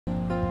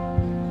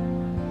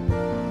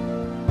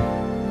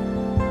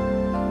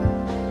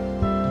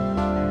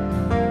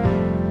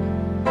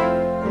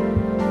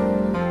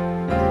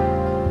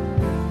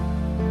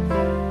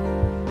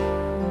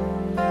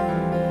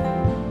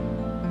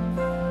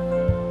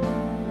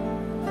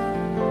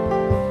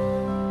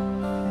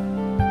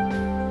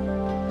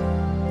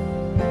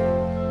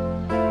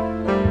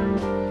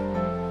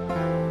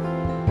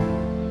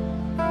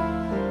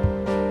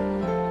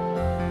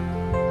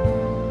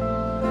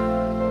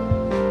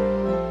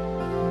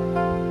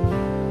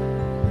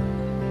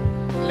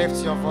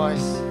lift your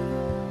voice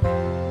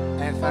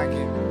and thank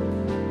Him.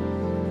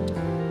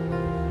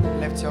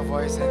 Lift your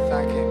voice and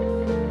thank Him.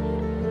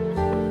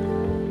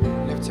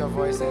 Lift your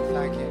voice and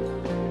thank Him.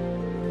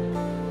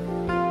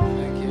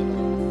 Thank you,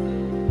 Lord.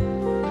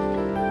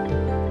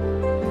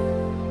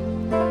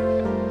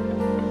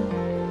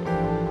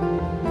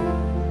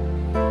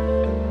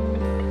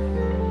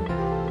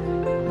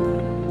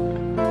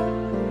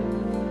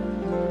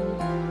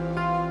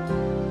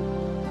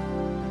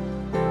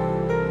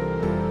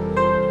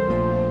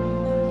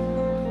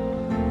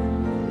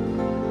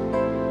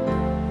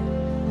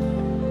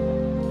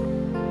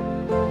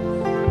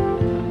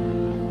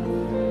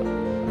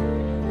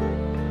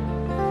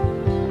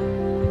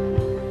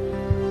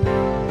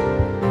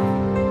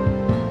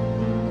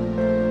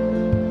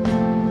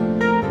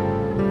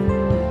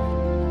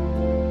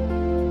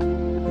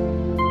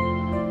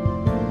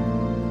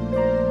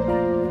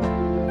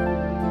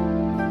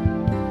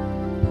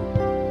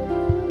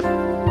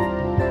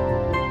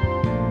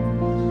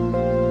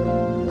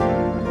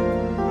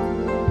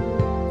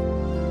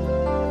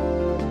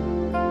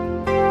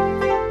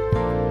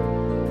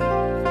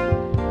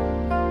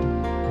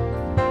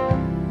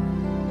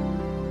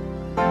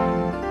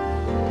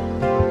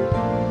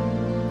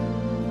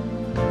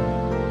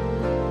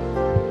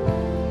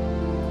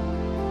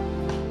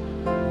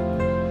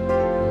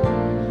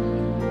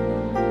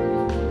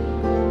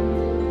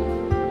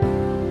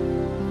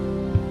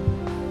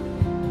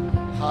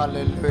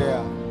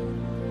 Hallelujah.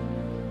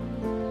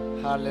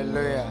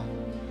 Hallelujah.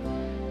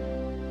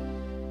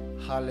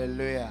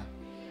 Hallelujah.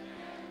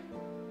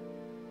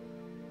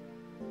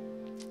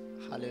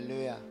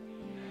 Hallelujah.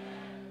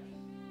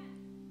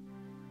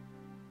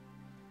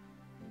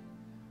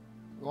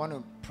 We want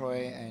to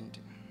pray and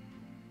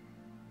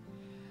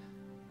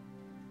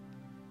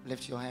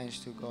lift your hands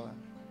to God.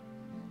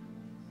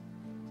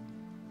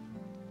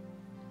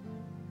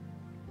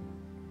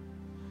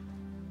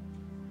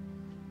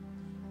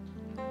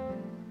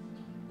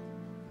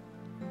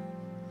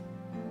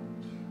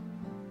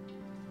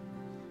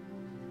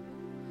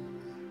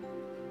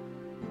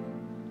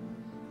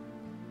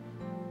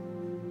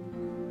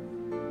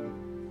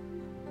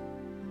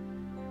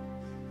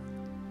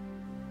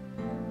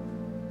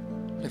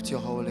 Lift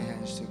your holy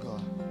hands to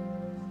God.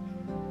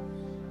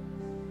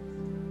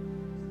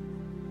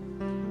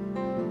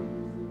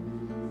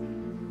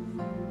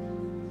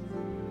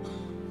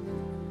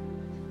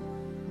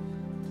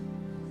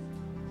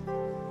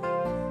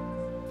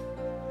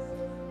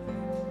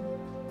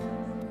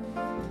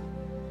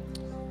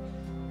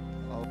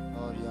 Oh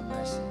Lord, your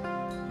mercy.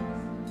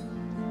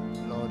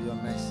 Lord, your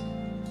mercy.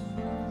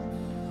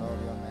 Lord,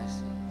 your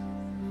mercy.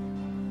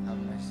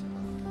 Have mercy,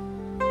 Lord.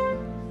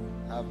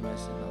 Have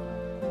mercy, Lord.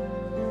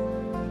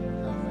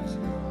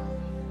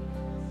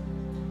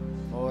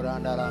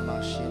 Orandara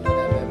machine de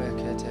bebe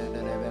kete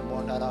de bebe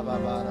mondara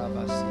babara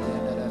basi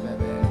de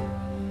bebe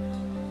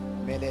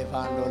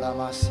melevando la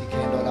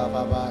masikendo la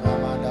babara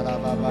mandala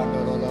babando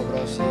lo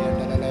brosi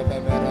de bebe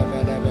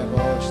bebe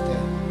boste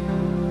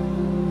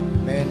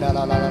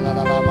mendala la la la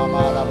la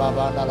mama la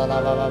babanda la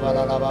baba la baba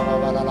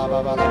la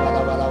baba la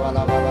baba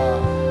la baba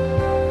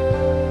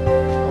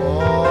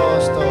oh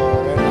sto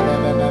de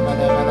bebe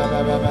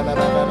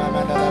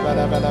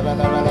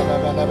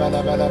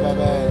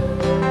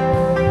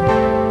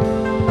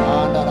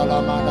mandala la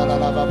mandala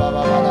la baba la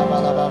baba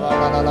la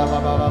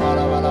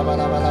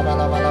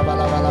baba la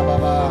baba la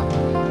baba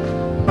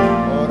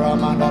ora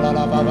mandala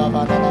la baba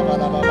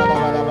la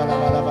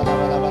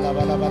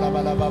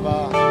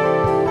baba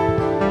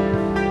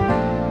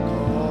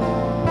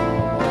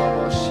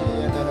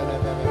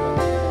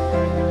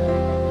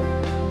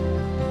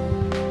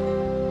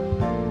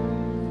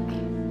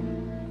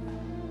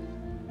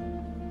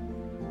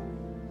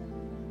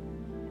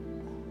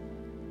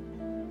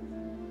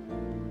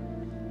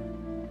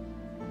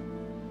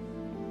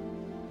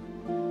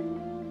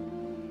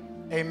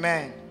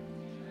Amen.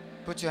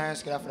 Put your hands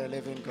together for the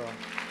living God.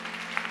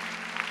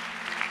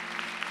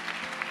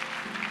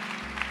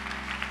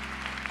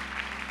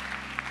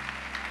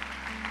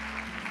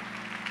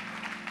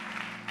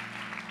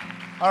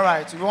 All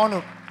right, we want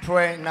to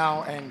pray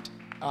now and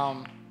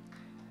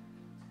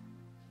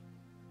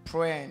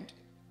pray and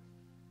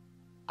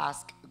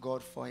ask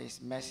God for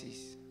His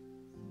mercies,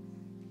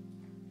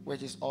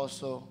 which is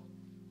also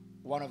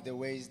one of the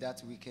ways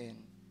that we can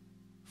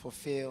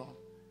fulfill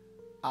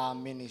our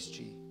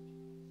ministry.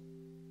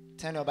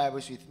 Turn your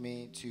Bibles with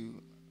me to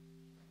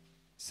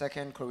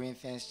 2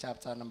 Corinthians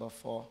chapter number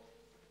 4.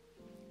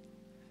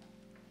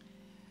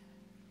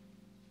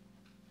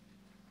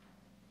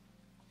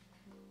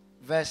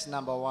 Verse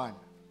number 1.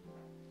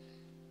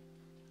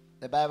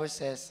 The Bible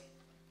says,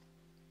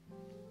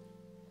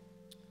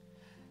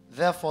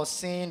 therefore,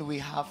 seeing we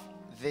have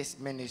this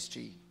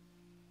ministry,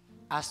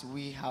 as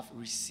we have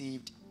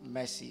received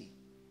mercy,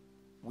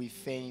 we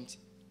faint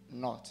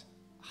not.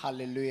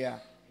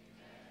 Hallelujah.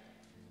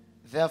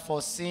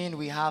 Therefore, seeing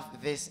we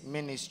have this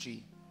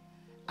ministry,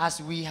 as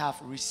we have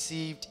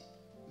received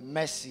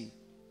mercy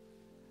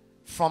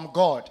from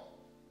God,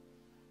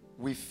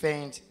 we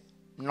faint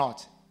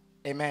not.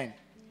 Amen.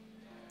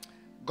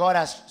 God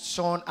has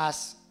shown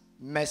us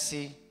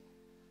mercy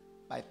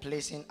by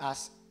placing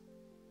us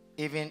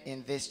even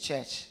in this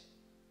church.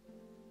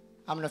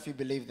 How many of you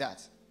believe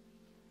that?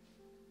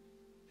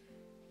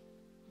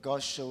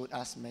 God showed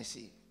us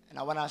mercy. And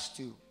I want us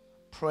to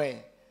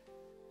pray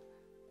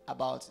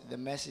about the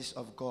mercies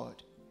of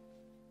God.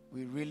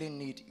 We really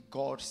need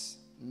God's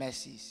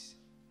mercies,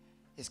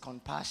 His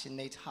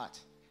compassionate heart,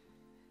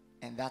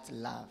 and that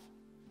love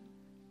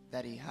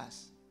that He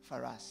has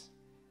for us.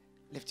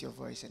 Lift your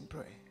voice and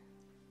pray.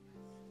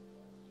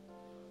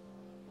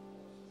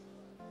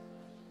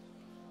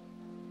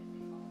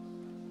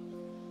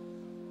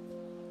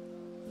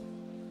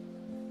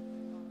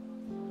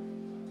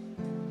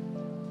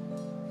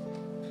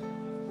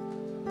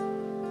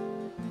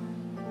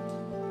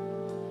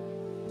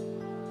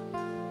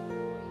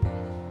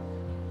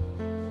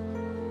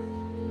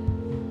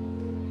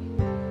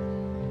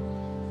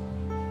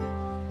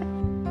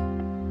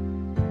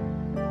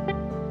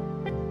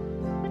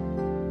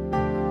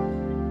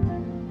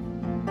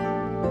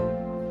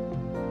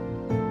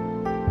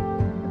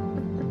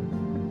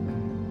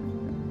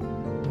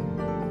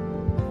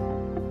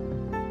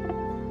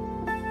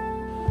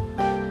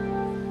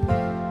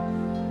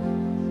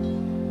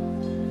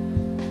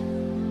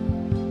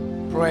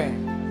 Pray.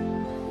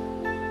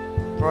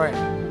 Pray.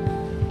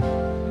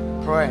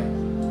 Pray.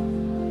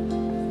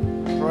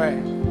 Pray.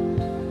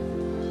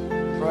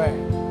 Pray.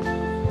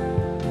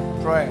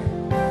 Pray.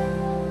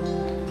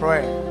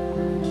 Pray.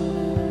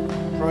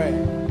 Pray.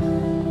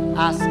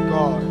 Ask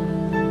God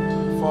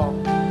for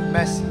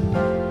mercy.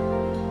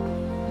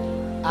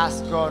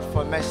 Ask God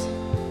for mercy.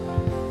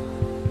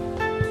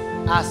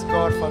 Ask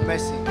God for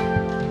mercy.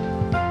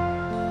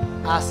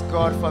 Ask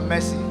God for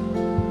mercy.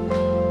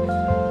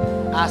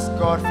 Ask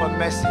God for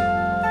mercy.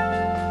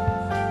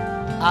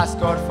 Ask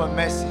God for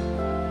mercy.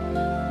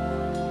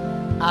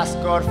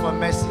 Ask God for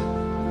mercy.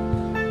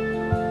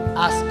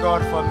 Ask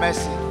God for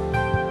mercy.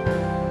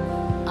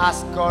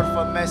 Ask God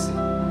for mercy.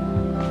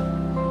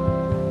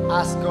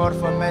 Ask God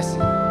for mercy.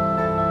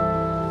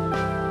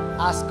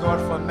 Ask God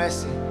for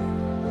mercy.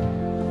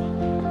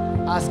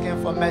 Ask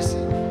Him for mercy.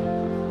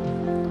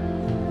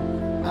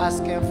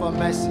 Ask Him for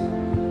mercy.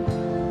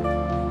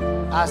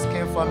 Ask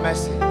Him for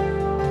mercy.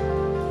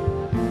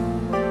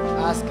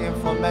 Ask Him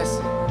for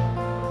mercy.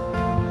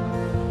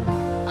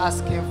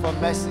 Ask Him for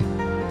mercy.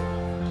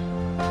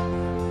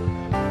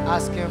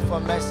 Ask Him for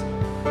mercy.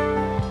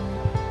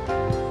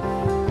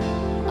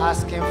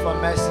 Ask Him for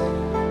mercy.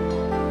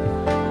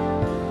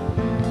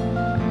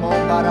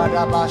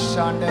 Mombarada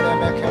bashandere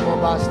mekebo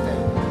baste.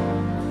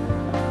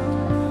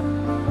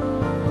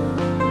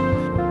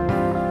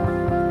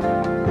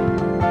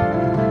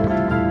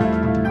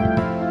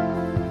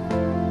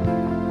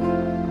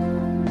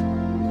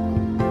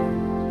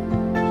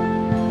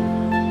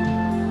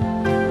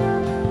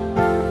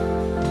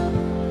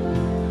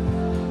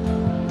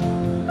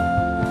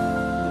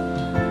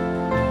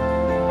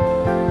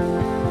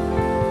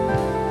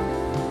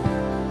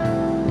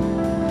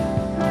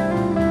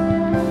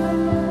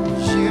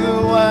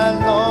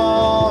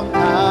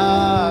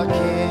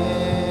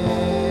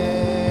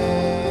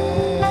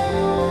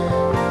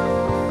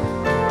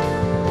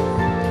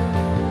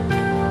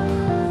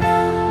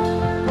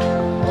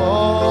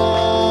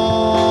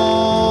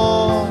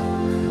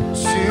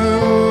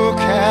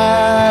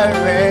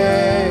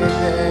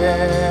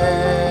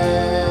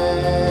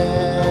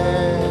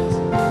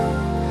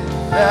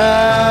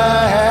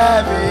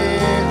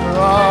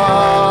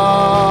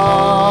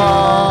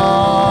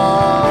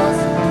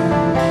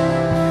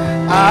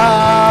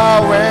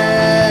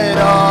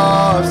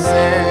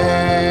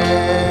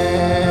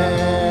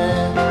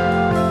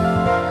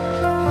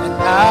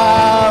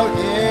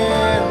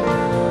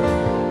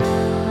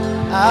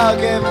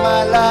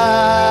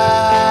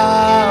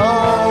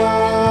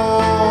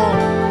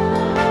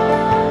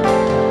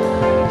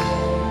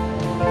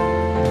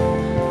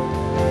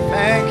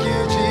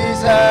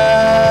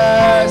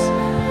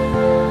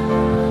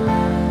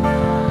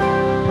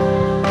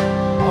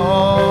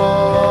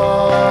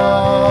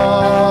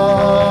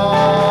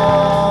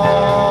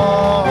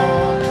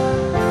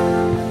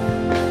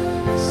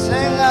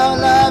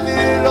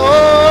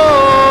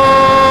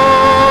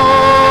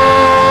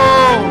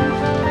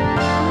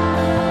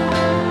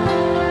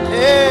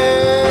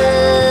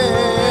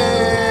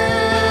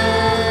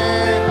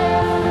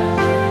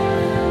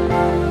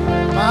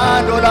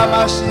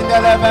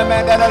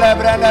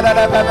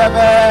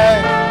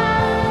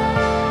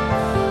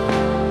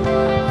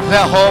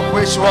 The hope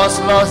which was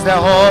lost, the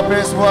hope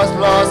which was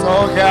lost,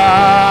 oh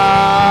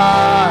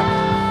God.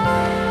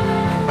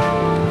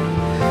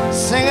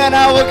 Sing and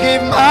I will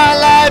give my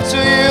life to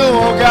you,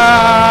 oh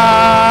God.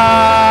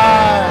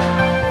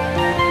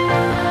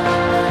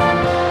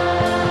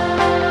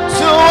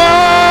 To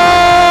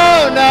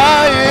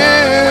honor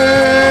you.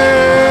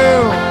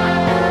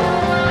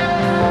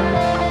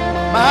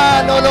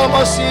 Manolo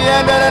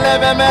mosiende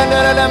leve mende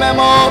leve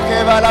mo que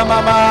va la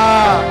mamá.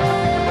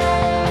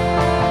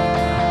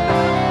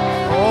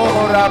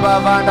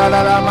 Rabavanda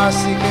la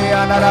masiki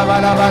ana la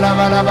bala bala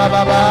bala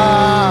baba baba.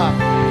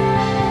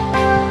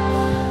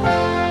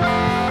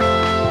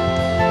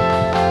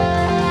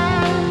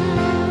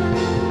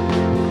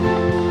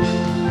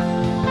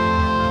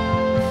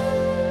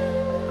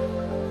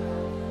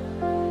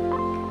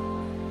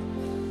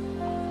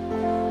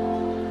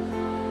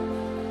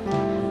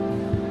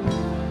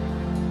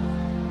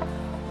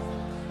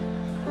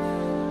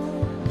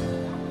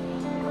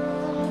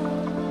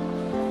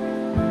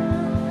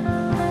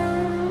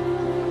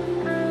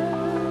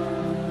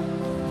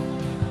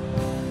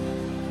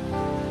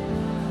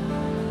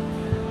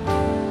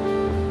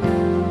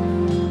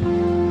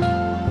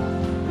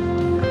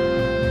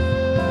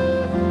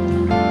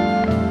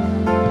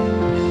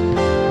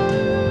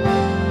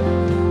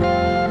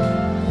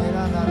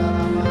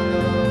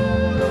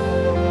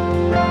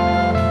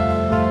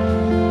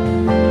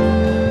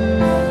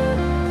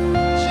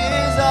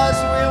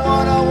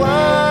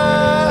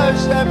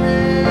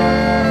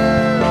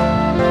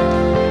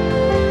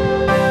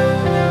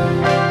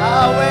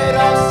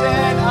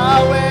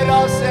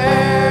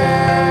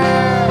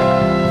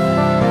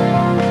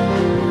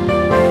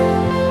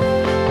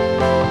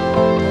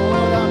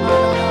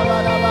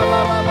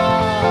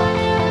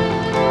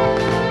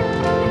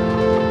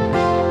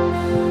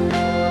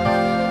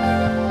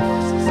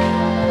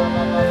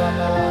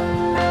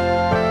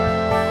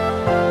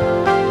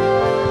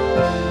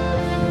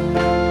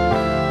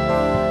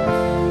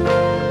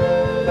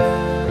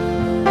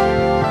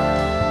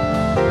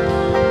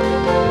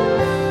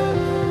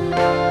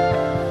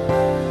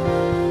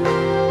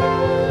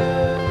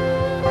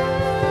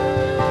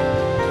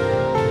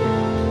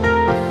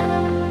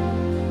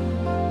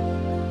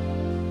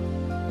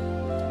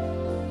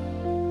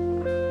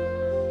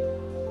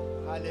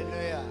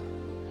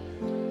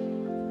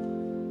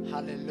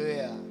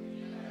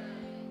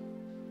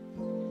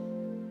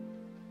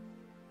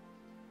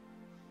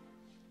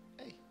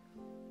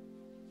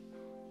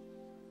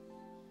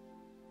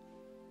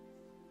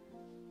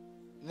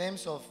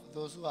 Names of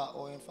those who are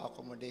owing for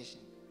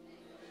accommodation.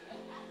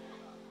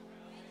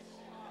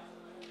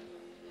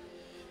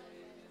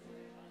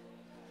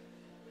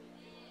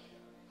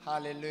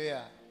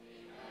 Hallelujah.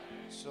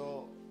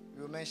 So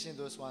we'll mention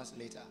those ones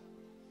later.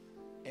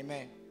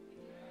 Amen.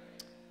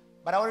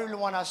 But I really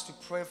want us to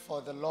pray for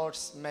the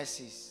Lord's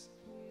mercies.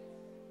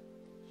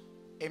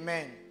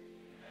 Amen.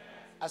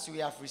 As we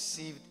have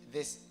received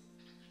this,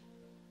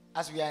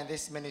 as we are in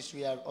this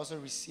ministry, we are also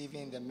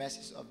receiving the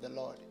mercies of the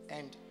Lord.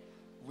 And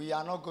we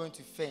are not going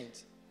to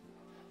faint.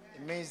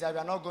 It means that we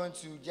are not going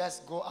to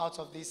just go out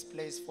of this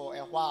place for a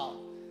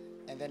while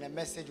and then the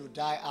message will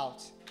die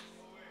out.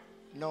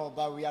 No,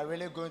 but we are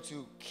really going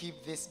to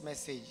keep this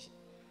message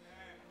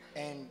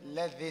and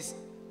let this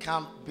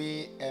camp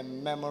be a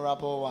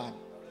memorable one.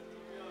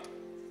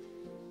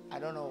 I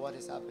don't know what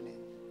is happening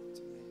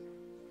to me.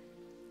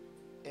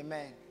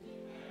 Amen.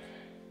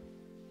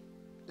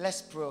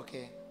 Let's pray,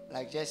 okay?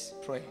 Like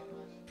just pray.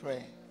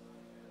 Pray.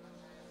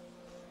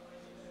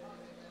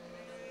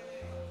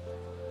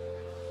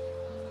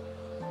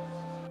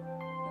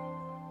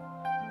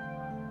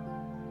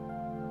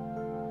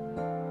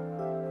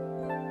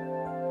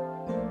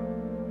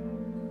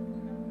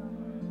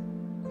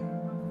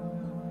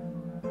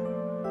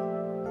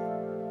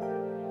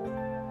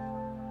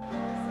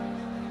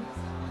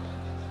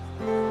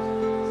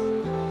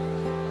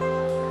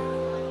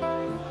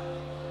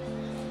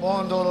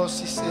 Ondolo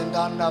si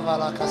sendanda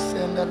vala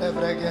casende le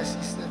breghe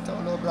siste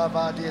tolo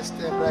bravadi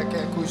este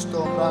breke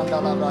custo branda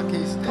la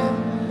brakiste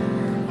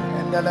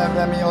ende le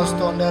vemi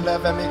ostonde le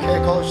vemi che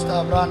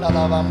costa branda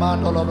la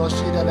vamando lo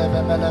roside le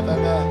veme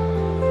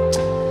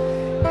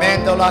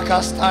mendo la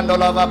castando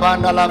la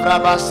vabanda la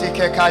brabasi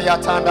che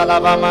cayatanda la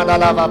vamanda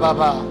la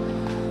vababa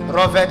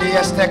rovedi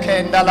este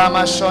kenda la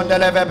mashonde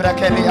le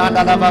vebreke li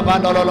anda la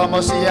vabando lo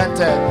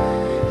mosiente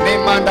mi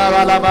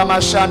mandala la va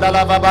mashanda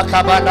la va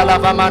bakabanda la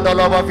va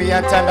mandolo va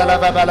vientenda la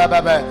va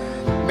bebe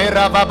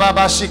mira va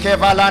baba shike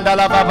valanda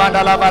la va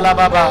banda la va la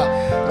baba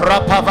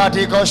rapava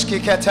di goshki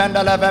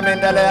ketenda la va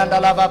mendele anda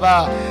la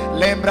baba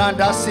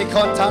lembranda si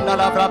contanda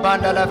la va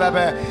banda la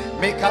bebe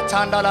mi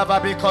katanda la va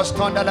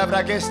bikostonda la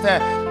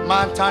vragiste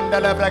mantanda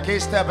la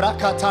vragiste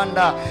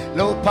brakatanda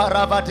lo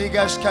parava di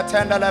gosh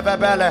ketenda la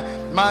bebele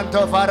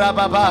manto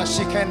varababa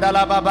shikenda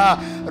la baba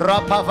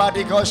rapava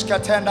di gosh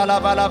ketenda la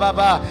va la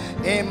baba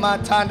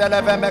imatanda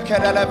la veme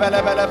kedele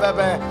bele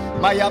bebe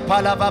maya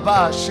pala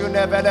baba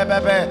shune bele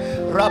bebe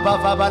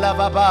rabava la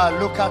baba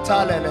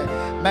lukatalele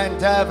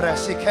mendevre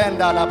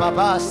sikenda la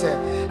babase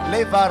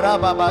leva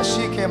rababa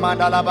shike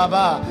manda la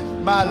baba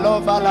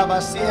malova la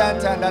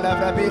basienta la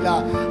vrabila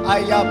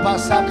aya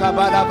pasaka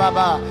bala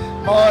baba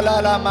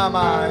mola la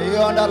mama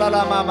yonda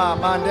la mama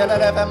mandela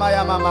leve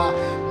maya mama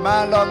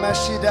malo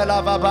meshide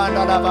la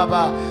babanda la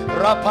baba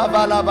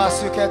rapava la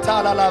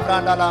basuketa la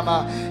vranda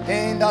lama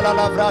inda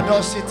la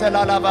vrado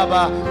sitela la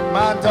baba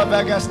manto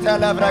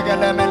begestela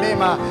vragele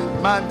melima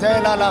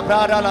mandela la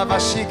brada la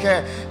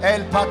vashike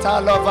el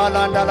patalo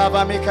valanda la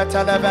vamika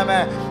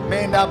televeme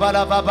minda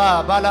bala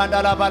baba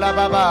balanda la bala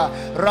baba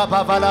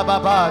rapava la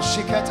baba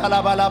shiketa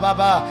la bala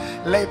baba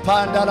le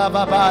panda la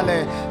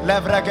babale le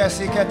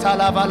vragesiketa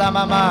la bala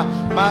mama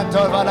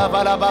manto bala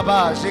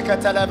baba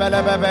shiketa la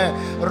bele bebe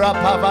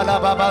rapava la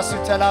baba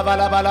sutela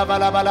bala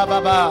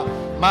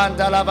baba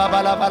mandala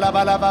baba la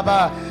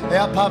baba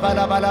ya pava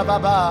la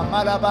baba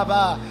mala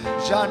baba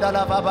janda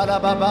la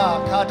baba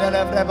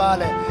kadele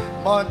brebale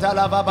monta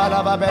la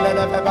baba bele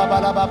baba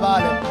la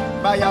babale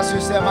maya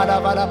suse mala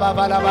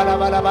baba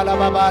la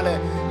babale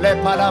le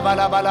pala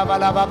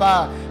baba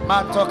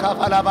manto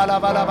kavala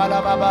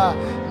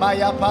baba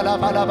maya pala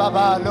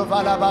baba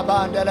luvala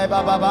baba ndele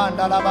baba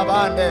banda la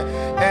babande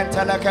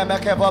entele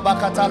kemeke boba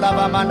katala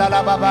baba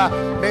la baba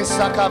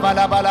misaka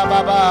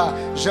baba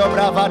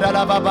jobra vada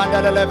la baba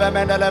ndele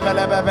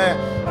bebe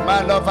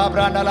malova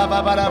branda la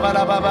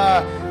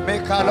baba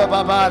mikalo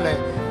babale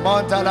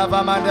monta la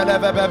baba ndele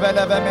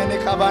bebe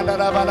menika banda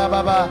la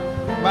baba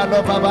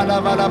malova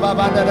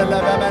baba ndele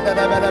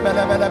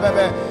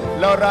bebe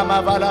lora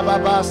mavala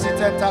baba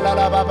sitenta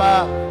la baba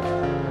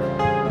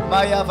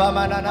maya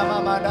vamana na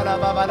mama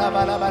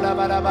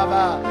la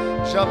baba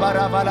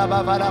shobara vala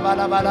baba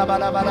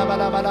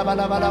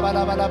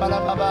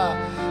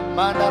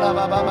mandala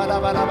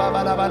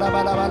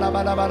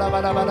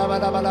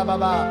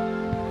baba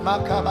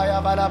makabaya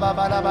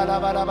baba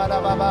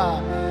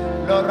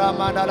lora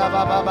mandala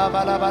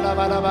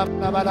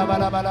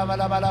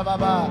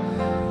baba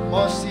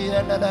mosi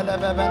endele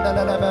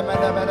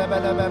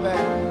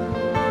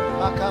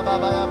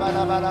makabaya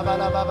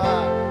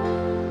baba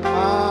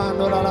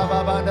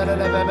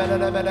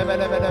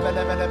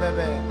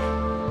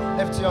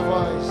lift your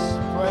voice,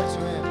 pray to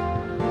him.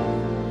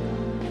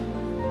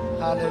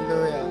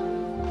 Hallelujah.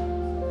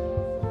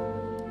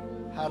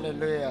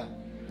 Hallelujah.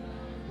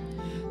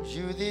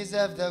 You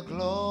deserve the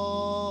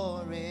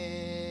glory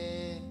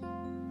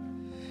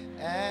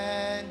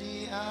and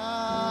the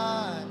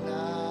honor.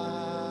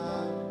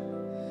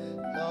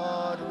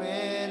 Lord, we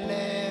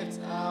lift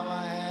our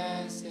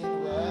hands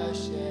in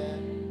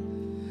worship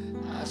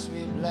as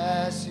we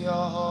bless your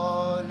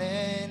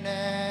holy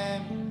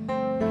name.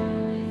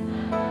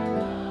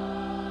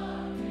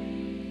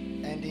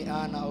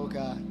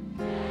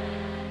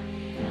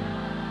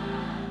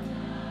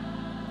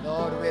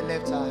 we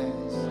lift our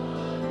hands.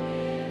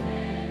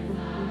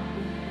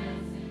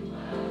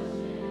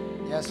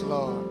 Yes,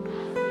 Lord.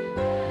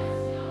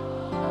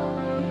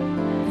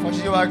 For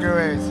you are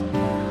great.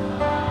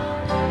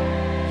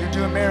 You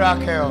do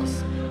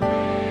miracles.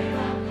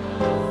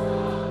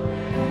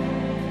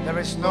 There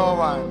is no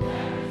one.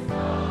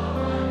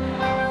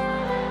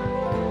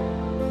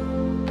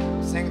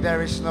 Sing,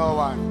 there is no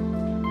one.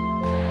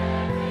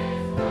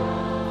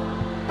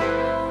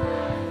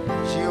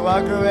 You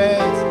are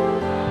great.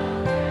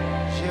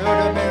 You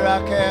do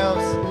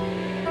miracles.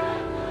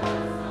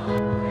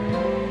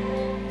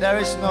 There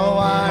is no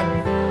one.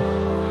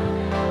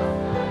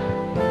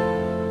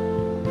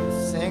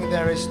 Sing,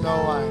 there is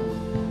no one.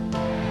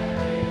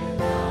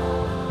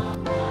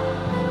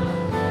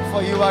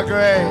 For you are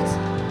great.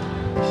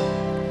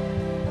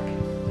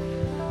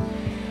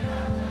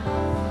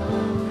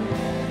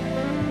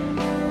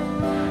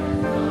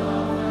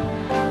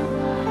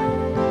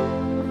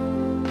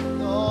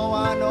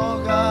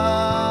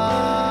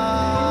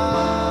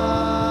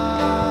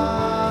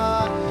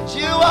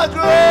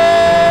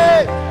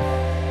 Great.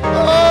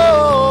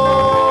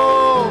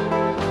 Oh,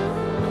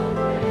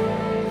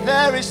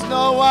 there is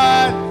no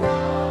one.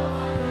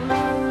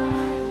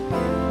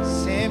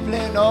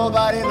 Simply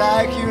nobody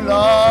like you,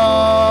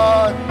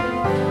 Lord.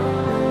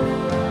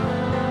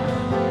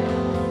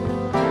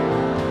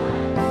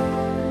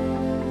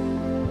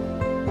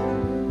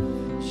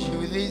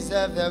 You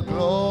deserve the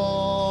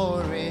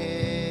glory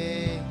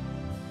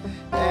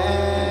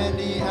and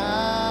the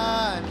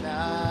honor.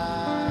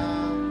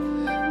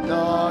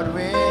 Lord,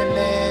 we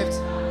lift.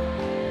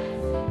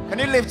 Can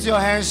you lift your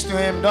hands to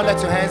Him? Don't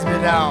let your hands be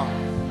down.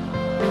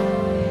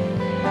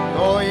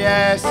 Oh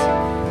yes.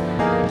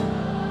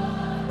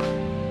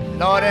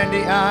 Lord, and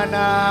the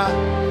honor.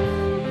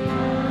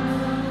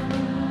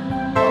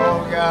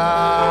 Oh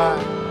God.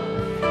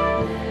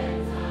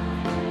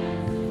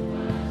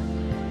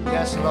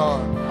 Yes,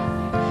 Lord.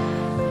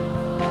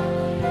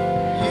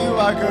 You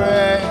are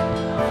great.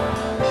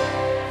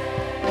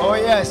 Oh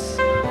yes.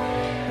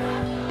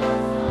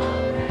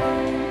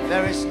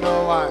 There is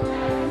no one.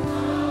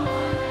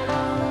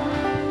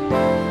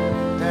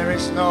 There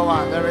is no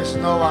one. There is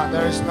no one.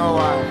 There is no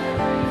one.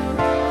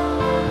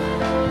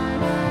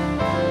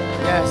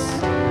 Yes.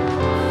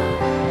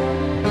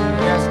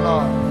 Yes,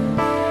 Lord.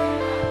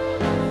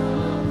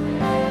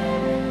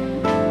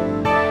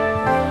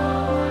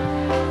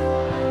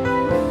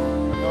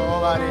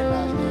 Nobody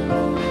like you,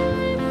 Lord.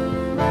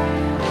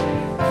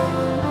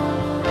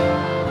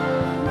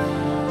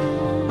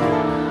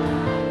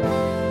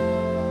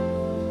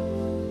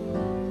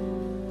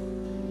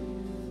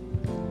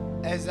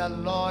 As the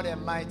Lord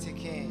and mighty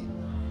King.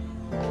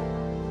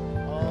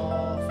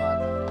 Oh,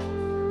 Father.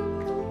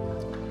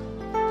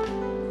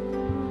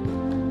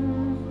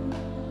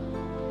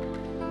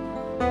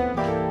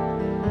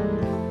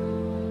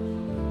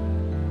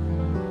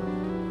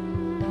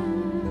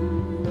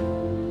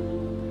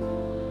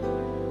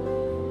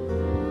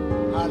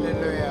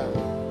 Hallelujah.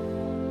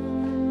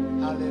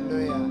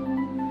 Hallelujah.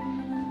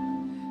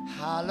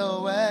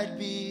 Hallowed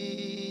be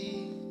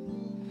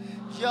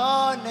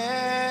your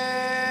name.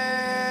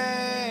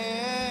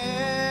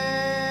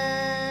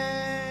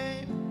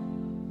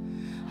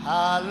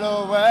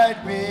 Hallowed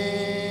be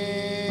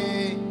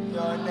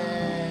your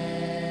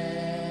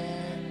name.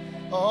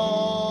 Oh,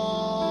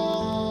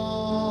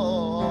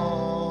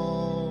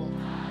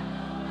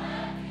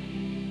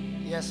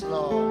 yes,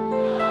 Lord.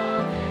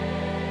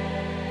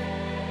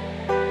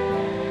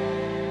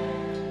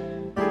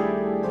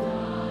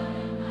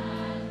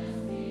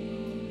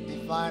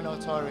 Divine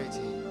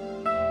authority.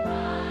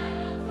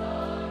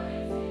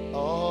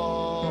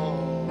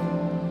 Oh,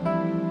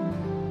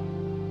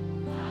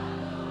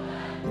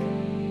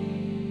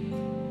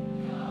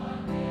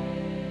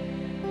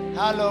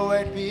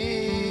 hallowed be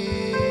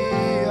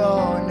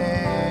your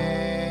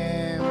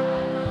name.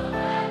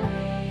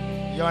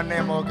 Your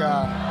name, oh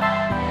God.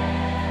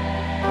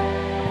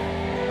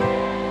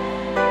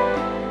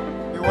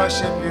 We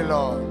worship you,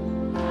 Lord.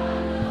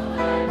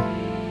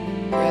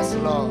 Yes,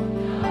 Lord.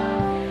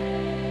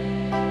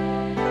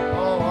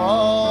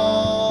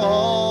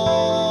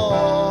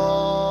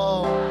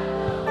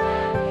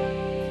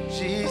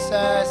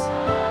 Jesus.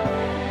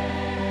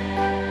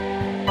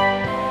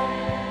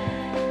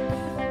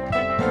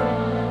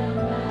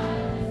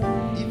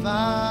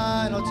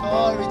 Divine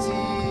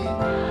authority.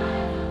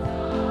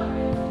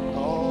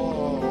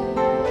 Oh.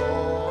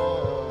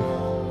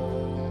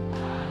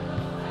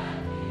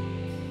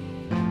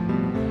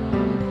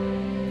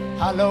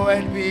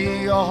 Hallowed be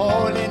your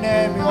holy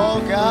name, oh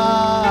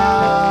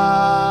God.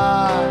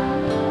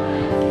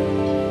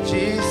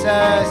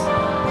 Jesus.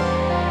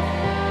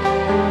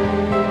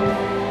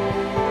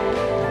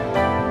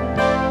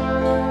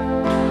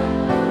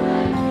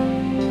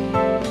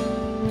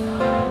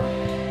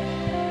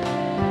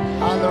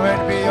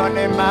 Hallowed be your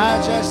name,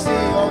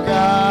 majesty, oh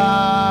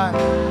God.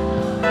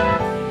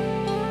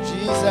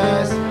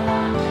 Jesus.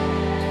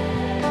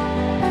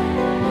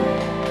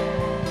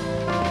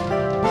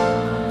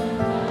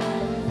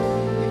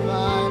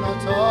 Divine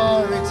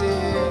authority.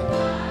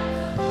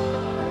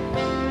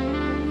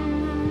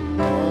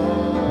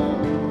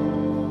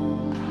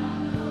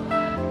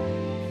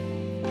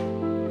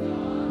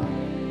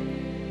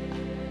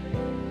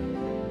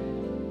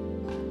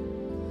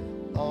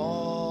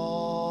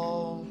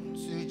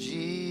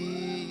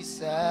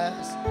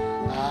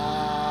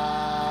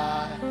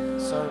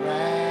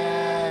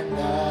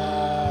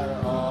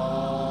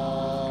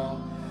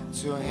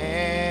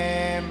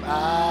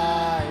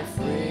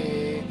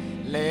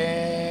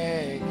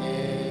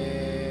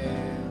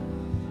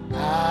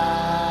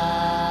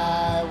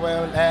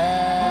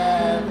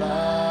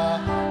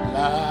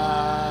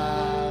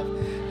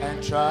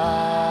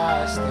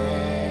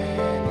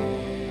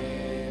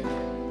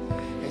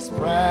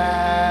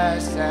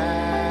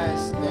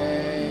 as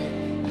they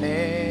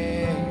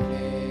live.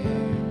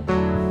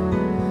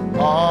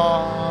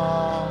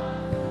 All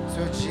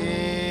to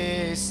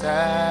Jesus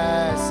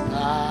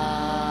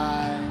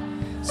I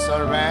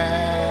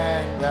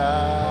surrender.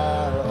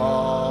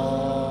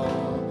 All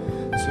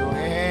to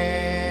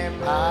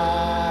Him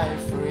I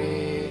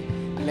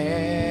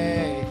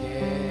freely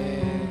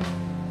give,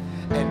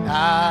 and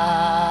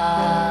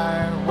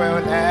I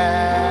will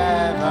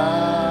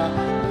ever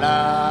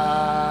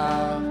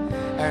love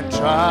and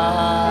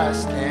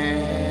trust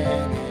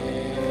in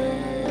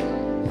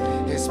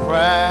Him. His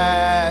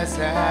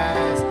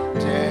presence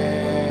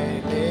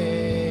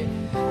daily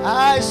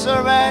I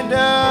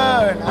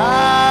surrender.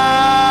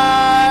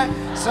 I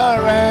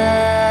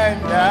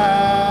surrender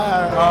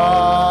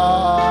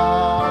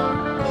all,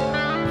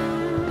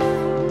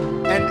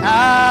 and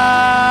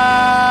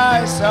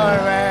I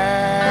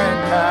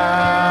surrender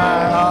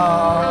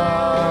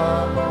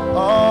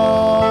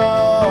all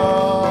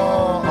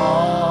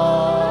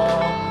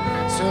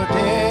to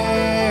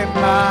Thee,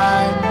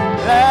 my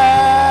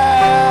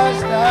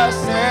blessed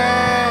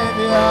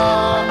Savior.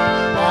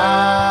 I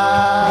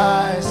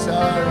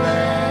surrender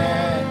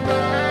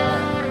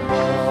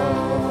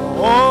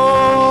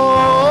all,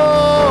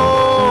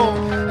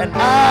 and I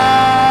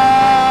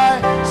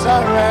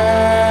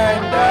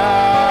surrender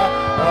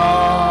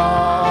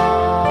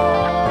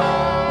all,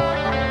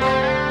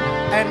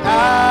 and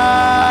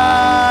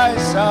I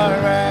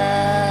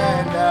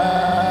surrender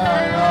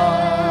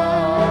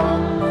all.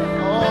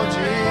 Oh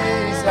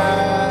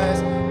Jesus,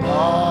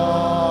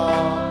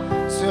 all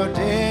to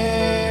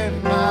Thee,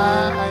 my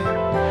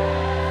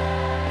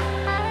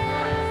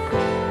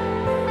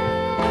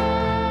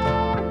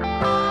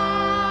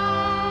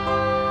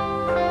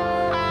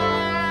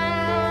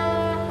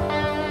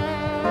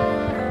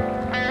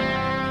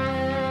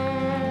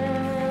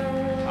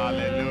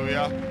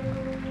Hallelujah.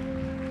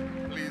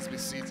 Please be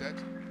seated.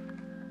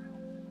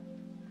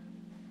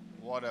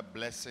 What a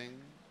blessing.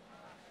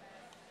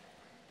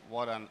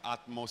 What an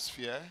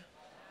atmosphere.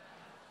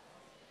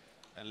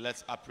 And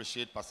let's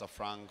appreciate Pastor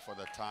Frank for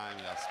the time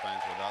he has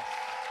spent with us.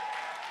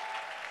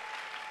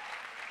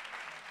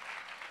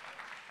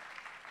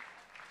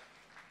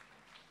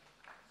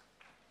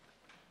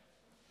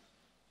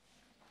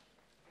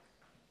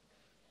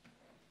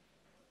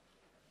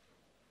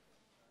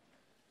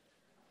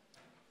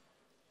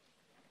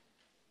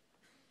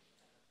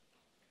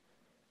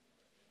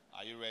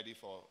 Are you ready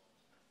for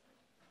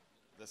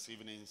this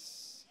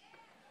evening's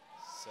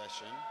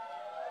session?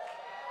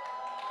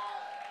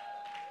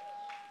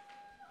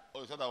 Oh,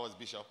 you thought that was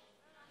Bishop?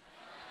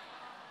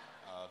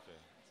 Okay.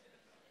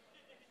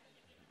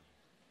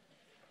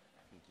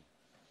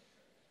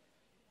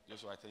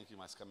 Joshua, I think you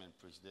must come and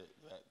preach.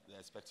 They're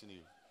expecting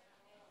you.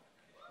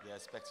 They're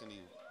expecting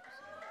you.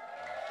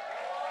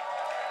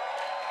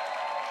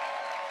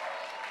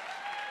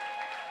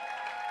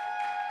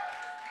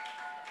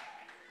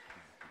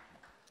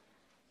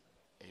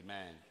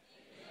 Amen.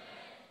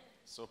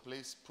 So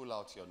please pull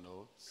out your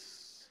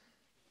notes.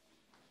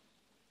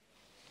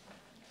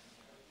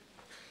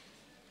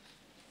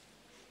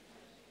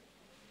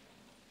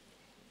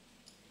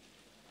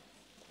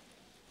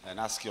 And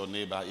ask your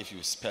neighbor if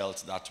you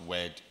spelled that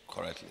word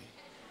correctly.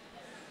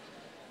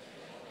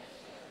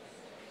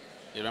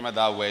 You remember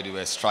that word you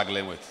were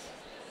struggling with?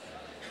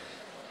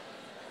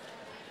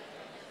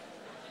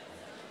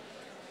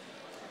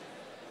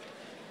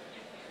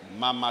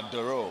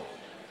 Mamadoro.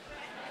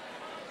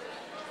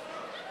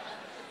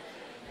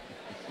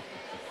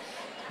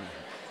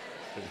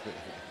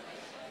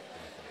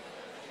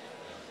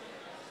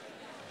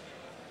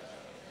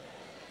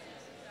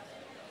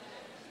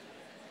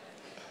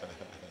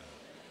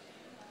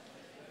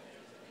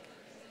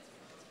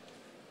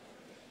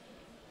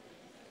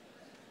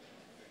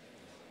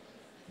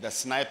 The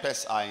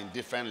snipers are in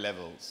different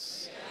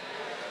levels.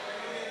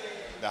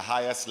 The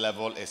highest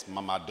level is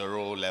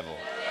Mamadoro level.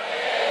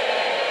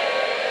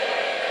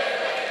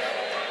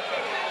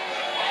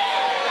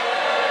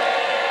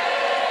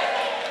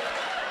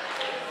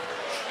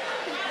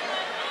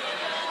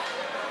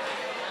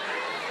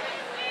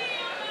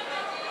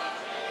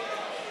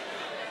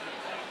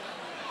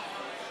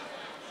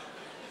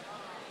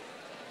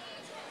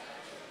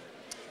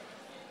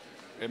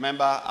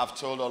 Remember, I've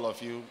told all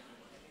of you,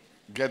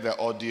 get the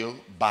audio,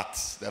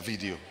 but the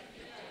video.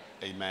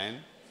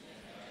 Amen.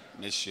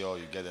 Make sure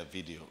you get the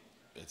video.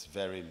 It's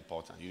very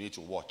important. You need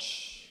to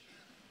watch.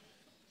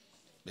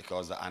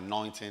 Because the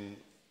anointing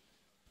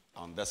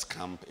on this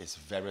camp is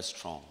very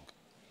strong.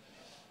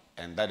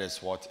 And that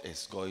is what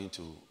is going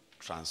to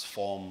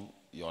transform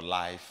your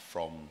life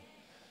from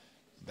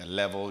the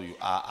level you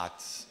are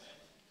at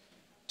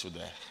to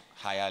the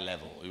higher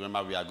level.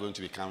 Remember, we are going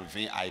to become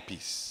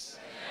VIPs.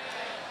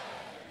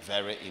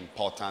 Very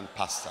important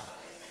pastor.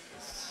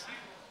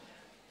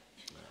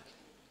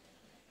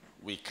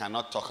 We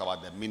cannot talk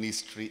about the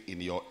ministry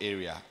in your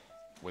area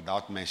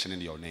without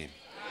mentioning your name.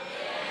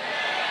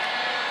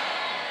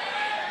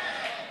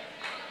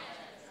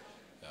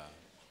 Yeah.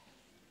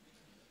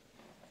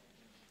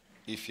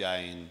 If you are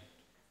in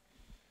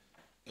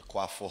a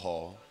Kwafo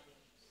Hall,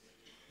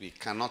 We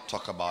cannot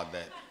talk about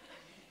the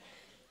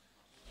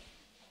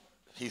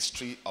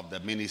history of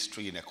the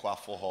ministry in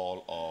Equafo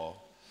Hall or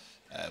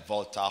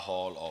Volta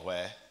Hall or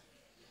where?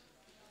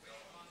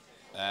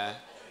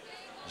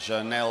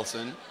 John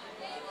Nelson,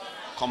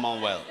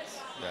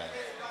 Commonwealth. Yeah.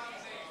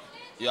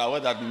 You are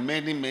aware that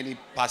many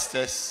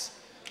pastors,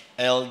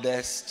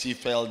 elders,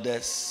 chief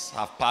elders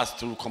have passed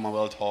through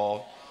Commonwealth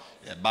Hall,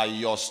 but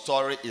your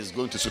story is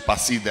going to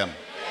supersede them.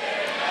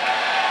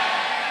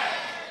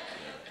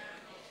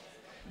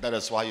 That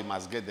is why you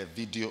must get the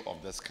video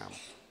of this camp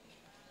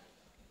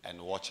and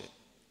watch it.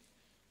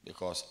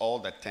 Because all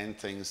the 10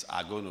 things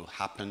are going to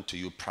happen to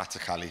you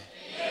practically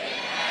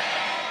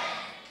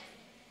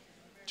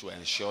to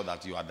ensure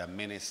that you are the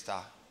minister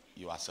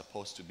you are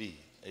supposed to be.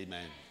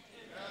 Amen.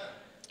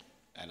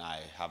 And I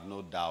have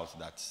no doubt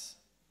that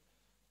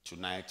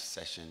tonight's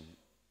session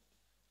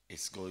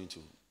is going to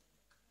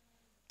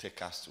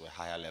take us to a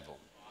higher level.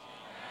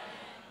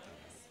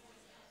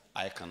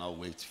 I cannot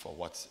wait for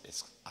what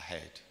is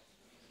ahead.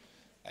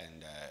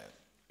 And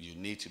you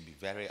need to be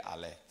very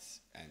alert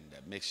and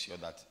make sure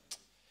that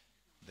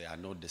there are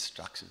no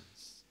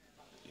distractions.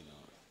 You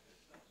know,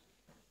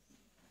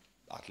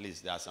 at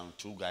least there are some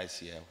 2 guys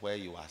here where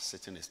you are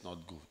sitting is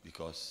not good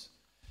because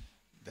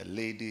a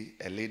lady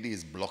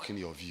is blocking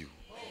your view.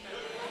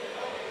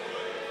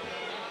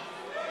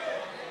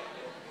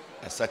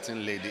 A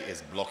certain lady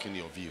is blocking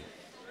your view.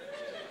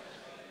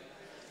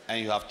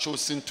 And you have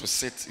chosen to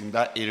sit in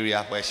that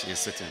area where she is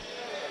sitting.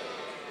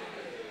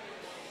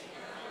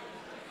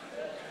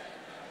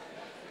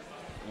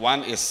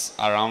 One is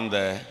around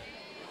there,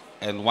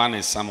 and one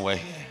is somewhere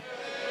here.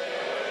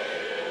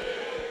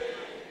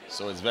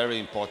 So it's very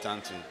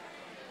important to,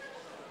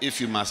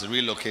 if you must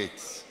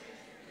relocate,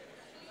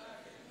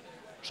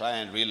 try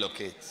and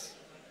relocate,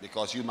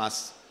 because you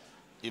must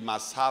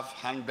have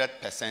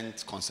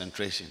 100%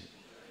 concentration.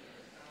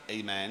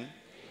 Amen.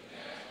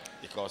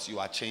 Because you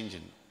are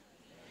changing.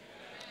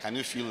 Can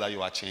you feel that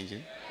you are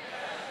changing?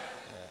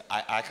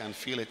 I can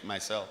feel it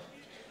myself,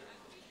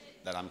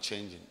 that I'm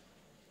changing.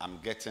 I'm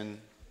getting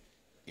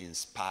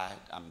inspired.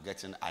 I'm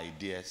getting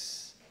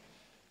ideas.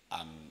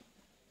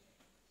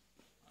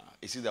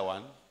 Is it the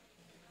one?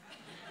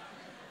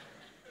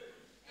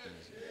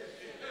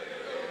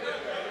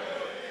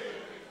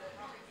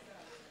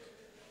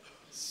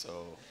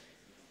 So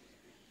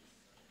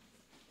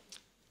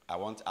I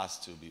want us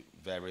to be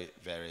very,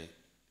 very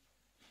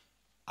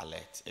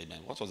alert. Amen.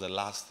 What was the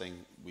last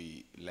thing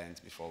we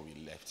learned before we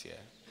left here?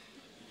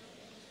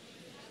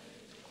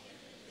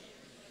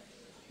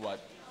 What?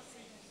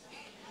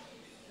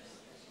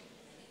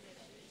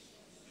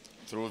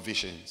 Through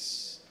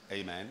visions.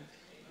 Amen.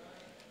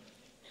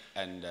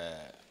 And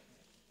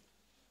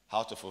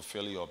how to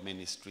fulfill your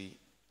ministry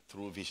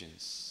through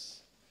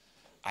visions.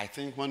 I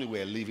think when we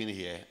were living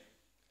here,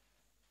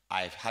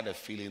 I've had a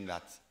feeling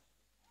that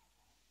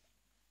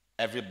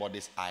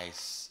everybody's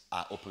eyes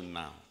are open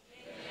now.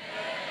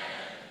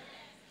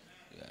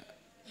 Yeah.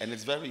 And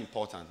it's very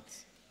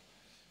important.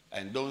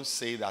 And don't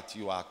say that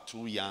you are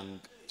too young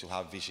to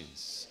have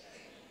visions.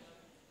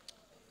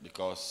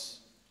 Because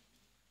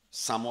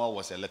Samuel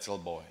was a little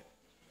boy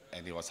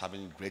and he was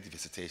having great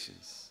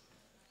visitations.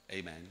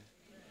 Amen.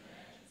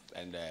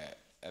 And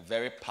a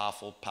very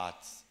powerful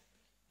part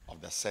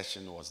of the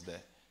session was the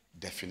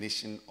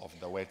definition of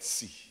the word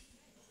see.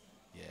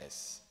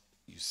 Yes,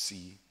 you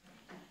see,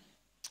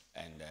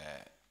 and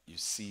you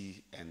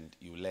see and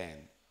you learn.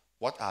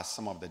 What are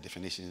some of the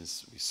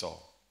definitions we saw?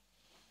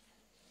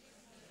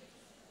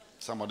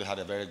 Somebody had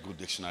a very good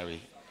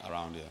dictionary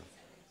around here.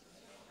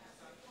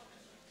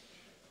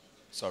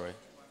 Sorry.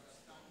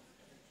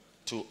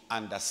 To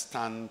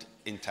understand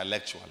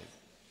intellectually.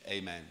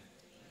 Amen.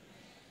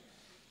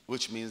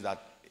 Which means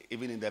that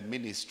even in the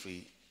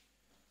ministry,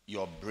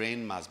 your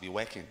brain must be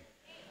working.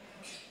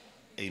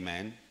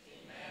 Amen.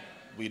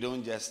 We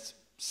don't just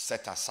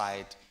set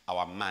aside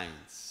our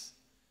minds.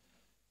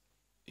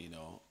 You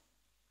know,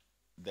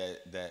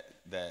 the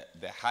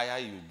higher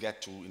you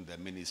get to in the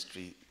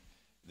ministry,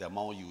 the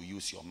more you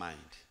use your mind.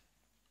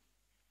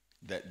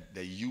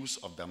 The use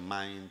of the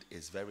mind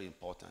is very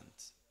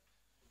important.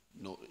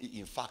 No,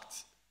 in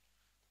fact,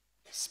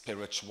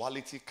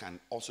 spirituality can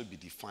also be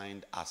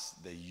defined as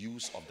the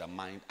use of the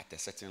mind at a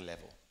certain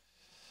level.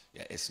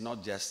 Yeah, it's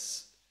not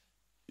just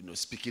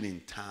speaking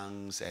in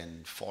tongues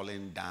and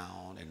falling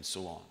down and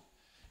so on.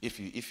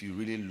 If you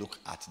really look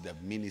at the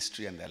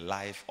ministry and the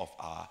life of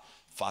our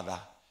Father,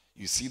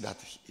 you see that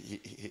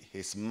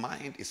his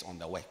mind is on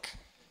the work.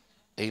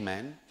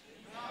 Amen.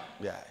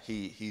 Yeah,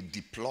 he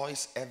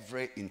deploys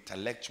every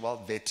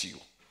intellectual virtue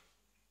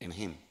in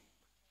him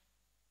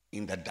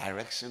in the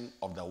direction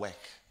of the work,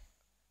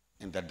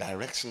 in the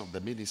direction of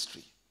the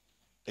ministry.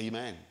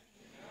 Amen.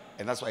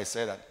 And that's why I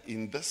say that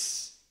in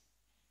this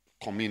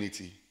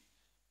community,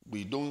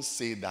 we don't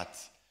say that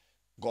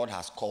God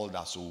has called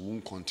us, so we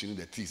won't continue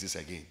the thesis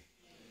again.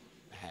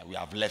 We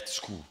have left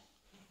school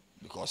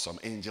because some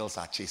angels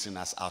are chasing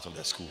us out of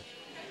the school.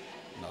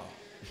 No.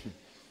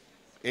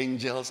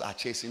 Angels are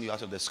chasing you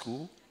out of the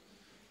school,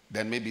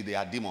 then maybe they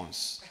are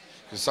demons.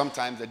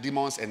 Sometimes the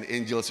demons and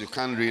angels, you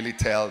can't really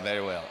tell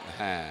very well.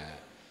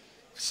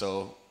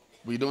 So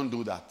we don't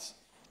do that.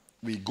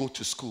 We go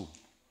to school.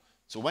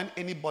 So when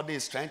anybody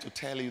is trying to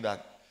tell you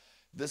that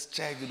this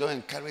church, they don't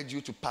encourage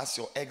you to pass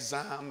your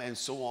exam and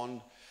so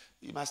on,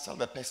 you must tell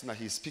the person that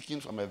he's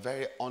speaking from a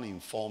very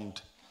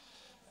uninformed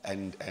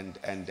and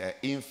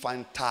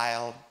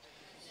infantile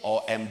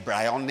or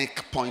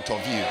embryonic point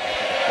of view.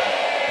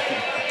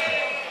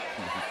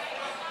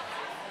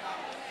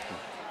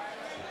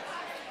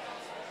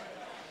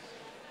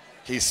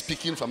 He's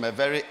speaking from a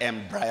very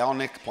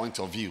embryonic point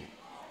of view.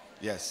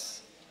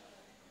 Yes.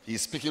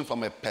 He's speaking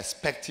from a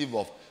perspective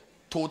of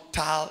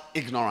total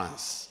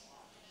ignorance.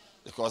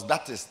 Because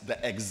that is the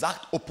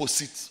exact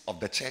opposite of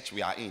the church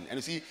we are in. And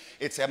you see,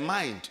 it's a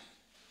mind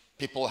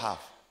people have.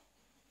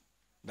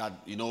 That,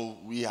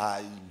 we are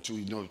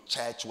into,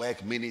 church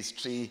work,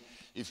 ministry.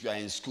 If you are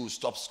in school,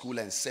 stop school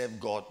and serve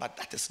God. But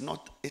that is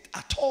not it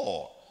at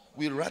all.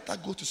 We rather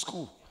go to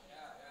school.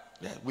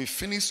 Yeah, we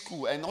finish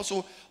school. And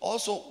also,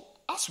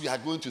 as we are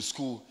going to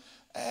school,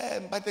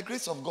 by the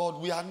grace of God,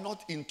 we are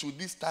not into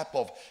this type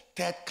of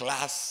third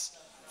class,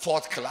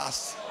 fourth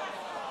class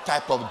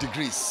type of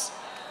degrees.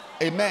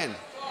 Amen.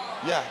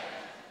 Yeah.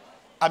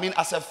 I mean,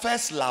 as a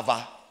first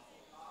lover,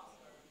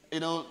 there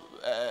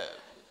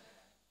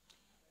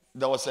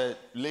was a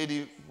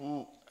lady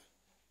who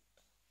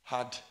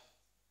had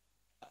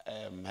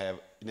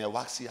in a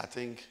waxy, I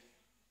think,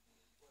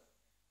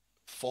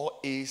 4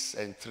 A's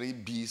and 3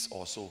 B's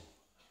or so.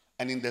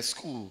 And in the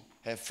school,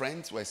 her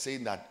friends were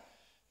saying that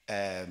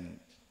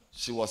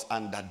she was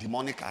under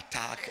demonic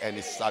attack, and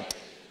it's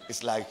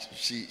like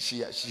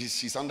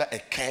she's under a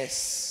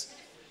curse,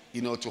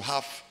 to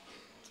have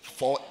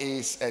 4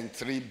 A's and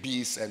 3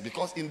 B's. And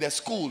because in the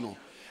school,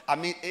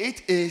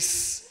 8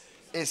 A's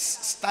is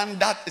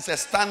standard. It's a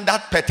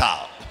standard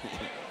petal.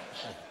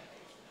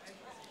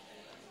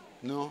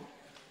 No,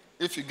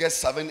 if you get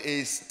 7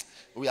 A's,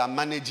 we are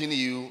managing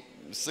you.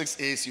 6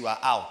 A's, you are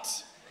out.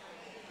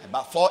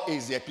 But 4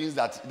 A's, it means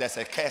that there's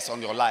a curse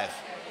on your life.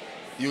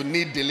 You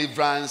need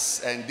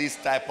deliverance and this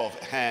type of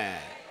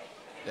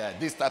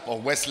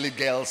Wesley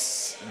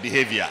girls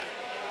behavior.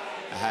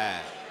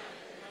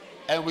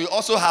 And we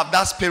also have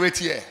that spirit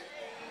here.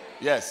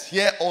 Yes,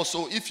 here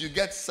also, if you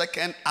get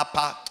second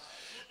upper,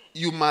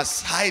 you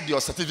must hide your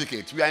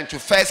certificate. We are into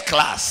first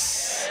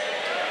class.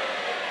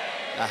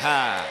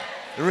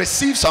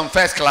 Receive some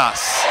first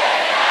class.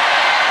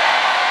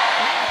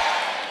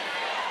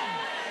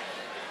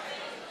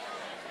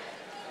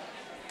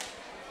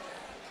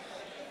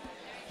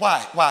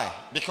 Why?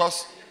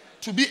 Because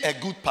to be a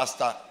good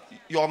pastor,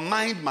 your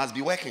mind must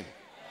be working.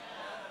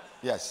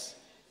 Yes.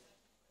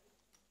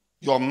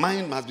 Your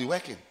mind must be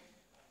working.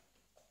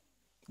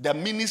 The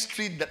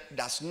ministry that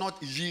does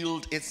not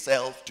yield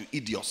itself to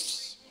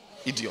idiots.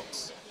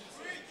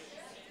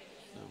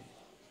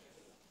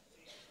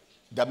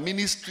 The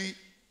ministry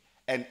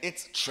and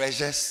its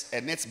treasures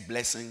and its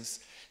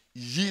blessings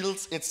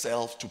yields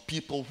itself to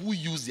people who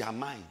use their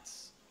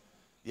minds.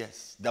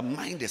 Yes. The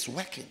mind is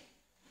working.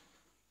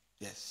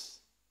 Yes.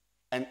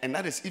 And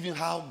that is even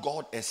how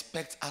God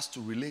expects us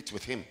to relate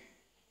with him.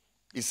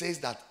 He says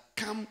that,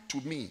 come to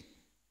me.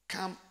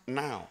 Come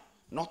now,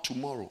 not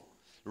tomorrow.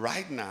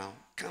 Right now,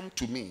 come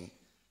to me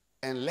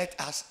and let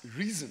us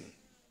reason.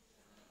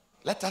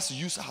 Let us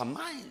use our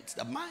minds.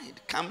 The mind.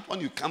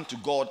 When you come to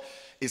God,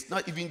 it's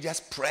not even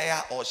just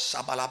prayer or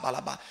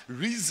shabalabalaba.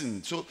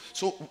 Reason. So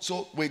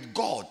with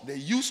God, the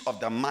use of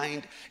the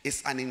mind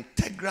is an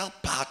integral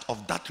part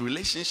of that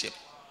relationship.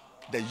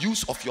 The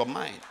use of your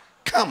mind.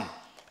 Come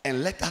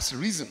and let us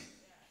reason.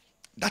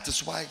 That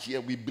is why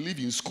here we believe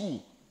in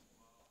school.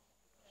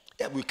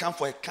 Yeah, we come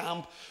for a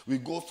camp, we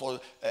go for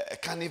a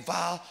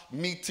carnival,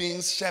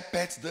 meetings,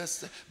 shepherds,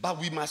 this, but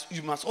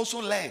you must also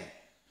learn.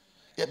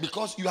 Yeah,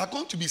 because you are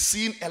going to be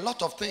seeing a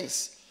lot of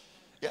things.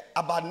 Yeah,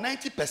 about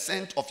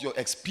 90% of your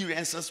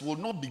experiences will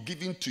not be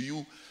given to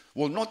you,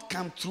 will not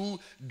come through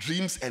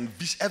dreams and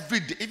vision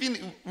every day.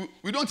 Even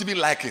we don't even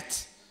like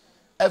it.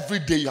 Every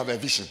day you have a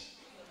vision.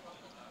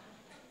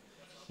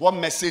 What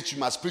message you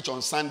must preach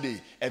on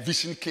Sunday? A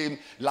vision came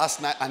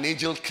last night. An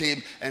angel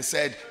came and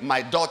said,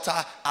 my daughter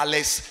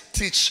Alice,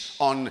 teach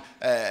on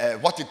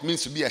what it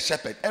means to be a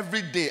shepherd.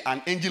 Every day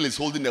an angel is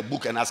holding a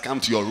book and has come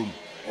to your room.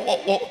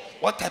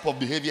 What type of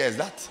behavior is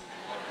that?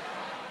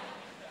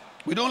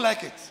 We don't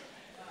like it.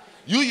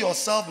 You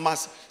yourself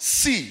must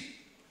see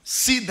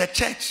the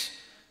church.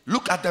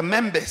 Look at the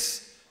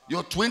members,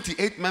 your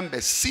 28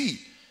 members.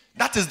 See,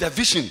 that is the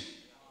vision.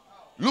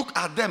 Look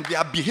at them,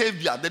 their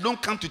behavior. They don't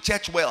come to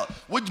church well.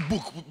 Which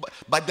book?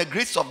 By the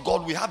grace of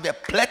God, we have a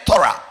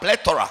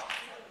plethora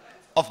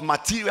of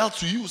material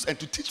to use and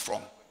to teach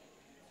from.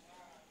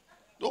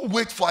 Don't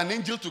wait for an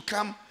angel to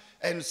come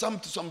and some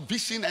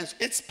vision, and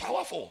it's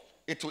powerful.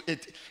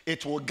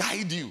 It will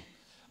guide you.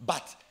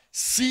 But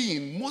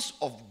seeing most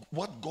of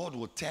what God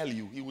will tell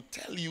you, he will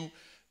tell you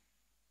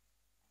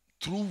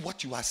through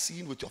what you are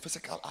seeing with your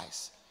physical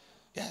eyes.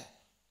 Yeah.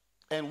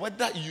 And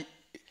whether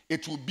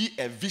it will be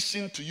a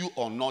vision to you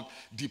or not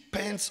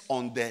depends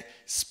on the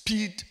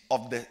speed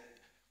of the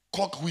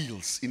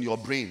cogwheels in your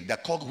brain, the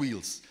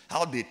cogwheels,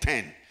 how they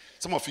turn.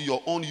 Some of you,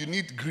 your own, you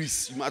need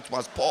grease. You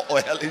must pour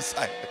oil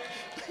inside.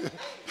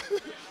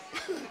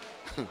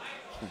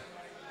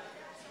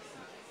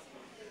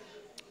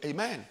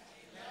 Amen.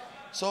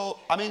 So,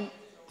 I mean,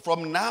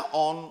 from now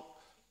on,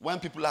 when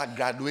people are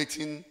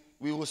graduating,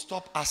 we will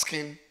stop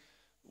asking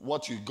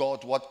what you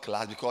got, what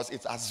class, because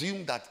it's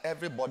assumed that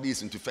everybody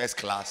is into first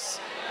class.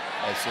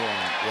 And so on.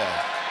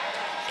 Yeah.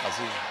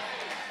 Assume.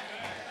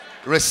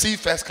 Receive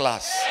first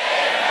class.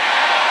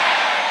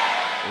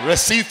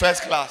 Receive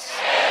first class.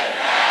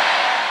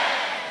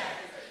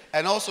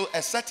 And also,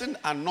 a certain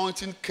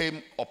anointing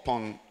came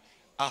upon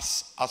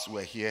us as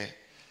we're here.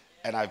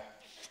 And I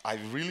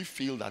really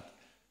feel that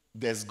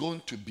there's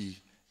going to be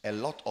a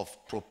lot of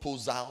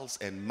proposals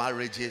and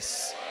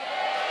marriages.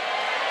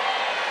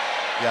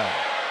 Yeah.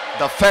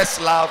 The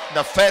first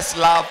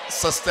love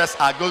sisters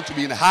are going to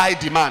be in high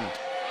demand.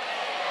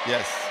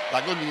 Yes.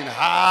 They're going to be in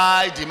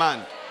high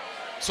demand.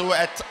 So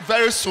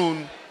very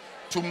soon,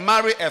 to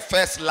marry a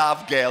first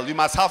love girl, you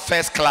must have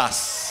first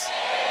class.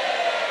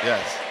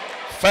 Yes.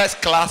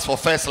 First class for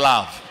first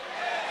love.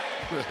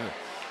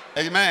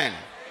 Amen.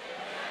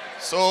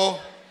 So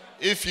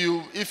if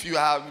you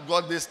have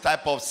got this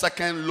type of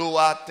second,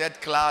 lower, third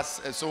class,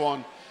 and so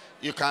on,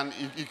 you can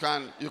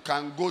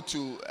go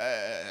to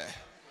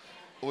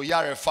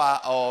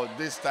Oyarefa or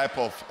this type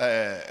of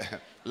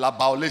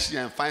labaulation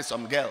and find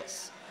some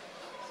girls.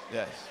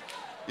 Yes.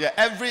 Yeah.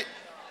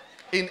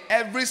 In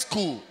every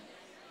school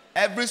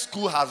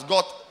has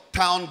got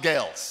town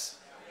girls.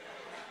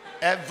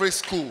 Every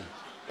school,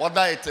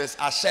 whether it is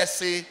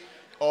Ashesi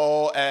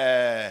or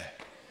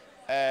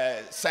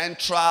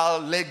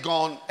Central,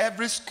 Legon,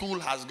 every school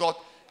has got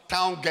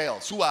town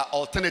girls who are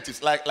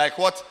alternatives, like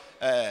what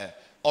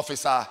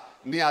Officer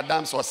Nia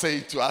Adams was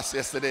saying to us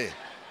yesterday.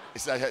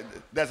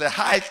 There's a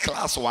high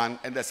class one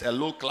and there's a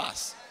low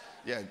class.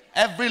 Yeah,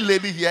 every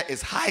lady here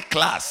is high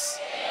class.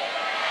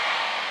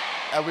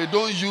 And we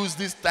don't use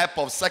this type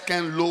of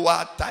second,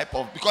 lower type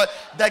of, because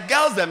the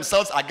girls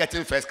themselves are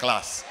getting first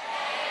class.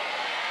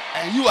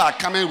 And you are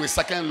coming with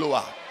second,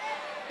 lower.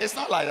 It's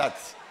not like that.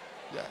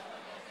 Yeah.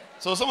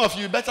 So some of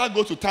you better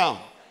go to town.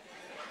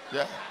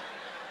 Yeah.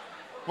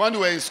 When we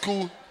were in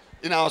school,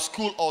 in our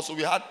school also,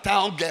 we had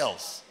town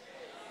girls.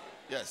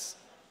 Yes.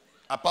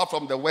 Apart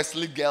from the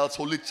Wesley girls,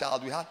 Holy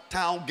Child, we had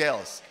town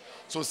girls.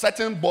 So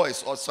certain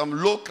boys or some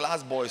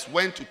low-class boys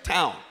went to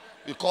town.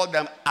 We call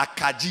them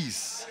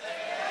Akajis.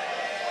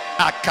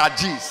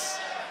 Akajis.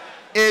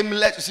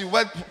 Aimless. You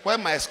see, where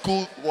my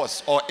school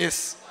was or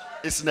is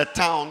in a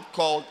town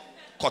called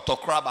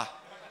Kotokraba.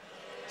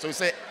 So we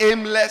say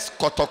aimless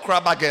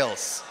Kotokraba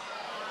girls.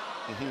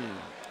 Mm-hmm.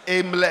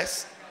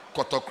 Aimless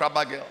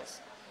Kotokraba girls.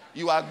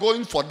 You are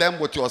going for them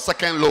with your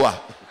second lower.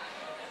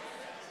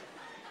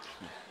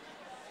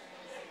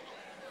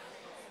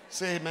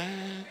 Say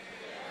amen.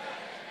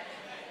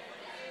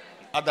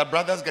 Are the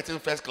brothers getting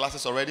first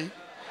classes already?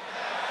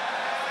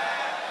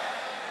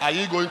 Are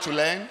you going to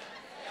learn?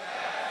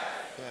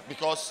 Yeah,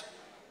 because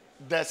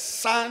the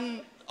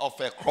son of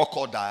a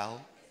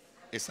crocodile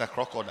is a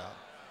crocodile.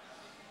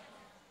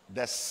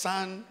 The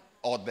son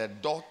or the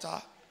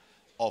daughter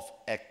of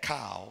a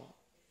cow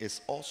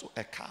is also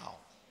a cow.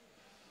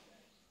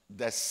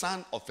 The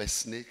son of a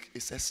snake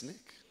is a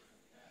snake.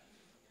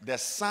 The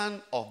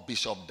son of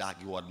Bishop Dag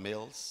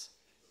Heward-Mills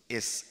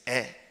is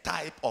a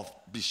type of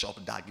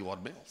Bishop Dag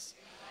Heward-Mills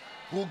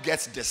who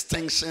gets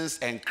distinctions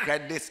and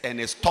credits and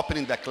is topping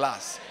in the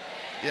class.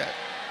 Yeah.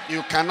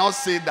 You cannot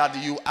say that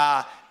you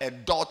are a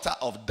daughter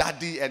of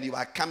daddy and you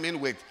are coming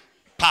with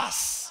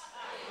pass.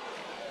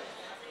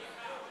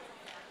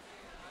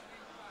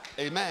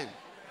 Amen.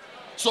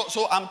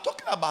 So I'm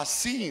talking about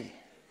seeing.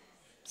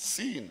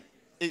 Seeing.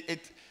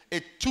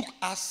 It took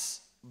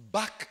us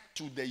back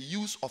to the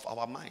use of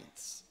our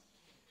minds.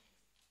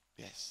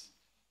 Yes.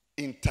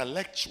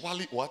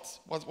 Intellectually, what's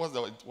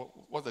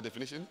the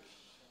definition?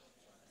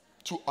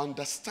 To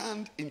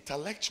understand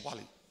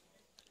intellectually.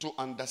 To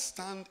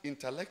understand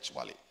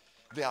intellectually.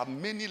 There are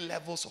many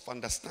levels of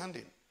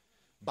understanding.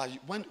 But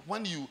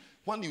when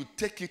you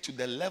take it to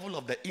the level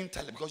of the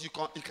intellect, because you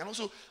can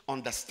also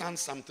understand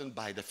something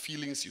by the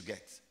feelings you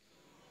get.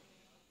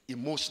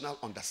 Emotional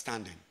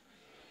understanding.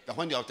 That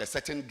when you're with a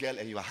certain girl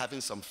and you are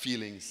having some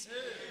feelings,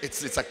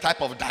 it's a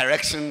type of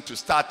direction to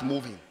start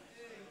moving.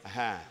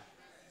 Uh-huh.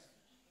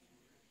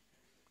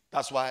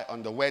 That's why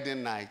on the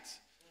wedding night,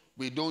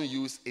 we don't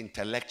use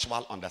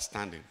intellectual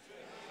understanding.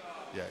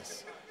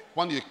 Yes.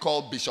 When you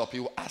call Bishop,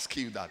 he will ask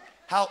you that.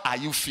 How are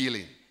you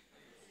feeling?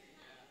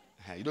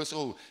 You don't say,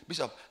 oh,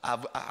 Bishop,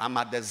 I'm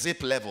at the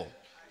zip level.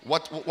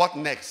 What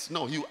next?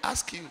 No, he will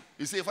ask you.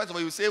 You say, first of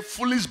all, you say,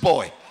 foolish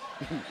boy.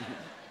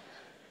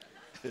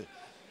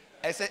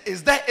 I say,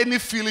 is there any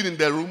feeling in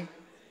the room?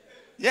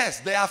 Yes,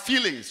 there are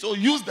feelings. So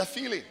use the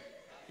feeling.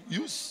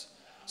 Use.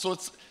 So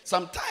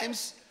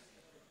sometimes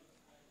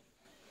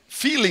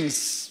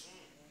feelings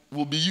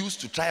will be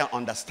used to try and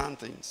understand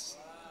things.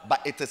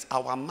 But it is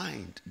our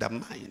mind, the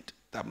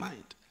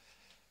mind.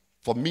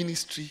 For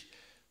ministry,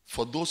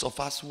 for those of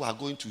us who are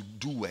going to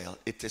do well,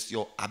 it is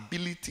your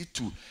ability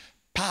to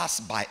pass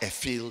by a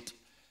field,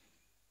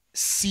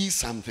 see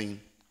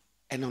something,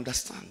 and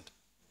understand.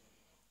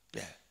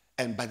 Yeah.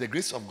 And by the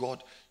grace of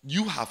God,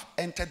 you have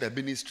entered the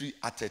ministry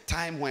at a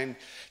time when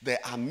there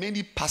are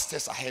many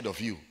pastors ahead of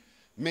you,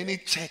 many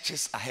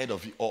churches ahead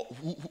of you, or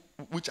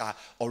which are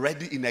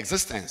already in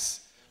existence.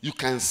 You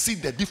can see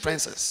the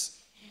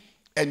differences.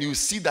 And you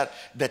see that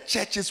the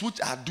churches which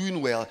are doing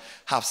well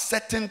have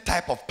certain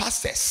type of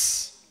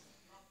pastors.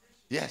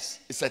 Yes,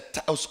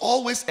 it's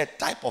always a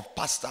type of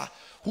pastor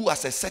who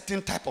has a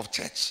certain type of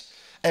church.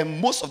 And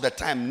most of the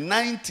time,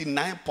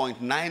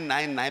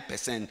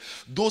 99.999%,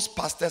 those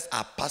pastors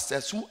are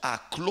pastors who are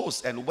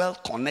close and well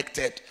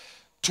connected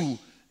to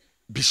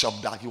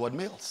Bishop Dag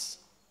Heward-Mills.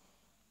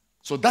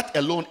 So that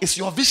alone is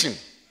your vision.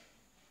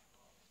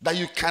 That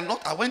you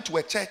cannot. I went to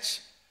a church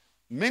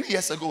many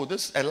years ago,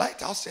 a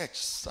lighthouse church,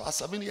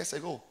 7 years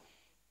ago.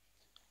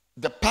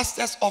 The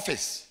pastor's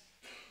office,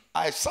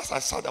 I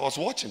was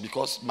watching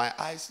because my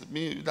eyes,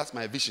 that's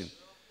my vision.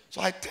 So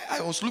I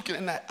was looking,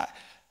 and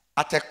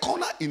at a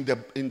corner in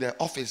the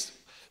office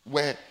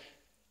where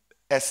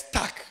a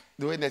stack,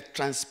 they were in a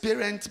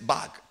transparent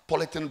bag,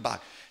 polythene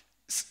bag,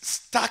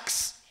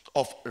 stacks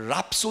of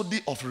Rhapsody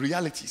of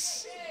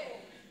Realities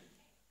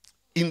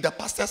in the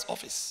pastor's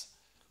office.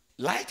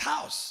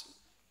 Lighthouse,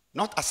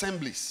 not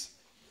Assemblies,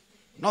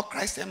 not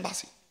Christ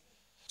Embassy.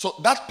 So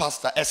that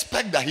pastor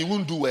expect that he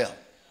won't do well.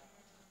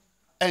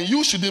 And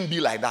you shouldn't be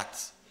like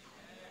that.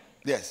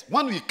 Yes.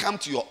 When we come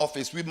to your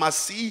office, we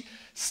must see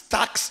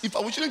stacks. If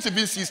we shouldn't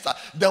even see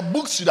stacks, the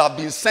books should have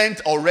been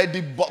sent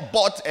already,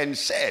 bought and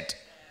shared.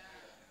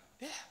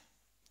 Yeah.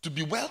 To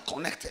be well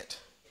connected.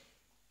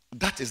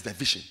 That is the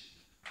vision.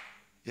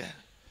 Yeah.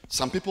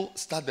 Some people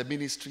start the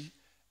ministry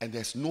and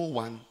there's no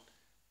one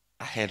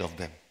ahead of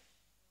them.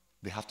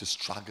 They have to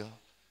struggle,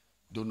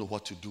 don't know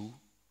what to do.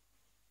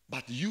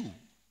 But you,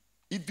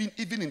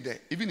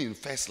 even in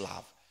First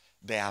Love,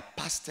 there are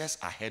pastors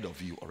ahead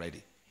of you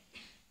already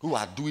who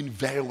are doing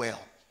very well,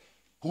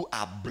 who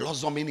are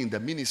blossoming in the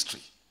ministry.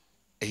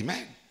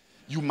 Amen.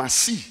 You must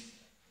see.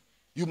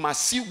 You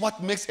must see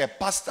what makes a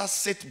pastor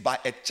sit by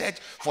a church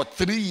for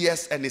 3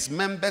 years and his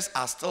members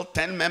are still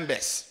 10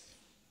 members.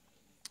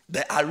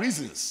 There are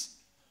reasons.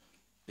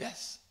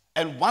 Yes.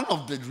 And one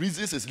of the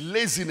reasons is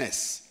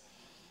laziness.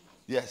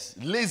 Yes.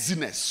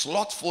 Laziness,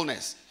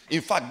 slothfulness.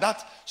 In fact,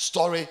 that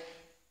story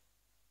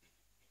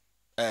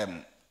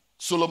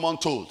Solomon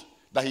told,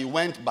 that he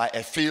went by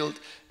a field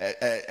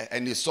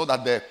and he saw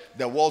that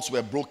the walls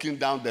were broken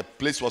down, the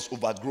place was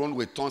overgrown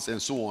with thorns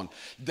and so on.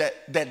 The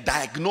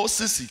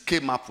diagnosis he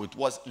came up with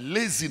was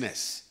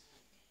laziness,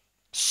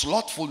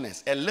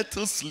 slothfulness, a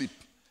little sleep,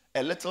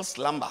 a little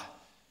slumber.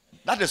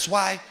 That is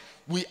why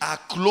we are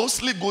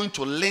closely going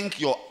to link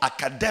your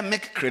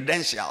academic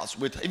credentials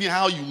with even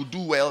how you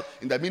do well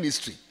in the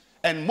ministry.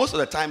 And most of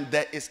the time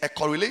there is a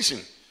correlation.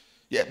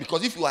 Yeah,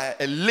 because if you are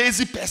a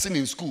lazy person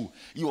in school,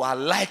 you are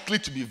likely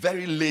to be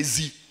very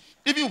lazy.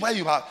 Even when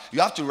you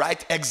have to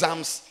write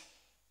exams,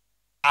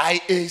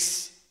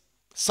 IAs,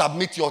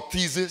 submit your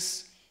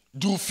thesis,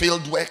 do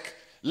field work.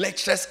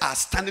 Lecturers are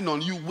standing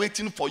on you,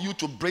 waiting for you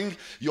to bring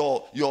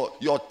your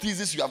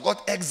thesis. You have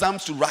got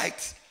exams to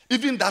write.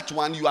 Even that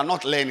one, you are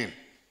not learning.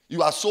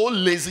 You are so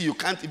lazy, you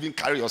can't even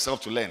carry yourself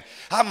to learn.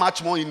 How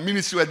much more in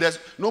ministry where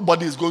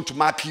nobody is going to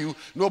mark you,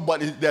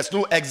 there's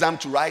no exam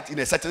to write in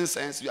a certain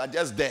sense. You are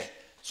just there.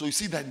 So you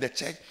see that in the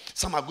church,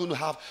 some are going to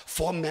have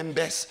 4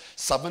 members,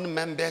 7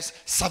 members,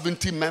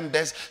 70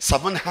 members,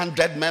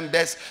 700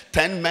 members,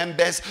 10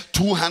 members,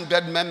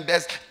 200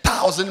 members,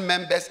 1,000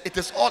 members. It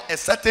is all a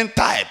certain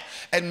type.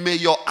 And may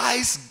your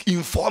eyes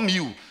inform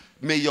you.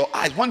 May your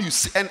eyes, when you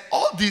see, and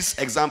all these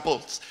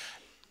examples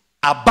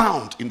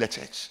abound in the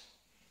church.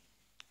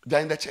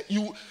 They're in the church.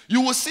 You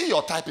will see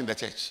your type in the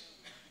church.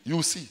 You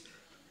will see.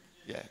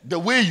 Yeah. The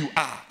way you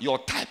are, your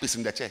type is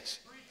in the church.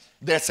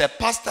 There's a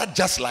pastor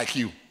just like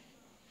you.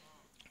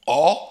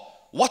 Or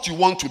what you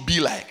want to be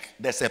like,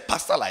 there's a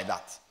pastor like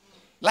that.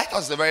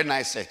 Lighthouse is a very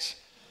nice church.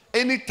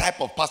 Any type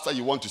of pastor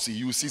you want to see,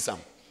 you will see some.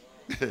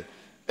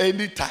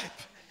 Any type.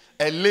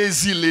 A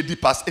lazy lady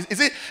pastor. Is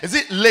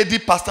it lady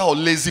pastor or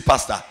lazy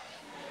pastor?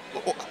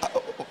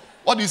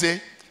 What do you say?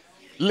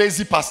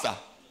 Lazy pastor.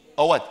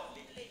 Or what?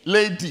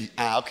 Lady.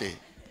 Okay.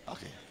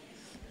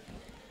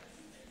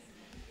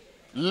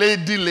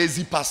 Lady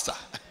lazy pastor.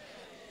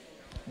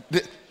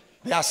 There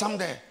are some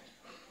there.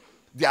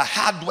 They are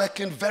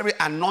hardworking, very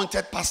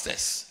anointed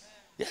pastors.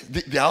 Yes,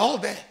 they are all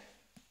there.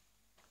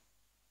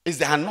 It's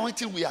the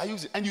anointing we are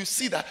using. And you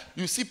see that.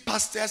 You see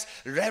pastors,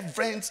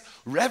 reverends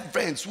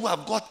who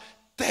have got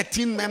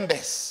 13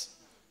 members.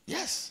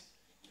 Yes.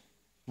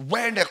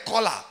 Wearing a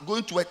collar,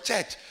 going to a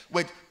church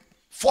with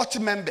 40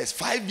 members,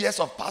 5 years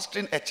of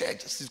pastoring a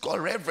church. It's called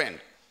reverend.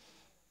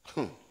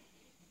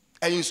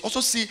 And you also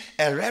see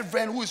a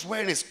reverend who is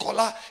wearing his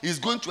collar, is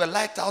going to a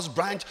lighthouse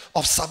branch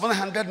of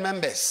 700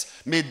 members.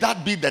 May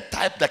that be the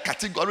type, the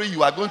category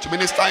you are going to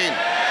minister in.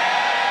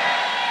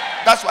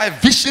 That's why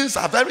visions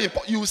are very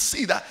important. You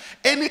see that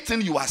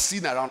anything you are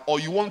seeing around or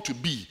you want to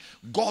be,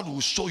 God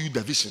will show you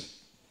the vision.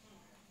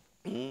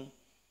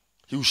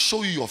 He will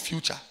show you your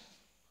future.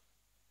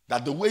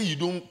 That the way you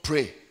don't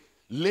pray,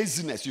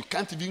 laziness, you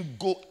can't even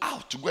go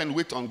out to go and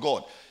wait on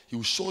God. He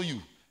will show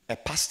you a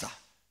pastor.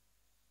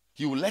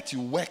 He will let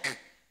you work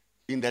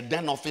in the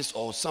den office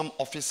or some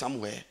office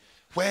somewhere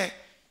where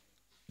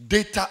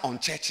data on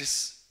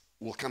churches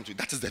will come to you.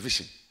 That is the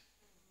vision.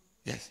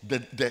 Yes, the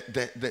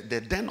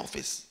den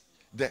office,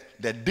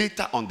 the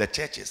data on the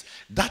churches,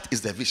 that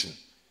is the vision.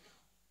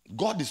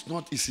 God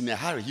is in a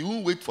hurry. He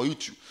won't wait for you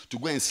to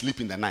go and sleep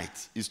in the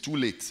night. It's too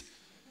late.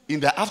 In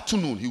the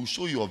afternoon, he will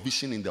show you a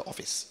vision in the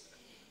office.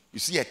 You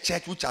see a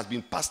church which has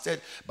been pastored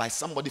by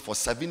somebody for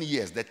 7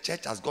 years. The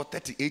church has got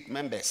 38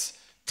 members.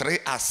 3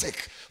 are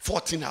sick.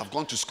 14 have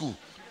gone to school.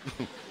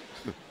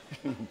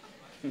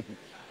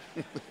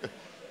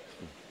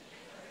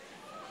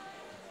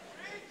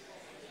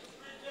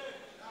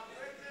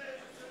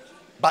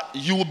 But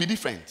you will be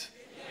different.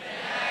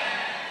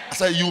 I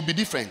said you will be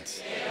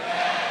different.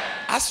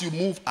 As you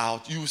move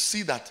out, you will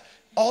see that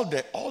all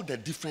the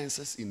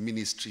differences in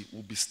ministry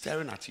will be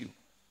staring at you.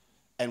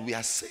 And we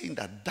are saying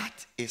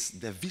that is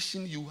the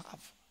vision you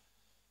have.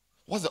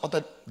 What's the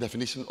other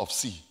definition of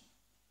C?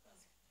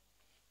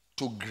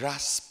 To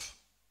grasp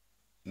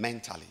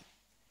mentally.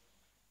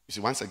 You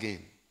see, once again,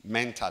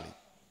 mentally.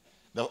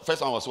 The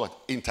first one was what?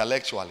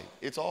 Intellectually.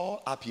 It's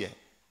all up here.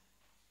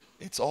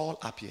 It's all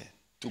up here.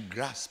 To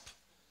grasp.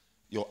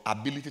 Your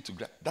ability to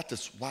grasp. That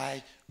is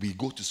why we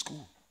go to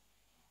school.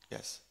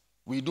 Yes.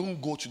 We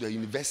don't go to the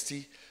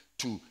university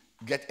to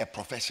get a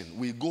profession.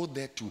 We go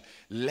there to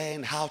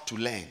learn how to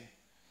learn.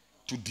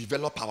 To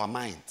develop our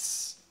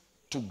minds.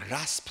 To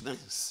grasp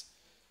things.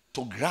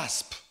 To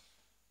grasp.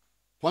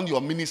 When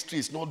your ministry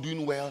is not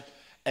doing well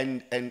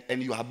and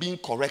you are being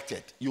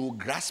corrected, you will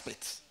grasp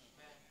it.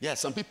 Yeah,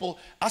 some people,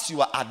 as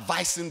you are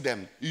advising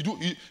them, you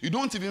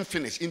don't even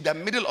finish. In the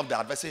middle of the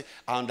advice, say,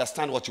 I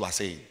understand what you are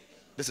saying.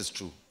 This is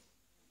true.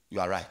 You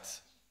are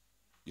right.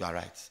 You are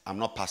right. I'm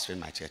not pastoring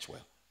my church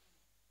well.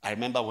 I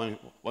remember when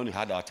we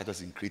had our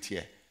churches in Crete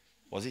here.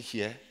 Was it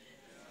here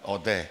or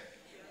there?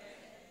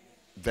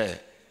 There,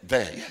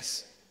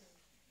 yes.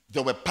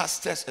 There were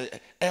pastors,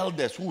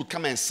 elders who would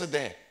come and sit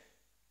there.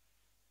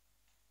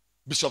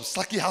 Bishop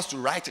Saki has to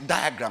write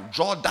diagrams,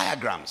 draw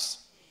diagrams,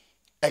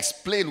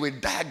 explain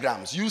with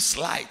diagrams, use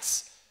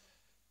slides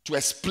to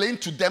explain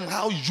to them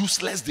how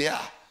useless they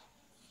are.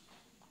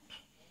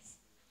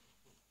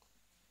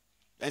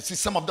 And see,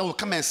 some of them will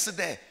come and sit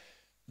there.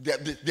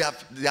 They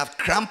have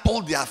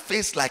crumpled their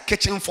face like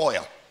kitchen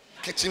foil.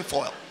 Kitchen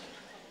foil.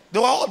 They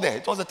were all there.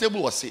 It was the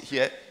table was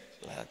here.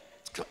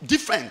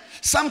 Different.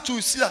 Some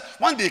too, see that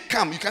when they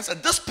come, you can say,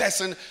 this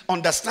person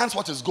understands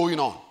what is going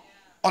on.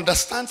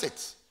 Understands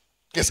it.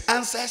 His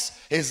answers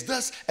is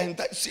this and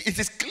that. See, it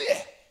is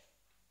clear.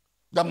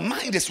 The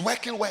mind is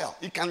working well.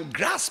 It can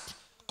grasp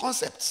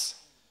concepts.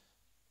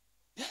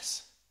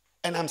 Yes.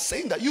 And I'm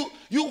saying that you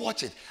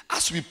watch it.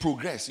 As we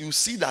progress, you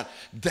see that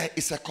there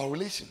is a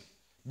correlation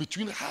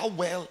between how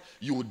well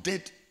you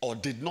did or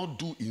did not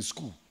do in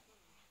school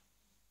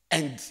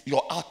and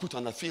your output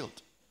on the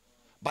field.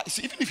 But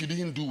see, even if you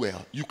didn't do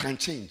well, you can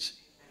change.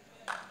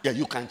 Yeah,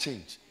 you can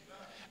change.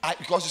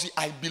 Because you see,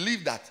 I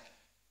believe that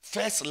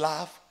First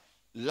Love,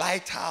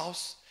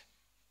 Lighthouse,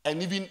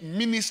 and even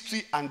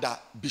ministry under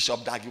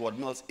Bishop Dag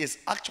Heward-Mills is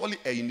actually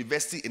a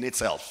university in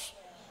itself.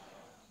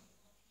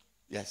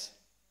 Yes.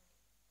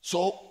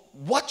 So,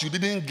 what you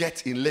didn't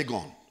get in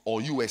Legon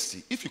or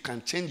USC, if you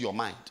can change your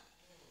mind,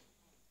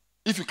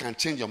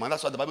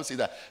 that's why the Bible says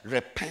that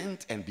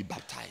repent and be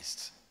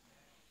baptized.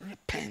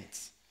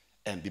 Repent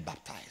and be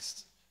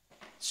baptized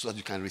so that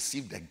you can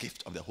receive the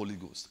gift of the Holy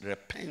Ghost.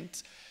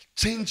 Repent,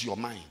 change your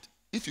mind.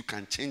 If you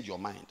can change your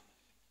mind,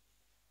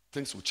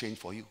 things will change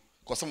for you.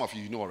 Because some of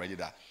you know already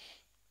that,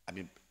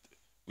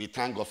 we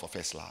thank God for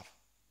First Love.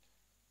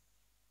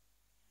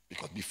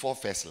 Because before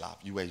First Love,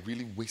 you were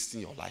really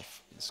wasting your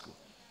life in school.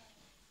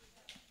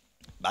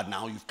 But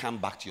now you've come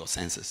back to your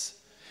senses.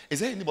 Is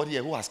there anybody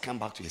here who has come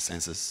back to his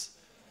senses?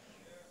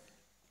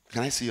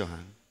 Can I see your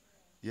hand?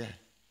 Yeah.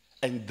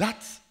 And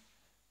that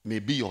may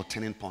be your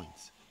turning point.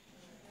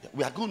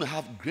 We are going to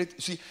have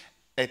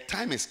a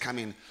time is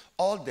coming.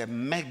 All the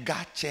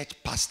mega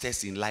church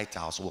pastors in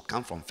Lighthouse will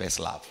come from First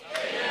Love.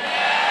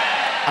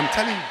 Yeah. I'm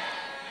telling you.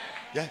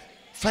 Yeah.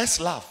 First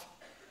Love.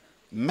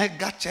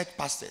 Mega church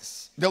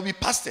pastors. There will be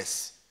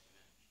pastors.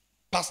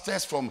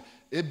 Pastors from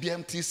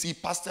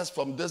ABMTC, pastors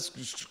from this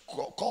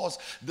course,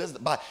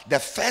 but the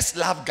First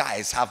Love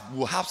guys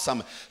will have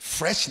some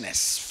freshness,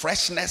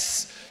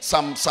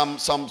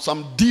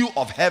 some dew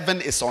of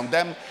heaven is on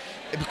them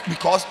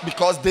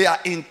because they are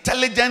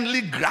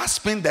intelligently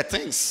grasping the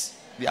things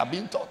they are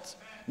being taught.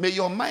 May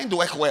your mind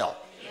work well.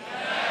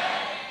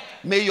 Amen.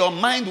 May your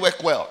mind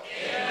work well.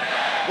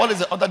 Amen. What is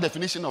the other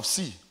definition of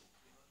C?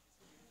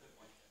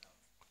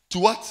 To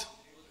what?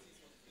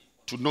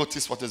 To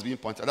notice what is being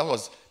pointed. That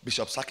was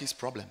Bishop Saki's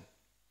problem.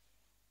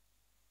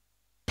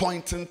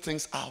 Pointing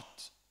things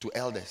out to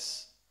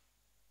elders.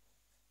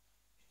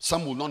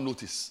 Some will not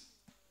notice.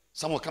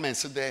 Some will come and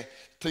sit there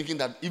thinking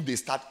that if they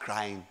start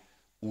crying,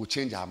 we'll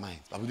change our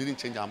minds. But we didn't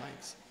change our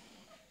minds.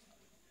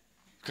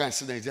 You can't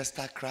sit there and just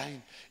start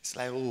crying. It's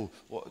like,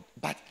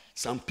 but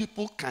some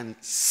people can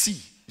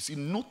see. You see,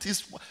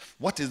 notice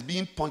what is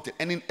being pointed.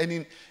 And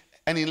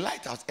in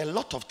Lighthouse, a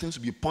lot of things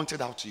will be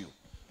pointed out to you.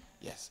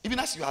 Yes. Even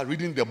as you are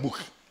reading the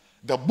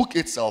book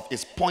itself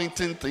is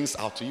pointing things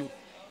out to you.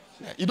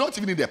 Yeah. You don't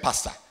even need a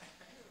pastor.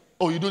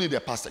 Oh, you don't need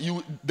a pastor.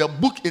 The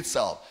book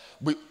itself,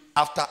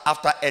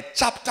 after a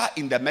chapter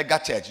in the mega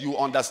church, you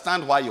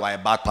understand why you are a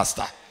bad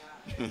pastor.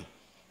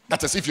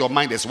 That is if your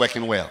mind is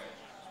working well.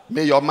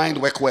 May your mind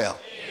work well.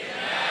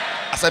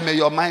 Amen. I said, may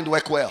your mind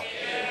work well.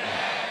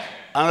 Amen.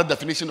 Another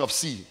definition of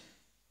C.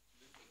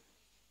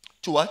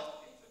 To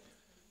what?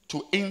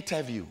 To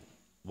interview.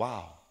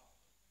 Wow.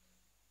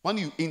 When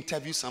you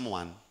interview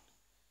someone,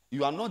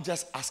 you are not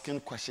just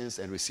asking questions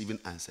and receiving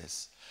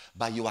answers,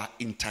 but you are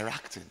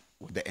interacting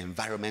with the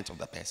environment of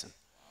the person.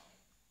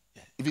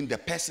 Yeah. Even the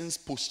person's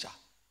posture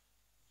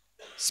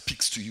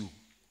speaks to you,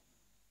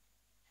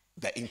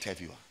 the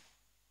interviewer.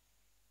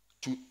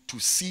 To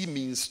see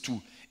means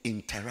to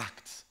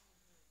interact.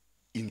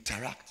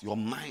 Interact. Your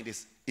mind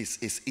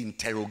is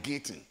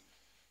interrogating.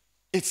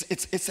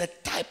 It's a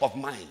type of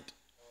mind.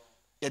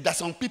 Yeah, there are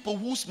some people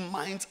whose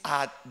minds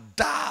are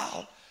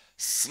dull,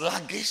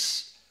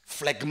 sluggish,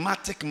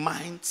 phlegmatic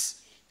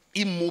minds,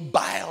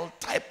 immobile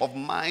type of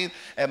mind,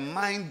 a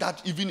mind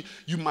that even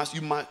you must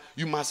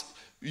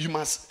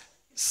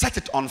set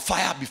it on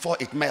fire before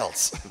it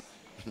melts.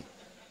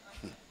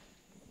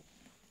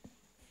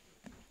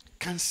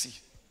 Can't see.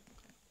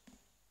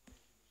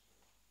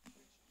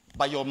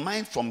 But your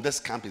mind from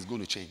this camp is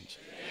going to change.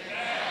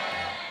 Amen.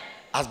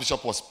 As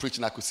Bishop was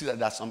preaching, I could see that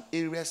there are some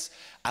areas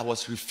I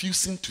was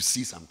refusing to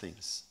see some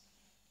things.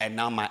 And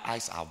now my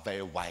eyes are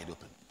very wide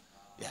open.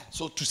 Yeah.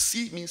 So to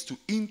see means to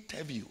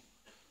interview.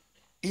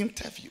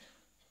 Interview.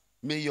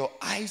 May your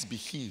eyes be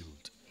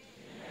healed.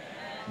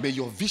 Amen. May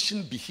your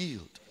vision be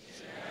healed.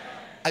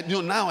 And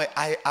now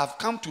I have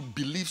come to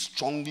believe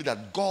strongly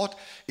that God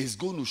is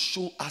going to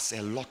show us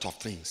a lot of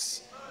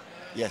things.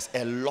 Yes,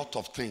 a lot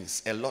of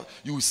things. A lot.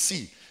 You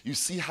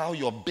see how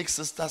your big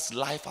sister's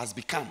life has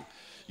become.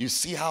 You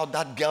see how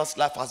that girl's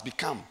life has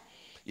become.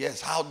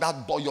 Yes, how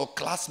that boy, your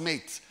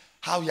classmate,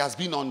 how he has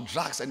been on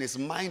drugs and his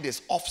mind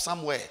is off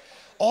somewhere.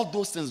 All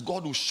those things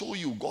God will show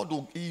you.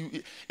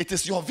 It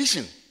is your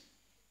vision.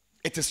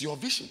 It is your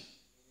vision.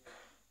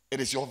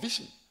 It is your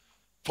vision.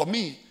 For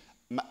me,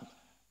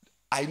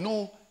 I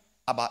know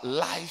about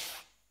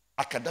life,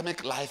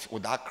 academic life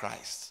without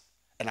Christ,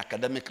 and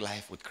academic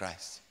life with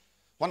Christ.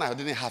 When I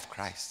didn't have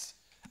Christ,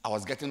 I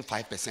was getting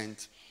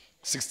 5%,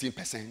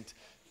 16%,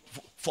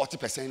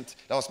 40%.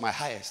 That was my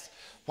highest.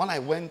 When I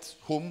went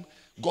home,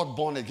 got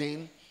born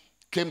again,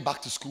 came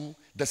back to school,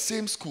 the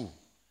same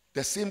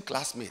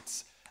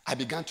classmates, I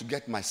began to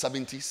get my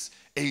 70s,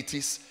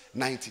 80s,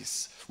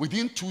 90s.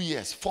 Within 2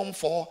 years, Form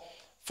 4,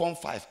 Form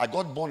 5, I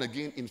got born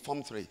again in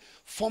Form 3,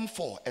 Form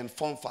 4 and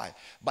Form 5.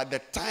 By the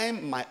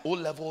time my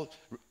O-level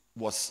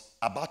was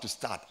about to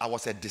start, I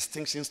was a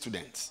distinction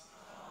student.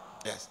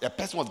 Yes, a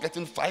person was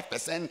getting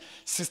 5%,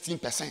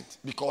 16%,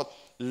 because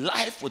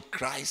life with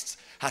Christ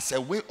has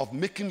a way of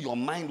making your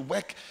mind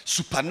work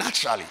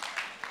supernaturally.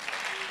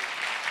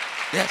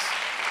 Yes.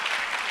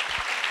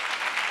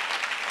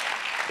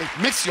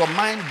 It makes your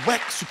mind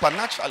work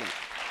supernaturally.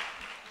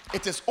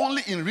 It is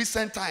only in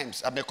recent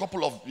times, a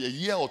couple of a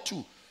year or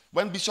two,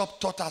 when Bishop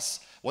taught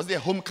us, was there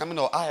homecoming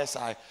or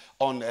ISI,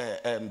 on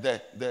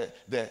the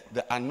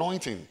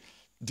anointing,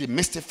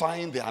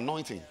 demystifying the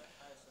anointing.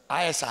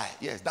 ISI,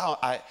 yes. Now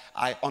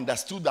I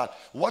understood that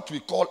what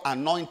we call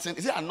anointing,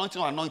 is it anointing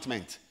or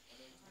anointment?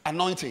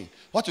 Anointing.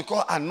 What we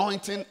call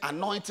anointing,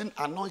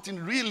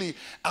 really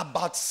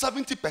about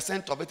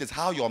 70% of it is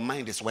how your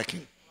mind is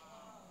working.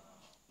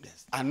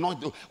 Yes.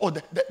 Anointing. Oh,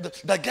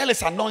 the girl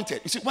is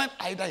anointed. You see, when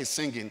Ida is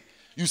singing,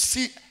 you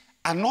see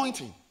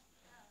anointing.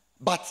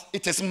 But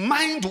it is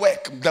mind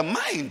work, the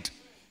mind.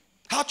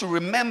 How to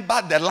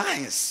remember the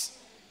lines.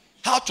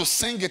 How to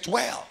sing it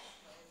well.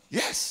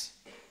 Yes.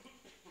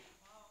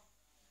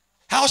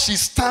 How she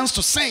stands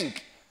to sing.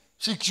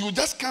 She will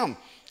just come,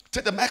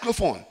 take the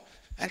microphone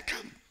and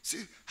come.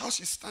 See how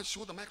she stands,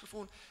 show the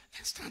microphone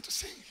and stand to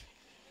sing.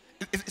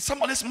 It's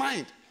somebody's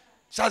mind.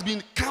 She has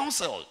been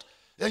counseled.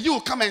 Then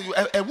you come and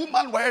a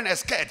woman wearing a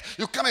skirt,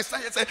 you come and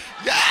stand and say,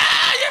 yeah,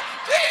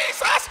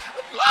 Jesus,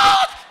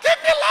 Lord, give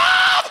me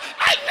love.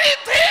 I need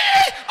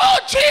thee. Oh,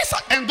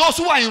 Jesus. And those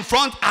who are in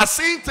front are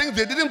seeing things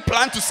they didn't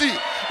plan to see.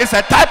 It's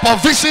a type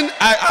of vision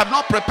I am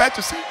not prepared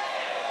to see.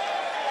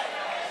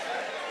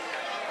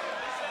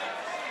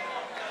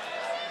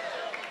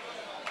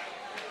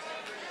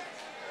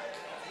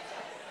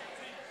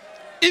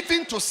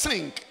 Even to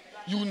sing,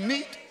 you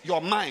need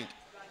your mind.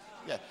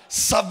 Yeah.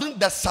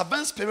 The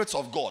seven spirits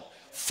of God.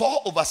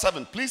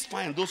 4/7. Please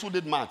find those who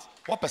did math.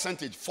 What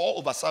percentage?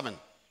 4/7.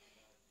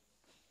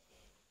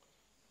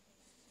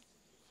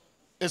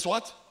 Is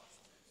what?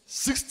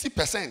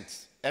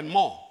 60% and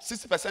more.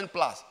 60%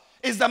 plus.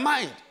 Is the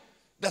mind.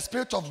 The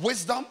spirit of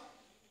wisdom.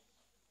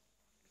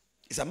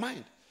 It's a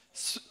mind.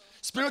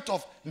 Spirit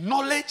of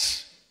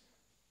knowledge,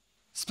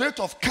 spirit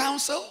of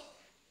counsel,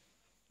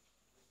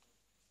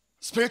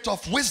 spirit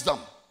of wisdom.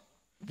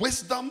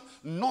 Wisdom,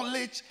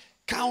 knowledge,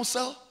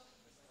 counsel,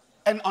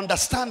 and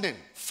understanding.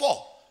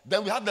 4.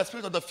 Then we have the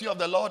spirit of the fear of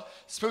the Lord,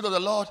 spirit of the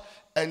Lord,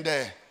 and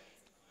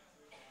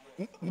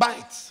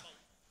might.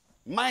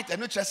 Might,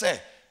 and which I say,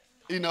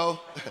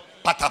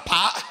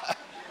 patapa.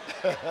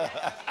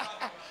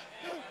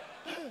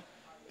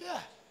 Yeah.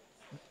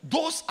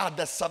 Those are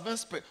the 7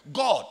 spirits.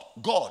 God.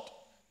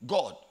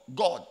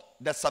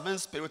 The 7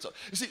 spirits.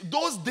 You see,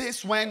 those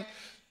days when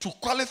to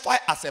qualify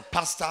as a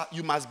pastor,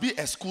 you must be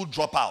a school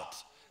dropout.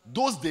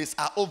 Those days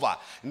are over.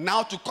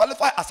 Now, to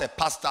qualify as a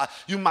pastor,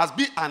 you must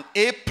be an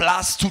A+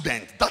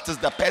 student. That is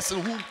the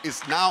person who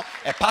is now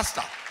a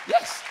pastor.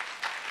 Yes.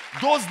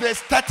 Those days,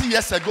 30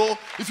 years ago,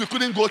 if you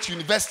couldn't go to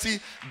university,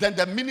 then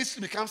the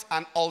ministry becomes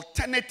an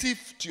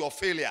alternative to your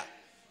failure.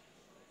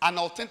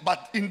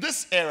 But in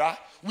this era,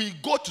 we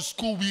go to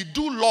school, we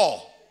do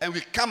law, and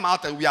we come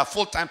out and we are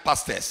full-time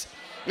pastors.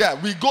 Yeah,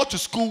 we go to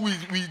school,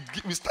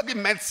 we study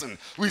medicine,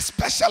 we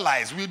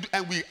specialize,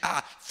 and we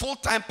are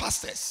full-time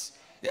pastors.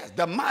 Yes,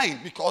 the mind,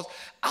 because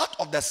out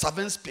of the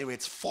 7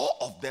 spirits, 4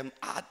 of them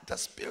are the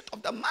spirit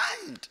of the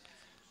mind.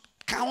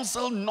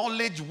 Counsel,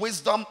 knowledge,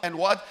 wisdom, and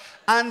what?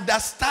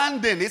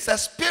 Understanding. It's a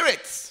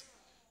spirit.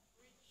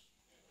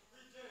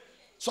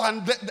 So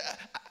an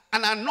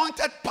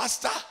anointed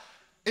pastor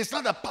is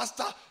not a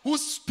pastor who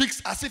speaks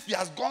as if he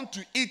has gone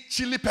to eat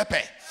chili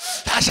pepper.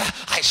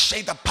 I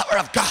say the power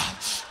of God.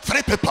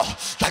 3 people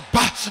like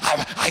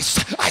I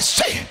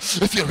say,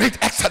 if you read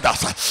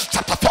Exodus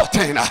chapter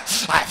 14,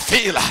 I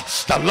feel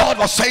the Lord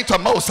was saying to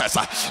Moses,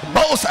 in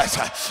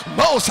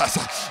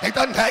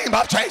the name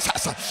of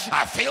Jesus,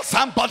 I feel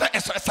somebody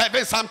is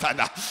receiving something.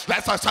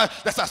 There's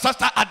a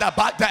sister at the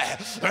back there.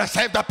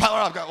 Receive the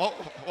power of God.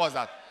 What was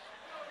that?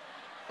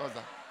 What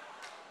was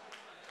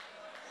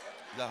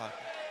that?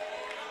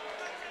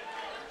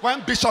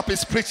 When Bishop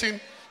is preaching,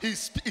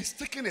 he's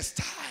taking his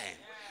time,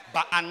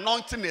 but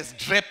anointing is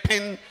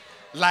dripping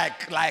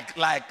like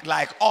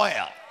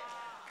oil,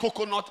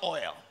 coconut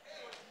oil.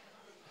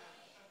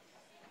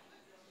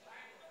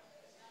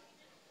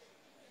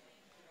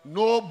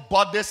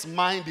 Nobody's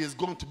mind is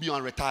going to be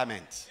on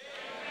retirement.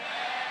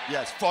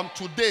 Yes, from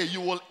today you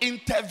will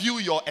interview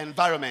your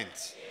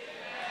environment.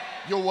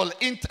 You will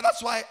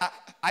that's why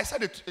I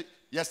said it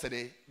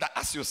yesterday, that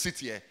as you sit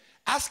here,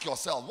 ask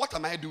yourself, what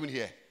am I doing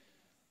here?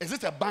 Is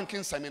it a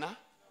banking seminar?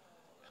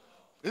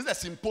 Is it a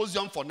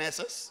symposium for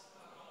nurses?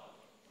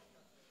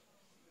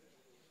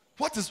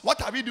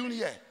 What are we doing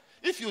here?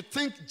 If you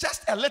think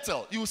just a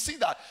little, you see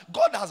that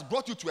God has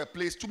brought you to a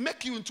place to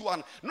make you into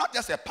not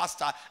just a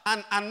pastor,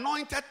 an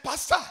anointed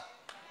pastor.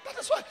 That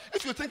is why,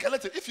 if you think a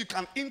little, if you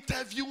can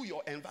interview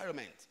your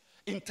environment,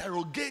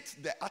 interrogate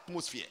the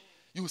atmosphere,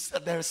 you say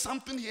there is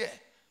something here.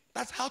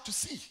 That's how to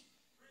see.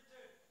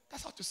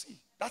 That's how to see.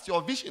 That's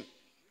your vision.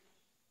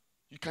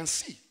 You can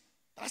see.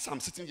 As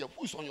I'm sitting here,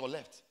 who's on your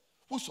left?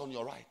 Who's on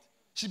your right?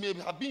 She may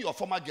have been your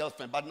former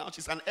girlfriend, but now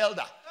she's an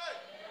elder.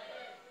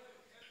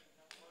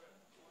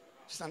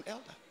 She's an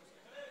elder.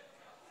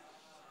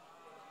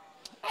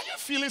 Are you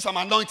feeling some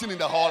anointing in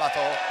the hall at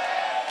all?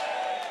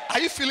 Are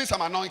you feeling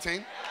some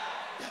anointing?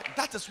 Yeah,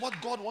 that is what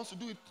God wants to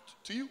do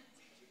to you.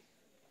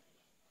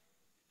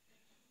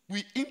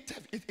 We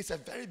interview. It's a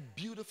very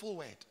beautiful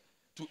word,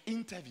 to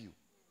interview.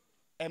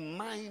 A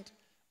mind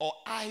or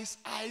eyes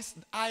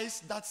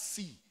that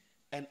see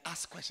and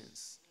ask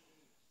questions.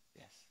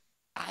 Yes.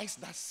 Eyes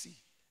that see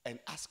and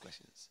ask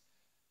questions.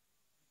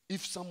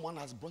 If someone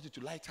has brought you to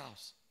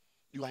Lighthouse,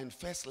 you are in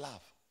first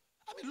love.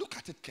 I mean, look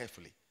at it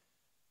carefully.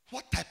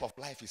 What type of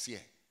life is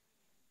here?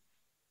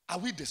 Are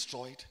we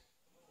destroyed?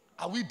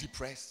 Are we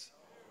depressed?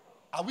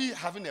 Are we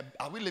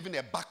living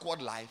a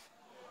backward life?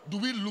 Do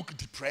we look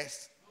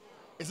depressed?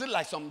 Is it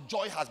like some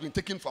joy has been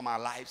taken from our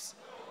lives?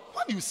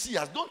 When you see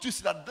us, don't you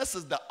see that this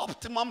is the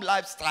optimum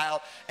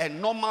lifestyle a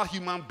normal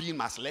human being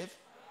must live?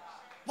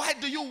 Why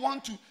do you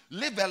want to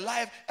live a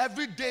life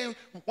every day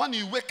when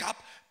you wake up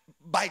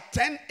by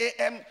 10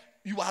 a.m.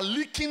 you are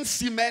leaking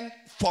semen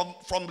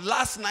from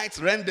last night's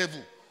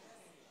rendezvous?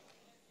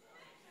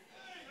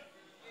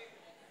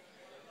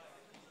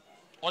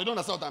 Or you don't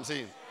understand what I'm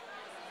saying?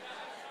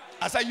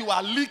 I said you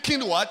are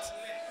leaking what?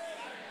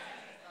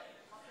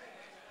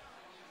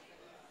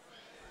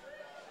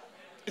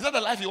 Is that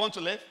the life you want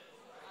to live?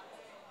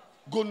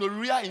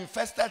 Gonorrhea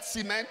infested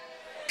semen,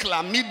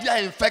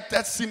 chlamydia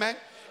infected semen,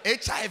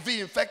 HIV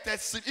infected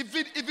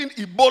semen, even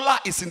Ebola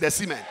is in the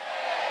semen.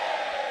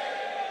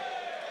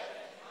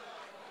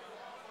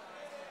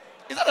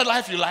 Is that the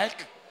life you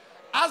like?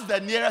 Ask the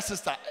nearest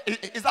sister,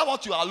 is that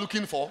what you are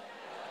looking for?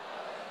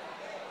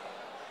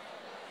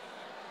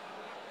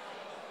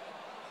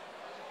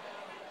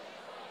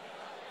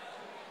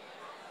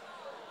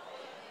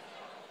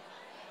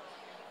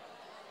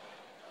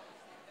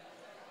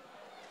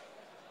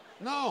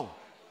 No.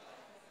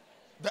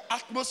 The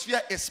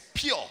atmosphere is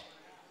pure.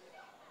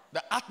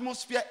 The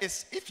atmosphere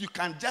is, if you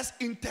can just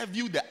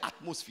interview the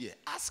atmosphere,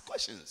 ask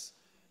questions.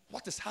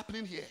 What is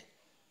happening here?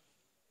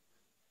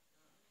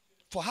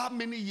 For how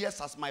many years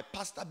has my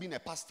pastor been a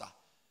pastor?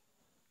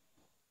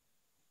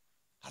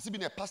 Has he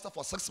been a pastor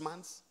for 6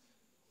 months?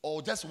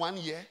 Or just 1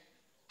 year?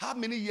 How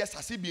many years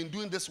has he been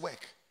doing this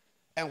work?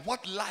 And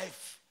what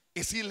life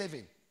is he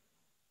living?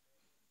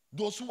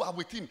 Those who are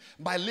with him,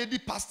 my lady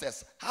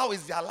pastors, how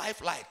is their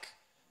life like?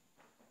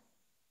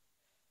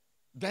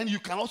 Then you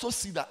can also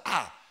see that,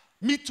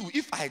 me too,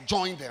 if I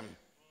join them,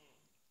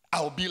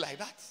 I will be like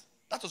that.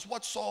 That is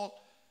what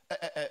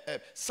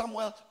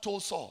Samuel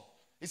told Saul.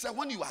 He said,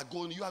 when you are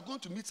going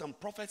to meet some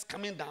prophets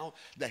coming down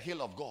the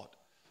hill of God.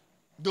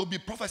 They'll be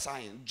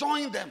prophesying.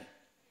 Join them.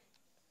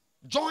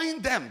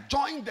 Join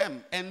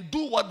them, and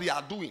do what they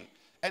are doing.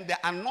 And the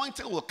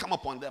anointing will come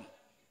upon them,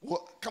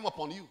 will come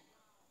upon you.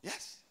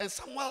 Yes. And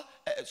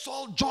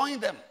Saul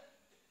joined them.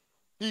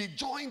 He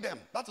joined them.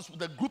 That is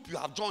the group you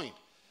have joined.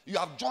 You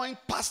have joined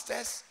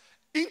pastors.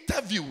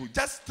 Interview.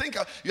 Just think,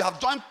 you have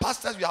joined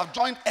pastors, you have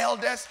joined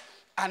elders,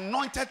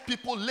 anointed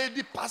people,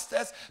 lady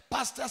pastors,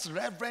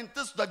 reverend.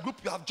 This is the group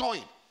you have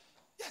joined.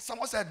 Yes,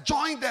 someone said,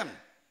 join them.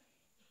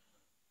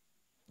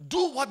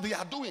 Do what they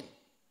are doing.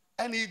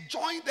 And he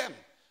joined them,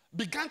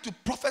 began to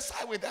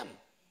prophesy with them.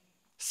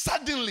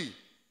 Suddenly,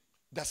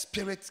 the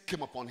Spirit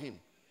came upon him,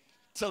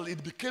 till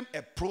it became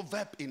a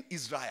proverb in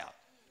Israel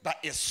that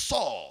is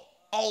Saul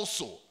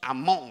also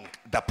among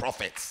the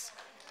prophets.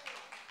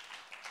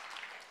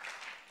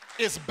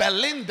 Is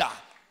Belinda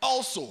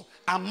also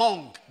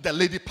among the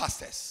lady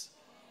pastors?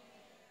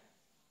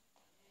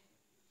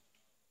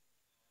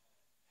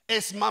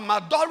 Is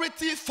Mama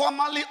Dorothy,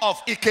 formerly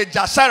of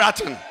Ikeja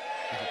Sheraton,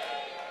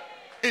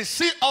 is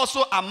she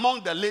also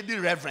among the lady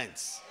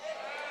reverends?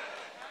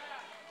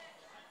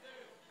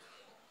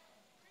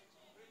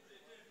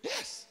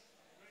 Yes.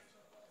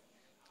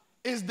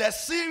 Is the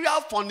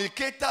serial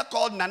fornicator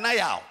called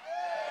Nanayao,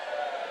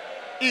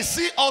 is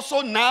he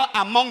also now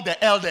among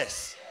the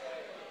elders?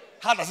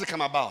 How does it come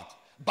about?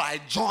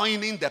 By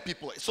joining the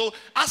people. So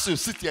as you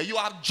sit here, you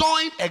have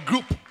joined a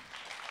group.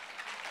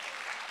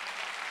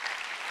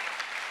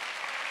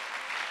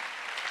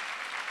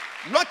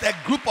 Not a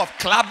group of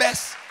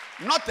clubbers,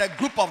 not a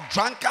group of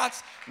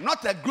drunkards,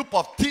 not a group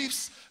of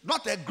thieves,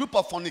 not a group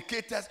of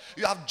fornicators.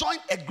 You have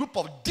joined a group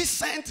of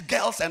decent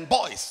girls and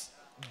boys.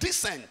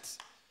 Decent.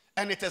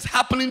 And it is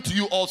happening to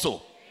you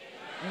also.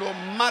 No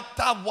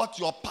matter what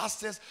your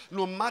pastors,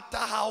 no matter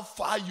how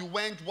far you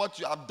went, what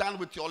you have done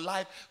with your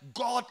life,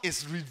 God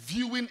is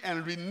reviewing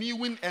and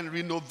renewing and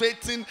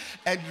renovating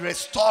and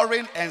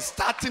restoring and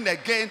starting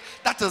again.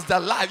 That is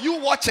the life. You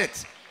watch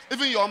it.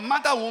 Even your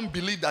mother won't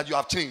believe that you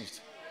have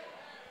changed.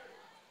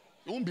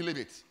 You won't believe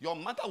it. Your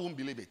mother won't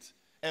believe it.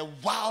 A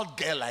wild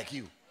girl like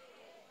you.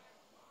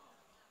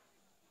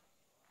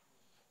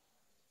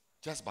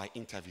 Just by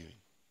interviewing.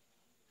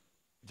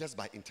 Just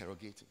by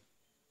interrogating.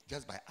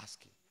 Just by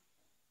asking.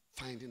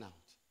 Finding out,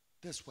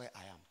 this is where I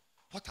am.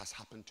 What has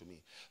happened to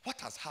me?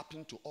 What has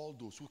happened to all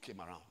those who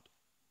came around?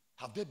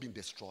 Have they been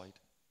destroyed?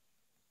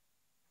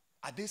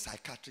 Are they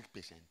psychiatric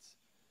patients?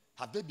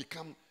 Have they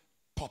become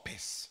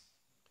paupers?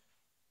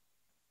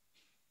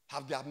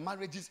 Have their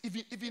marriages,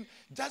 even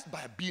just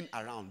by being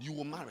around, you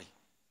will marry?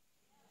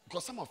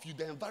 Because some of you,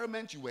 the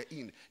environment you were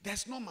in,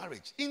 there's no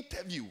marriage.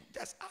 Interview,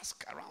 just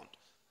ask around.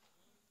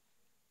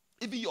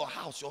 Even your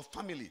house, your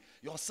family,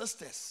 your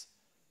sisters,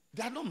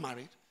 they are not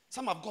married.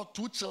 Some have got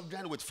 2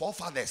 children with 4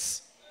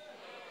 fathers.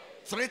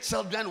 3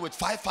 children with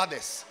 5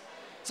 fathers.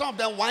 Some of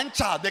them 1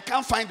 child, they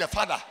can't find the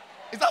father.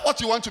 Is that what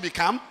you want to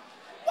become?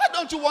 Why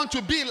don't you want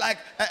to be like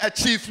a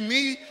chief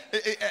me?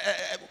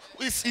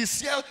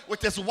 He's here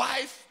with his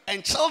wife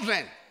and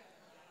children.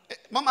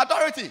 Mama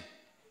Dorothy,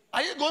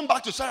 are you going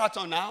back to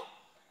Sheraton now?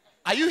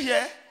 Are you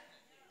here?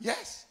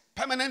 Yes.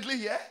 Permanently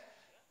here?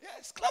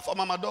 Yes. Clap for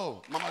Mama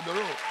Doro.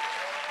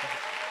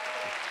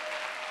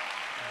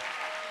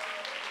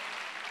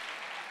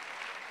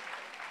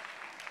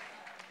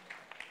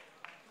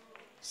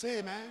 Say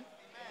amen. Amen.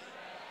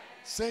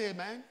 Say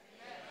amen. Amen.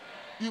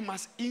 You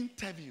must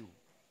interview.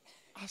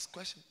 Ask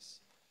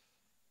questions.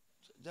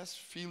 Just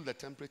feel the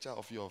temperature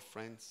of your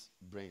friend's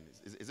brain.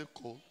 Is it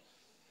cold?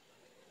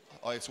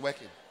 Or it's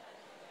working?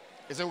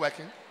 Is it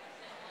working?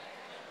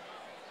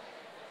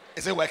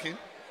 Is it working?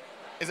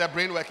 Is the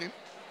brain working?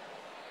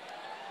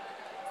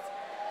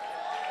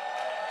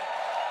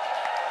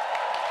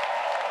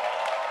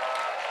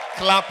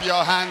 Clap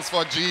your hands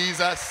for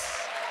Jesus.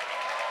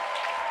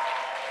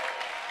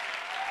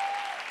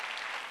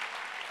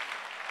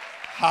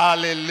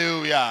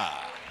 Hallelujah.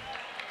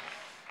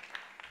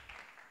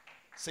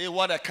 Say,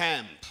 what a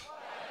camp.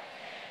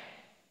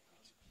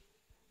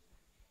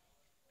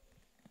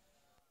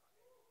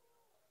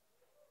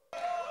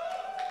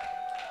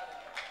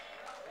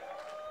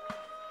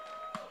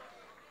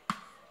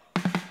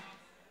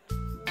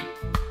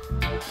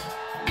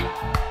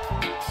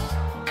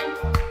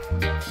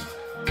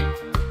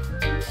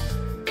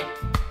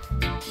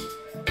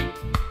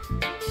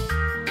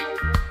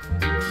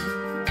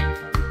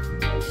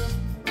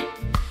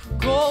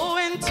 Go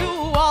into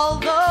all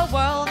the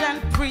world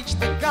and preach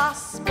the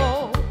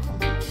gospel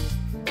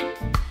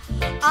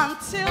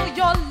until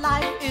your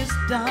life is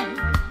done.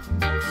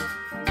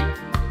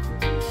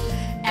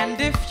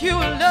 If you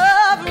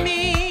love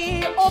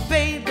me,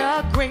 obey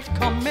the Great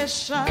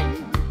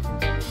Commission.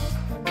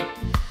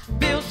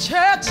 Build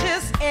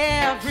churches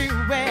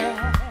everywhere.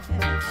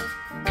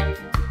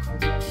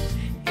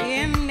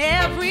 In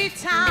every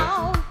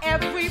town,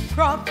 every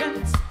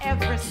province,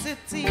 every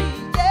city,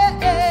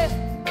 yeah.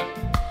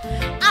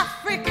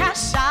 Africa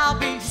shall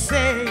be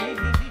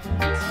saved.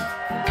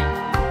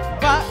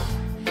 But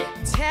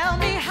tell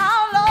me,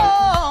 how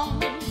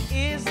long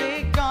is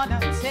it gonna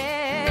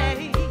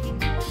take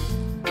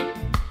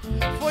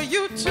for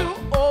you to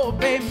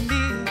obey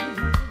me?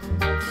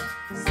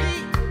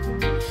 See,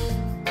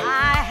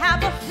 I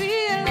have a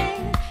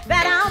feeling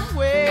that I'm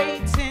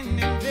waiting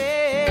in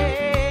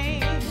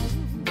vain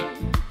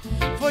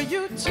for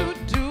you to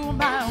do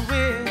my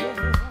will.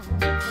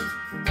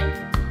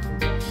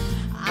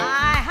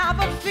 I have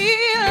a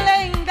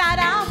feeling that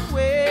I'm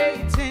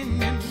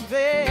waiting in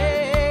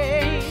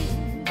vain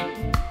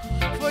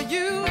for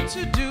you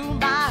to do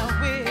my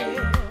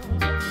will.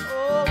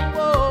 Oh,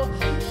 oh,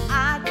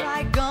 I'm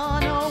not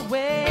gonna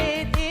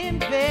wait in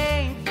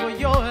vain for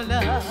your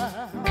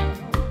love.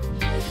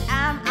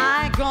 Am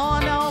I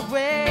gonna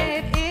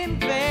wait in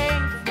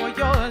vain for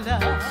your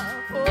love?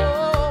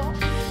 Oh,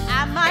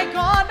 am I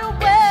gonna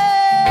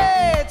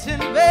wait in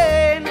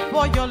vain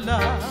for your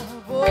love?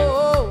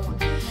 Oh,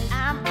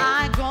 am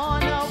I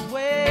gonna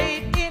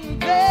wait in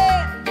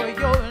vain for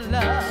your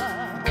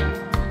love?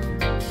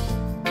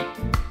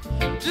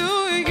 Do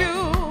you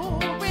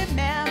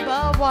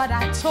remember what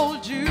I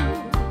told you?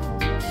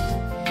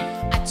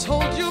 I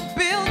told you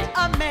build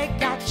a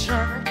mega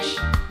church.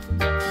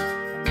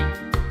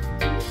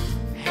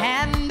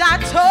 And I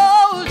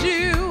told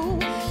you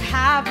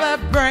have a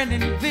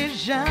burning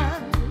vision.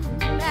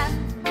 And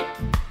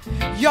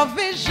your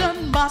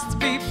vision must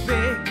be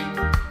big.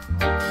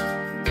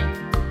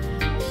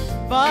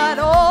 But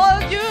all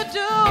you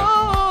do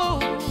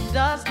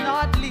does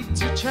not lead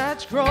to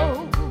church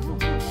growth,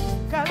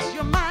 'cause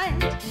your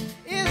mind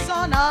is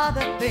on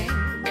other things.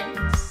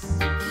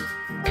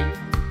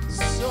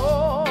 So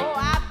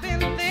I've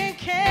been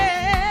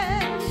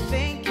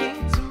thinking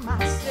to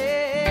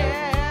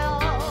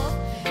myself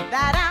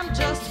that I'm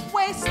just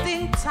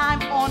wasting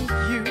time on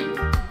you.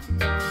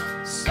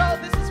 So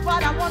this is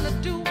what I want to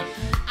do.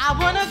 I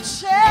want to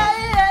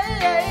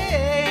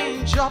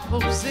change your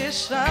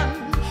position,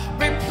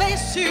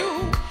 replace you,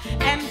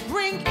 and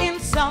bring in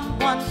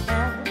someone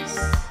else.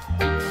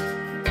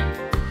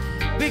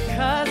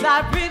 Because I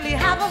really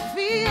have a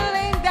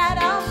feeling that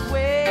I'm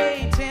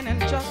waiting and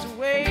just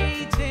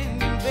waiting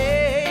in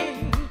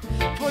vain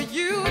for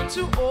you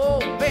to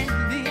obey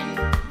me.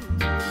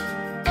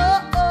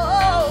 Oh,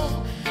 oh, oh.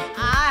 I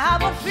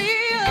have a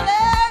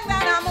feeling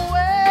that I'm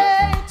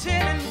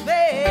waiting in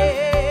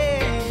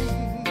vain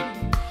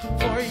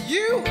for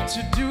you to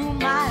do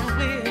my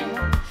will.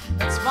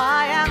 That's why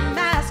I'm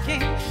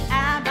asking,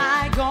 am I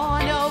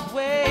gonna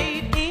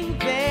wait in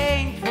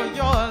vain for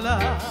your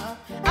love?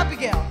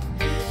 Abigail,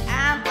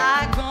 am I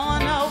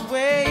gonna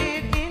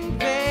wait in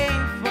vain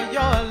for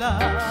your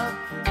love?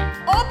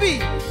 Obi,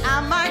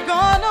 am I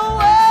gonna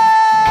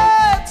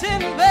wait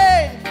in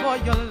vain for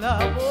your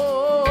love?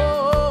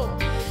 Oh,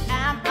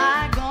 am I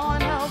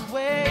gonna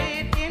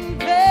wait in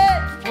vain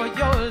for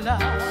your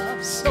love?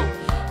 So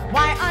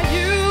why are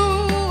you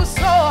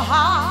so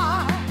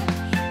hard?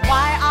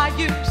 Why are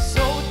you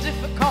so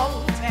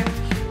difficult? And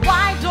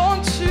why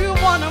don't you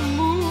wanna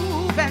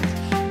move? And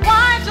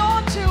why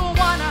don't you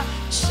wanna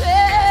change?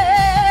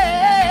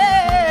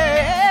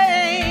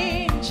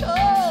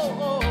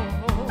 Oh,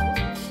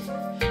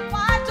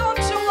 why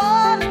don't you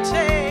wanna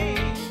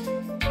change?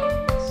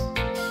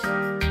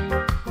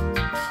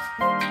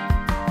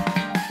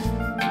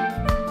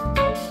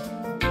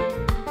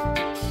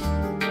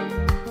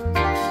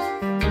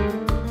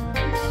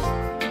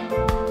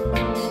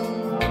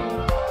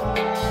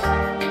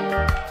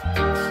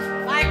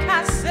 Like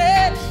I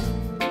said,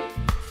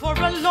 for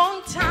a long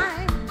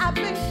time I've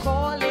been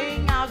calling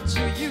out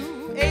to you,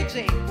 AJ.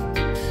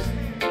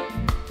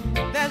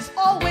 There's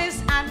always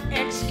an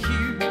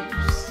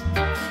excuse.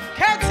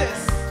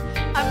 Curtis,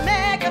 a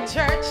mega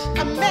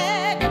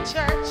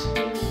church,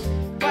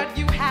 but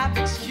you have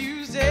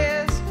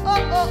excuses.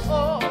 Oh, oh,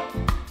 oh,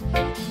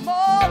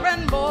 more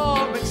and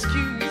more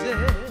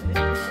excuses.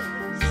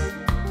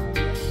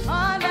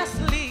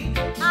 Honestly,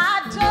 I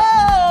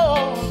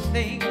don't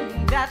think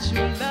that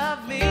you love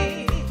me.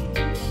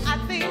 I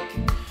think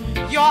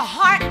your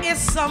heart is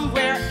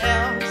somewhere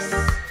else.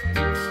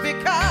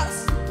 Because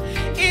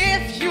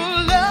if you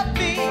love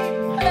me,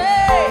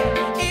 hey,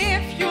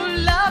 if you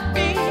love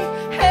me,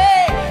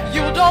 hey,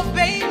 you'd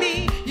obey me,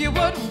 you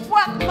would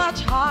work much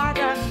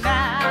harder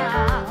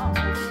now.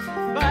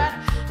 But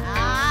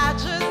I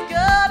just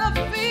got a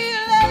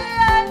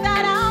feeling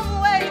that I'm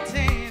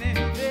waiting in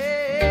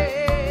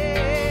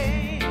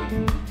vain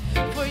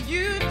for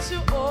you to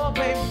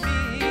obey me.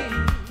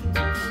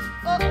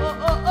 Oh,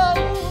 oh, oh, oh.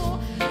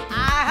 I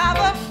have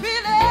a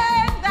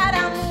feeling that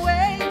I'm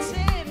waiting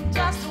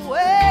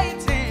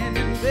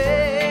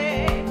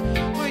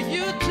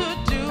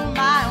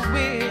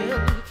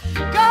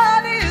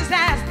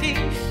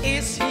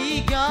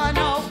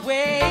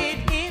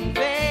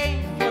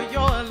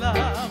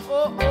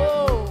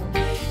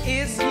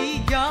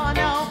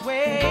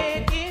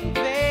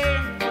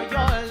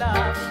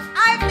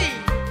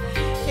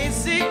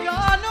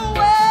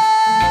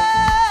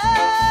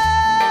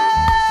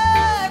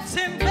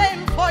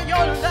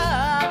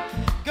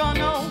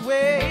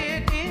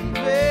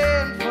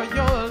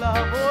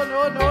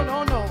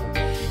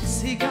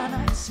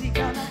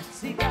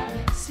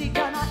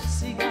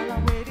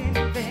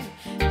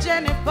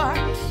Jennifer,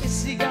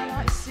 is he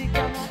gonna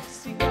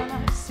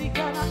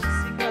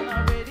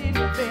wait in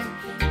vain?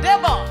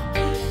 Devil,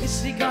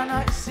 is he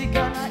gonna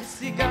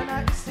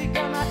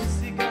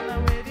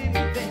wait in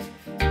vain?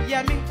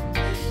 Yeah, me,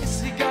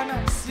 is he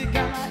gonna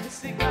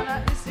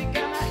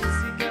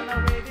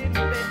wait in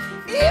vain?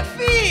 If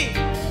he,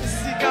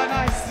 is he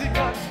gonna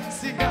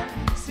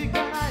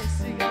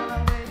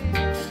wait in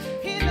vain?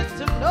 He needs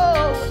to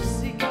know,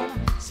 is he gonna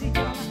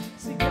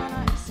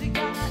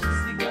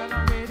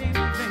wait in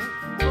vain?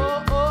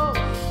 Oh, oh,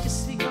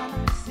 is he gonna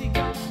wait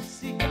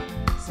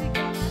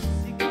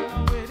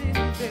in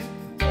vain?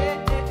 Eh,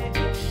 eh, eh,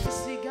 eh. Is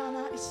he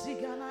gonna wait in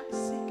vain?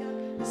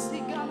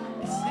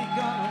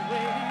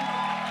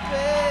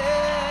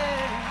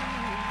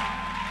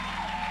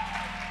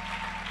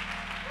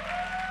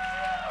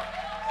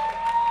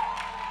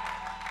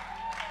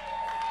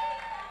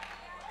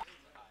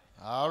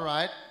 All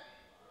right.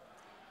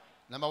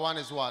 Number one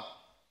is what?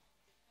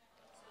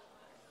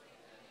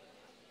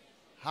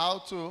 How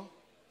to.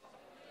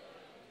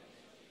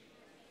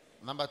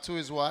 Number two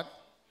is what?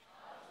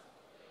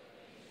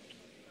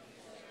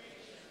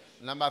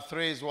 Number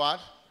three is what?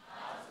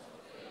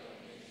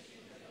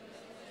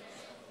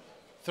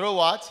 Through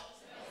what?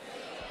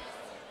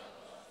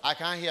 I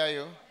can't hear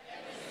you.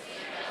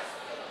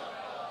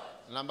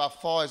 Number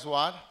four is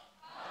what?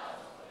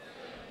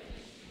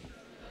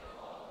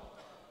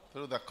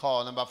 Through the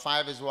call. Number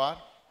five is what?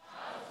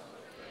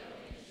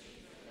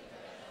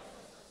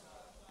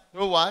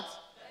 Through what?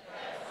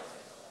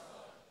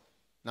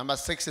 Number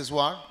six is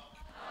what?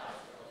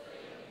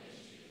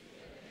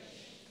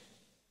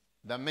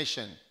 The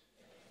mission.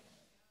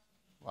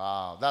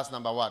 Wow, that's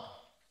number what?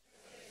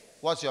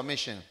 What's your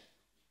mission?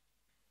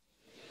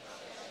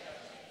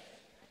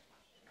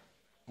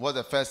 What's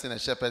the first thing a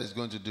shepherd is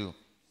going to do?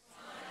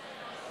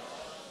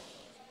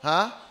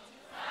 Huh?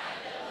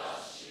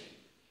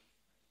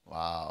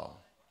 Wow.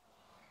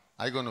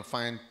 Are you going to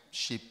find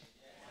sheep?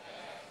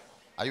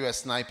 Are you a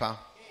sniper?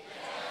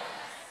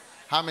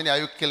 How many are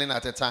you killing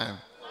at a time?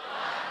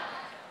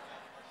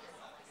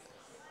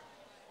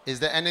 Is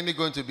the enemy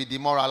going to be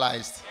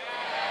demoralized?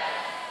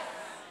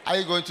 Are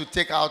you going to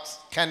take out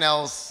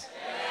colonels,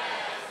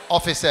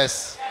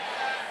 officers?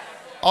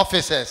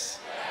 Officers?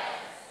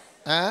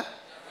 Huh?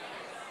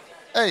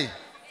 Hey,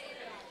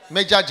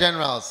 major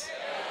generals,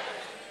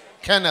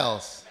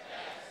 colonels.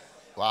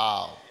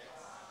 Wow.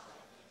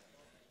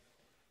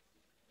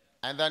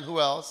 And then who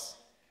else?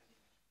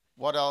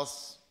 What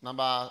else?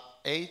 Number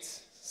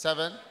 8,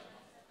 7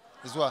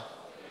 is what?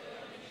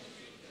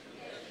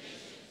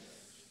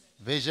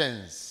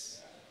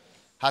 Visions.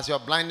 Has your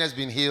blindness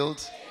been healed?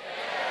 Yes.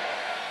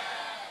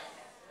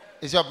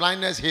 Is your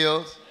blindness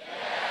healed? Yes.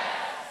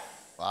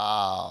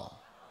 Wow.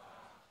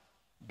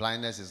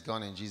 Blindness is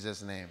gone in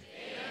Jesus' name.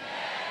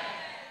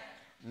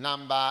 Amen.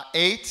 Number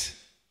 8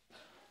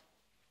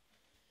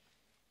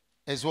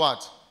 is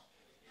what?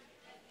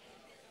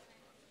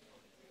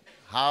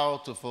 How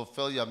to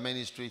fulfill your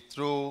ministry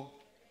through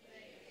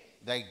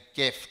the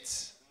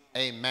gifts.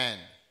 Amen.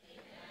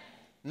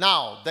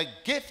 Now, the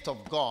gift of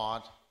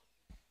God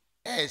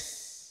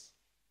is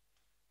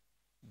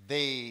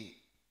the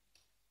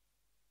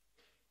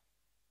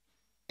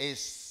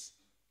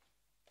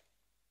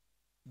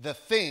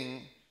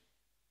thing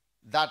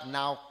that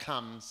now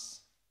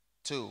comes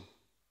to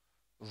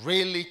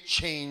really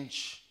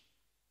change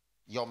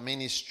your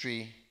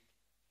ministry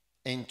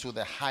into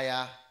the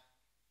higher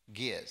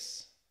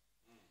gears.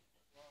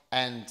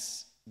 And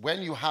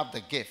when you have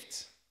the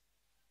gift,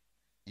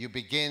 you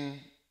begin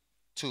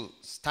to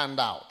stand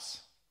out.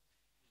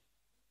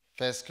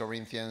 1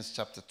 Corinthians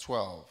chapter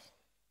 12.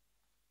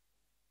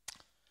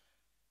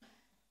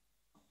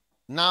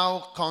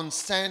 Now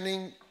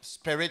concerning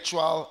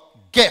spiritual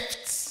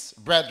gifts,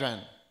 brethren,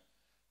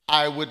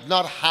 I would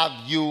not have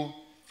you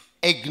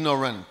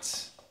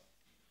ignorant.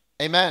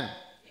 Amen. Amen.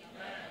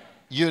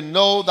 You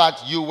know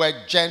that you were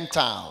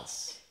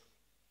Gentiles.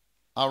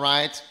 All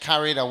right,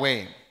 carried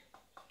away.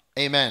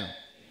 Amen. Amen.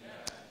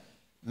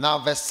 Now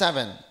verse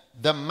 7.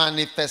 The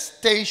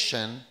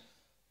manifestation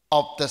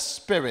of the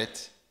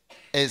Spirit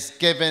is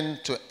given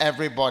to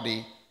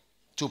everybody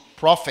to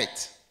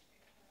profit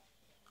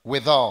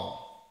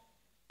withal.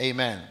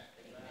 Amen. Amen.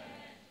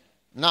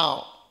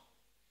 Now,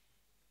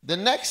 the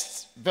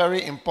next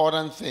very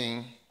important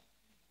thing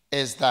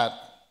is that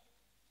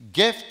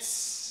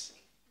gifts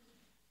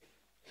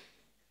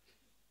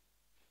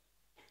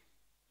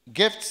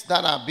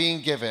that are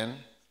being given,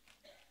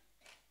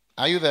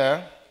 are you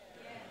there?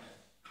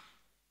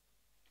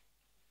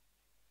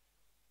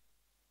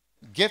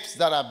 Gifts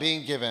that are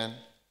being given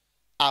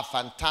are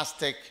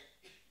fantastic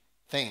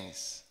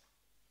things.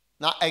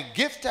 Now, a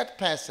gifted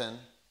person,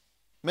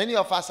 many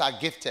of us are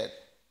gifted,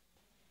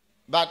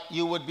 but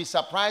you would be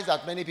surprised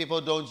that many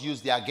people don't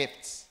use their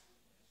gifts.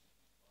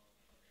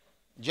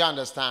 Do you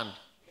understand?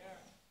 Yeah.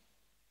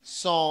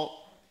 So,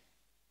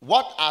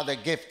 what are the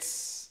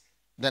gifts?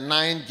 The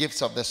 9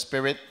 gifts of the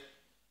Spirit.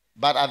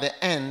 But at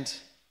the end,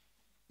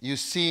 you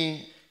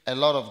see a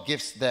lot of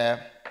gifts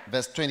there.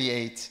 Verse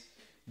 28.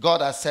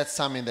 God has set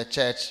some in the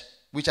church,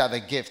 which are the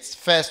gifts.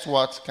 First,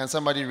 what? Can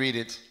somebody read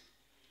it?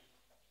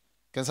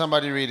 Can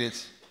somebody read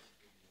it?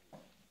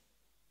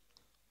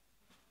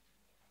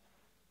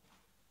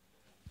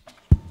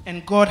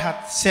 And God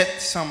had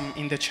set some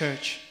in the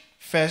church.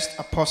 First,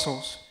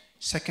 apostles.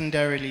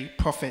 Secondarily,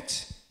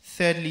 prophets.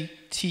 Thirdly,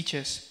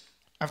 teachers.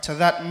 After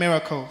that,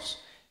 miracles.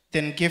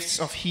 Then gifts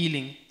of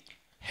healing,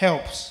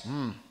 helps,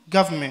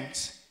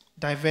 governments,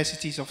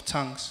 diversities of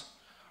tongues.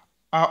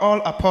 Are all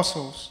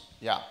apostles?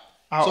 Yeah.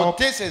 Are So all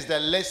this is the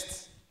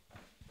list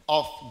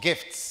of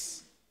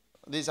gifts.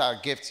 These are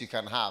gifts you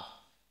can have.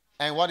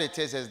 And what it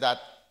is that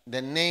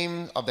the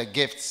name of the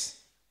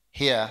gifts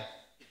here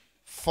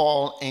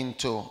fall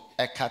into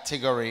a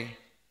category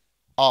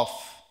of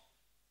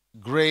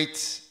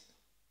great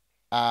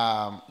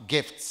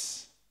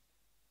gifts,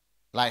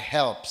 like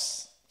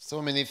helps.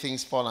 So many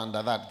things fall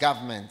under that.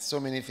 Government, so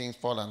many things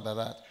fall under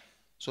that.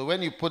 So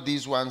when you put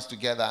these ones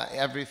together,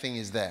 everything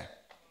is there.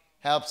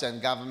 Helps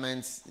and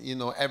governments,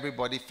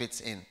 everybody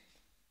fits in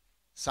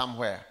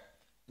somewhere.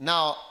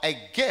 Now, a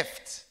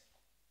gift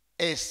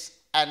is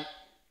an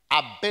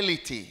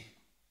ability,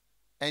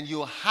 and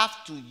you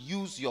have to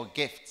use your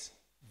gift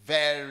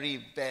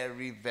very,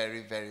 very,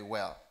 very, very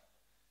well,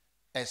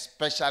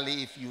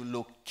 especially if you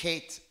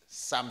locate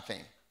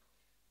something.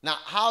 Now,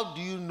 how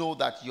do you know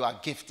that you are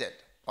gifted,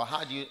 or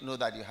how do you know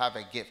that you have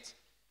a gift?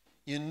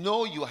 You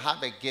know you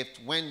have a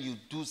gift when you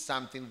do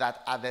something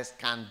that others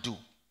can't do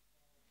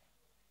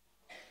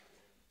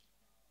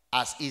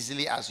as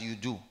easily as you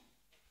do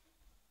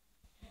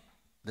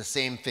the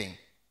same thing.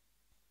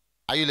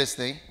 Are you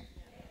listening?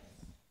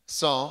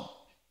 So,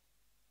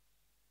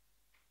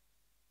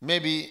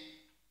 maybe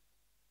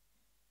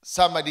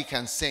somebody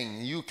can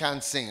sing, you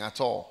can't sing at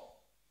all.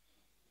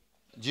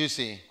 Do you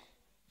see?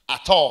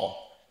 At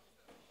all.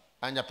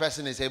 And the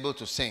person is able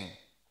to sing.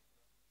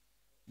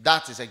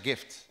 That is a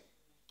gift.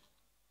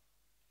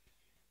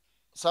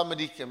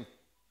 Somebody can,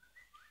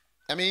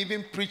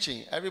 even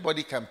preaching,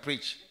 everybody can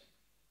preach.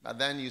 But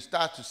then you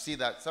start to see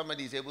that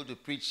somebody is able to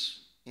preach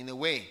in a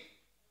way,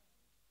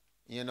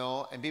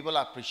 and people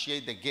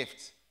appreciate the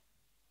gift.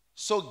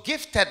 So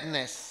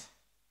giftedness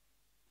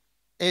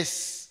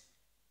is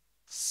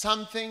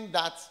something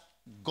that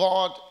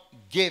God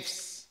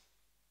gives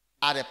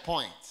at a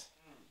point.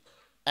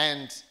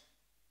 And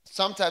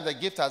sometimes the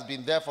gift has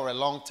been there for a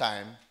long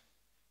time,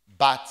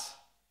 but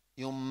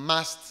you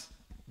must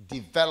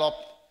develop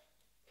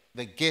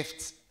the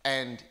gift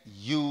and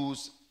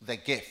use the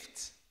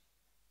gift.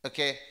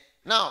 Okay?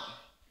 Now,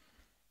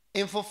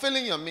 in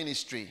fulfilling your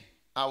ministry,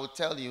 I will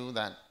tell you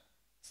that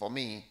for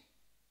me,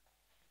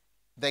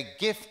 the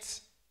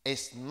gift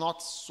is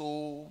not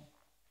so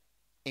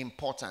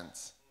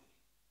important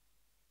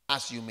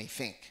as you may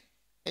think.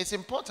 It's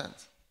important.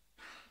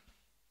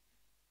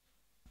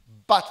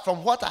 But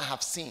from what I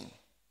have seen,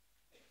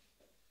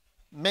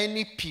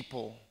 many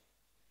people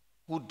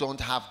who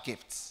don't have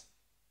gifts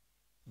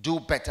do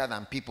better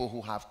than people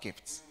who have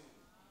gifts.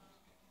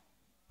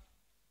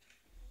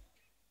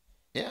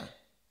 Yeah.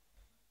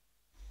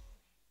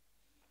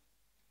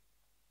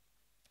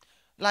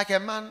 Like a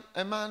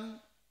man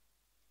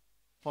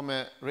from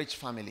a rich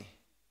family.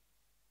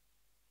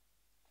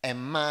 A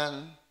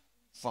man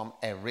from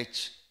a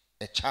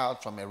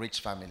child from a rich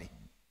family.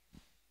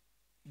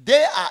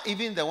 They are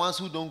even the ones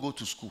who don't go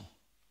to school.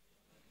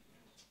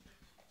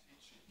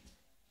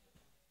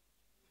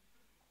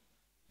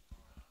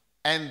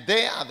 And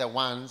they are the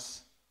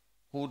ones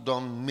who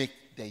don't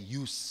make the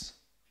use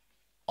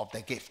of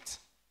the gift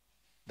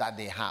that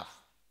they have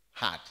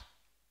had.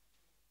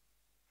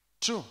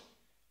 True.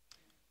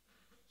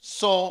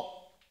 So,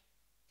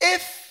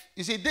 if,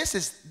 you see,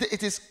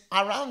 it is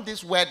around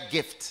this word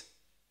gift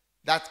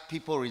that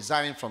people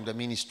resign from the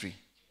ministry.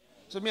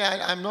 So me,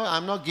 I'm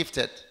not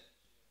gifted.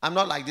 I'm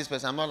not like this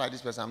person, I'm not like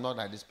this person, I'm not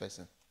like this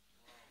person.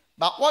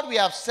 But what we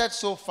have said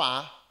so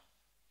far,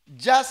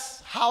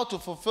 just how to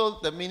fulfill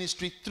the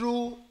ministry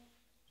through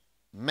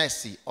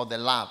mercy or the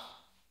love,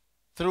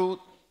 through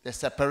the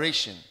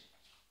separation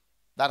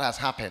that has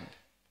happened,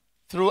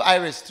 through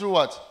Iris, through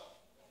what?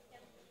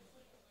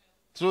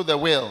 Through the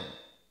will,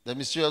 the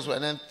mysterious will,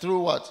 and then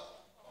through what?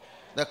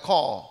 The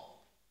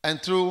call,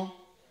 and through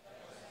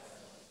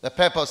the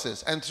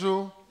purposes, and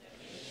through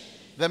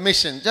the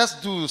mission.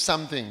 Just do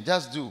something,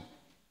 just do.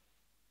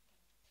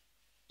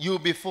 You'll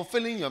be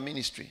fulfilling your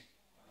ministry.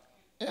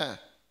 Yeah.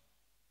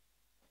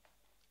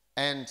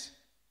 And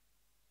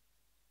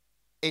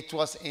it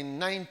was in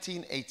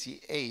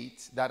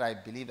 1988 that I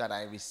believe that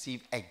I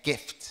received a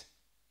gift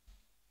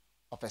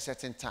of a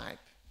certain type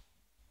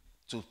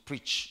to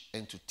preach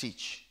and to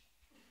teach,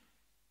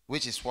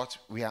 which is what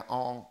we are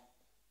all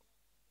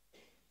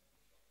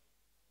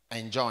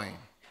enjoying.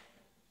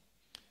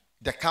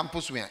 The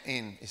campus we are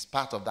in is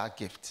part of that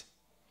gift.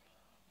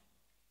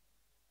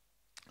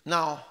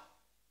 Now,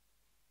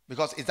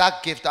 because it's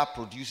that gift that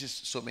produces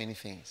so many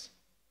things.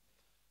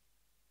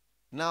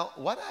 Now,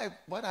 what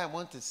I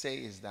want to say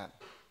is that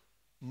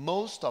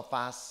most of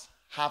us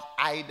have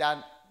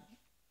either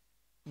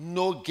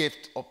no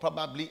gift or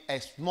probably a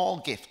small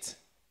gift.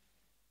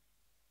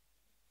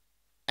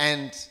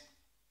 And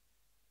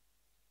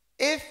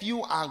If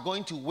you are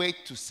going to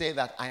wait to say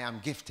that I am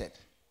gifted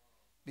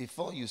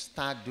before you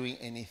start doing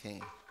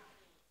anything,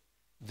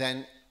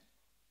 then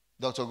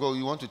Dr. Go,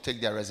 you want to take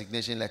their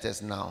resignation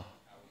letters now.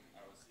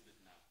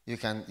 You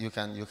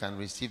can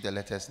receive the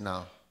letters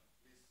now.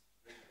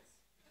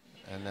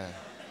 And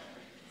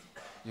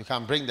you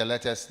can bring the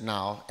letters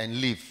now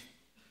and leave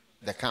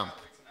the camp.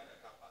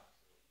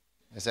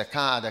 There's a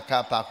car at the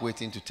car park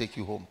waiting to take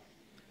you home.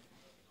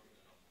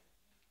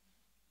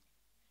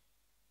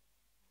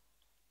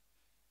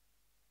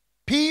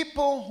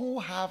 People who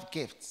have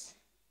gifts,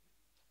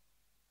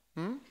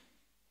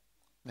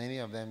 many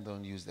of them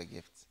don't use the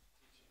gifts.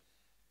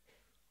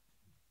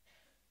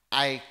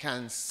 I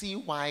can see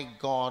why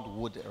God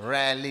would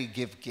rarely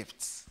give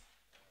gifts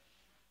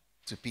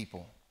to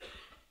people.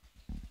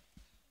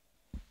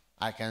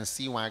 I can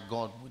see why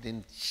God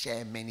wouldn't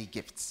share many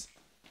gifts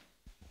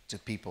to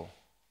people.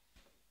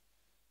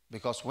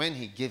 Because when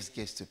he gives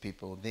gifts to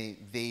people, they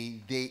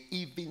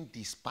even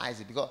despise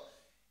it. Because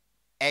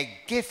a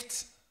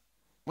gift,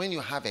 when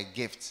you have a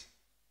gift,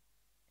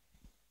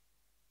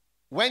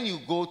 when you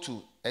go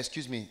to,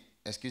 excuse me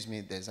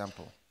the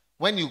example.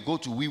 When you go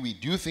to wee-wee,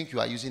 do you think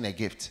you are using a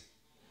gift?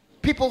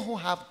 People who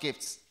have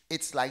gifts,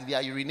 it's like they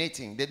are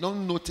urinating. They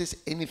don't notice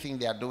anything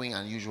they are doing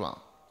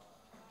unusual.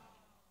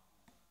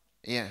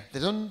 Yeah, they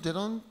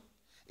don't.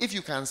 If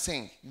you can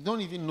sing, you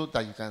don't even know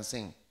that you can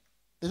sing.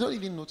 They don't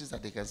even notice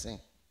that they can sing.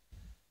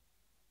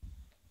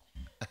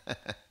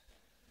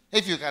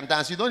 If you can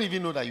dance, you don't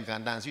even know that you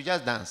can dance. You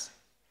just dance.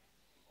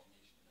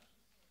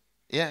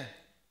 Yeah.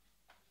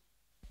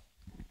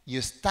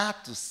 You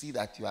start to see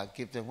that you are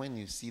gifted when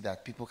you see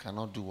that people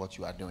cannot do what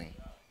you are doing.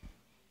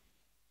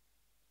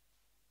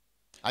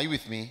 Are you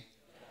with me?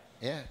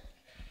 Yeah.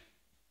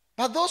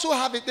 But those who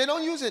have it, they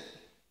don't use it.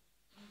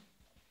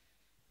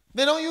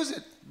 They don't use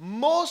it.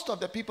 Most of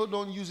the people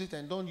don't use it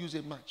and don't use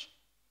it much.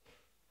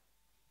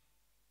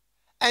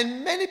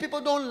 And many people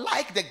don't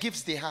like the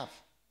gifts they have.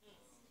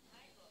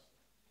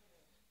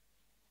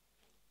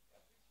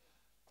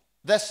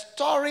 The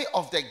story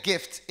of the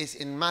gift is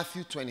in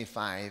Matthew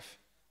 25,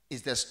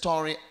 is the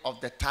story of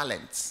the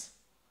talents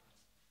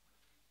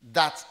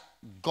that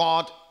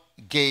God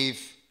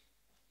gave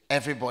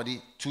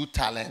everybody 2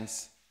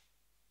 talents,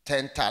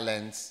 10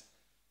 talents,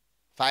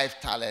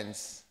 5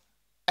 talents.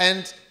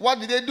 And what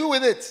did they do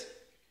with it?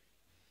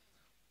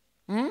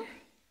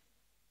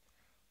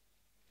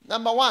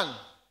 Number 1,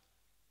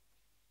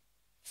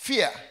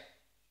 fear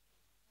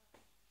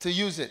to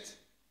use it.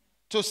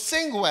 To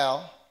sing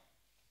well,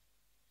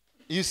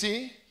 you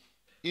see,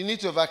 you need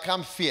to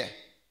overcome fear.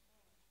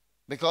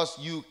 Because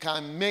you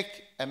can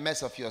make a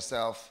mess of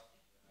yourself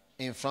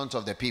in front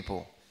of the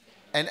people.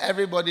 And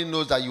everybody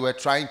knows that you were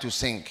trying to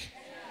sing.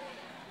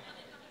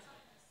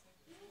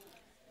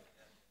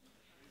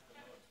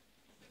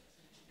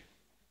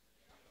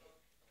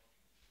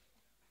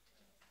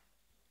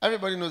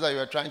 Everybody knows that you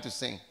were trying to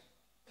sing.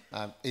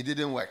 It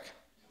didn't work.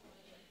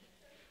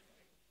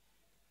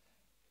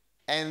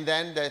 And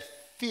then the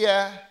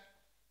fear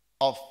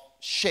of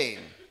shame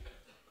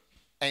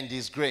and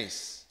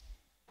disgrace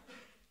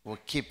will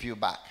keep you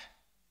back.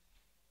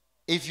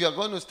 If you are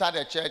going to start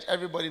a church,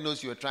 everybody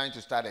knows you are trying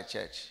to start a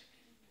church.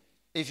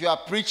 If you are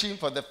preaching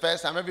for the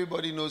first time,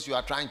 everybody knows you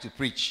are trying to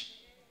preach.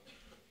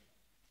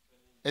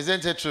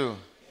 Isn't it true?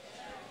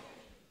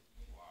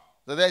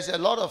 So there's a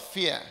lot of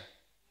fear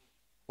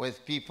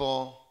with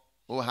people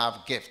who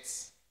have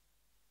gifts.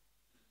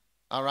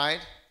 All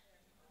right?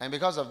 And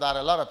because of that,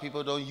 a lot of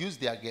people don't use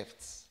their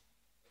gifts.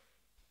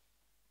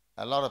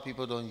 A lot of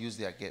people don't use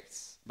their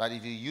gifts. But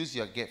if you use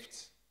your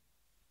gift,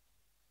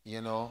 you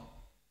know,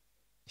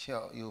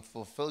 you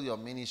fulfill your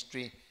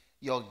ministry,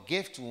 your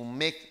gift will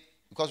make,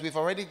 because we've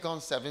already gone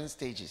 7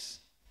 stages,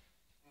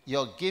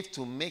 your gift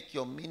will make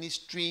your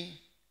ministry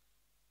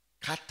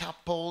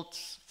catapult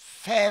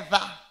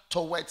further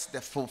towards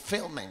the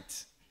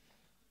fulfillment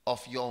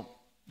of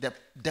the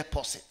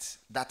deposit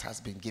that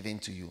has been given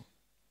to you.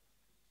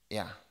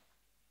 Yeah.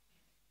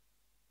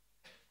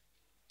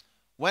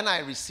 When I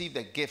received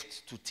a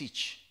gift to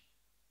teach,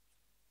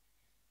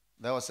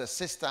 there was a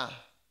sister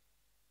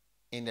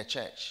in the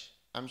church.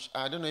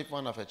 I don't know if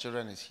one of her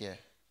children is here.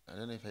 I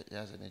don't know if he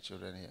has any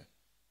children here.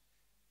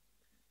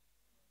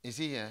 Is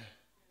he here?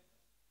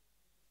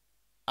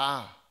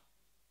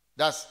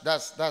 That's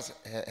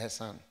her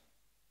son.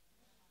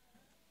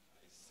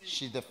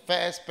 She's the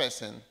first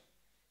person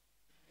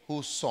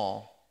who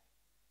saw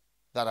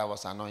that I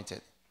was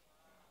anointed.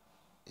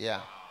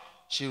 Yeah.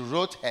 She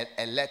wrote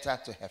a letter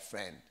to her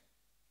friend.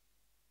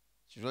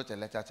 She wrote a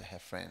letter to her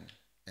friend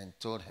and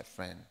told her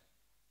friend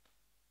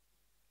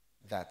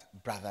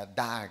that Brother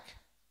Dag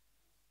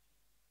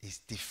is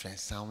different,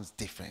 sounds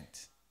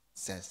different,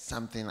 says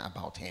something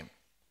about him.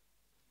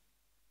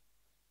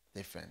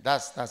 Different.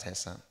 That's her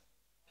son.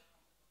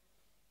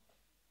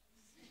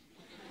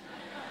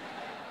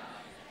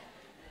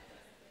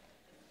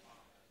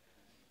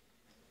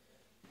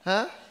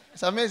 Huh?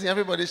 It's amazing.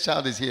 Everybody's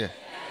child is here.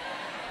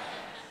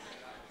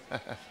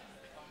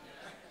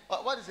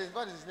 What is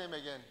his name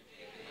again?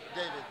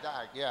 David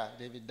Dag. Yeah,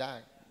 David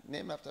Dag.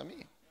 Name after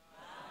me.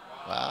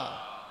 Wow.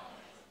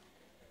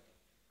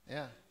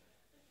 Yeah.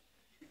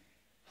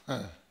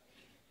 Huh.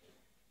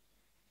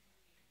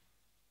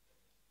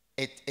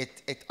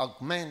 It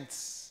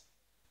augments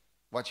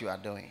what you are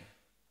doing.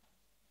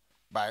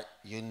 But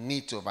you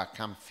need to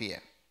overcome fear.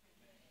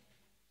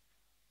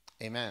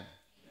 Amen.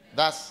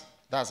 That's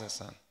her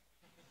son.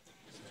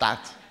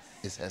 That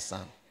is her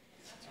son.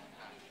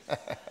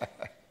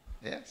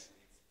 Yes.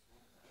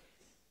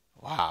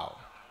 Wow.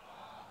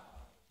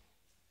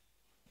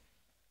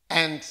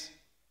 And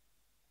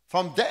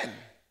from then,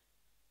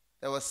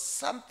 there was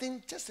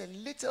something just a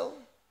little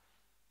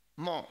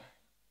more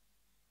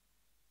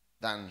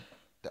than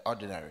the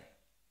ordinary.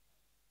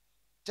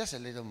 Just a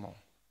little more.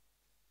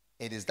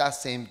 It is that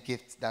same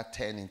gift that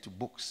turned into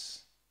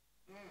books.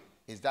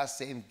 It's that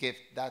same gift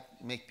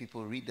that makes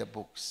people read the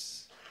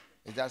books.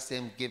 It's that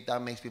same gift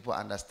that makes people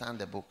understand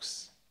the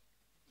books.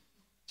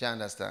 Do you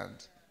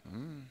understand?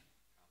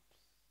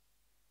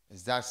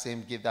 It's that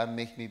same gift that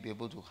makes me be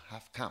able to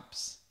have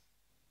camps.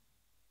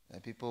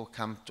 And people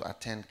come to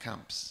attend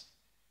camps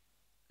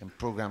and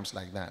programs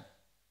like that.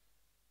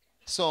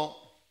 So,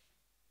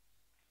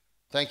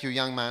 thank you,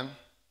 young man.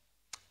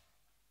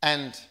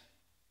 And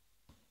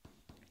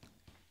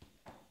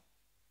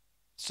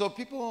so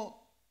people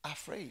are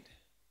afraid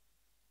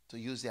to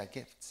use their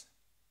gifts.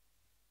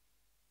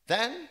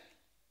 Then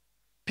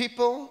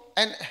people,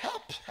 and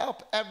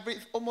help,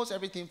 almost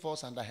everything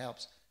falls under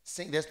helps.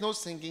 There's no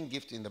singing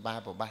gift in the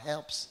Bible, but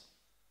helps.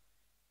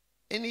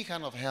 Any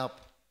kind of help,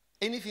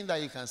 anything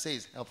that you can say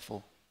is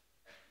helpful.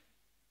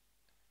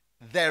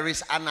 There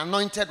is an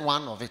anointed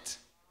one of it.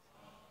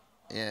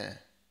 Yeah.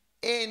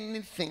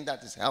 Anything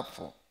that is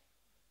helpful,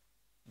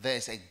 there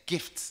is a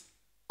gift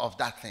of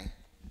that thing.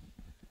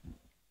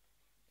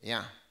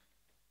 Yeah.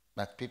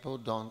 But people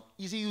don't.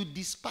 You see, you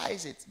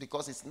despise it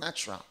because it's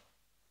natural.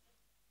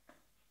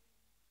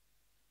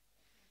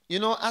 You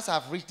know, as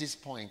I've reached this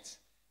point,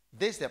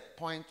 this is the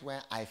point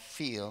where I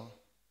feel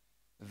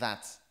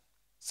that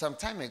some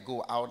time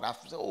ago I would have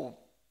said, oh,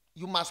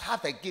 you must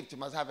have a gift, you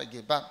must have a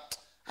gift. But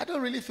I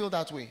don't really feel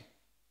that way.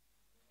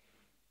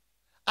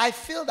 I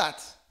feel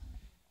that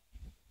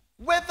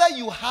whether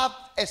you have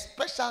a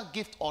special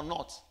gift or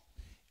not,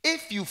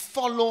 if you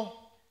follow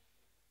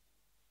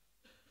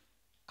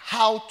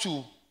how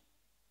to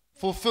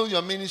fulfill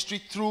your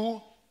ministry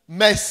through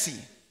mercy,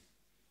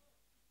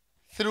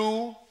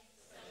 through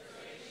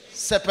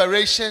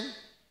separation,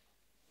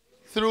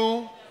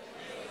 through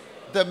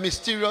the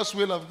mysterious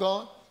will of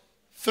God,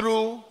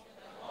 through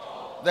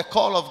the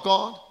call of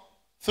God,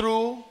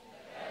 through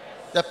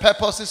the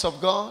purposes of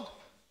God,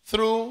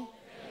 through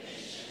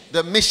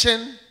the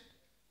mission,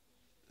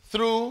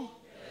 through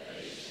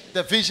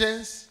the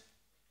visions.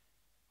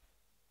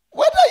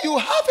 Whether you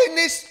have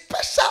any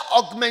special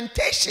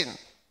augmentation,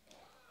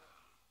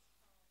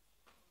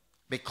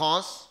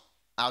 because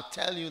I'll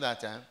tell you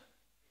that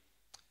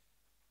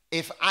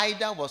if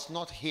Ida was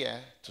not here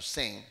to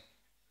sing,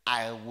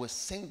 I would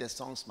sing the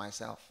songs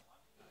myself.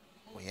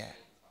 Oh yeah.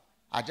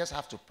 I just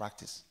have to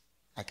practice.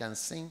 I can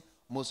sing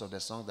most of the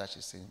songs that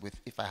she sings with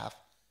if I have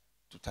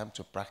time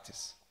to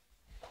practice.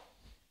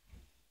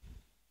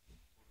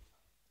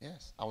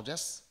 Yes, I will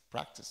just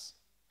practice.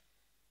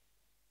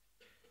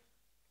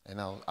 And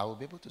I will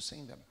be able to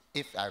sing them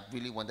if I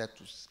really wanted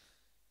to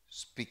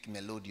speak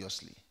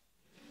melodiously.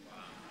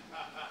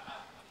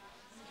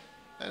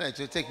 And it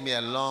will take me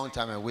a long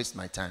time and waste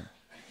my time.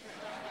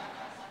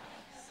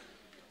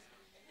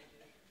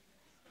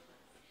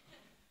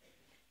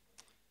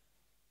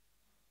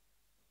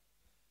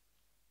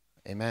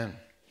 Amen.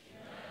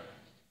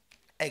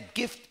 A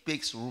gift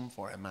makes room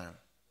for a man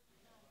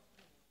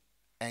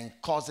and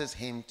causes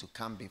him to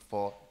come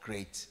before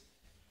great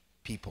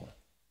people.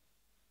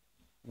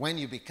 When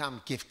you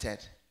become gifted,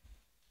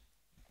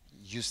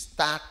 you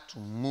start to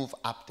move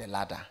up the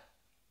ladder.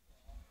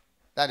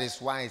 That is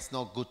why it's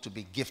not good to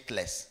be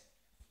giftless.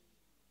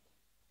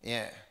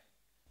 Yeah.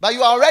 But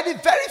you are already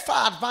very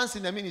far advanced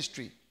in the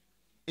ministry,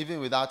 even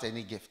without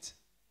any gift.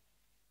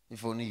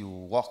 If only you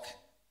walk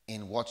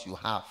in what you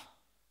have,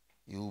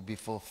 you will be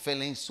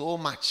fulfilling so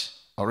much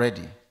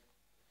already.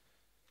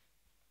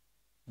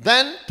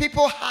 Then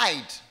people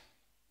hide.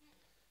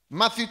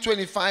 Matthew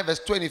 25 verse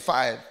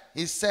 25,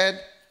 he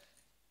said,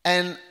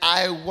 and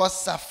I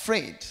was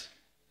afraid,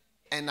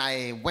 and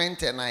I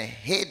went and I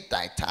hid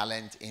thy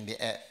talent in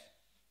the earth.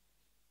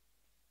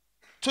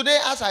 Today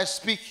as I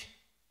speak,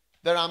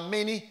 there are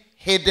many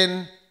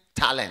hidden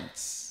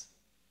talents.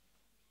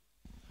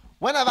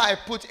 Whenever I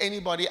put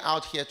anybody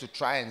out here to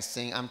try and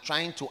sing, I'm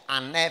trying to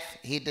unearth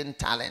hidden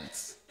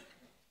talents.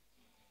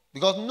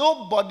 Because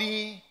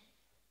nobody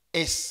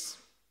is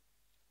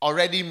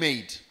already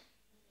made.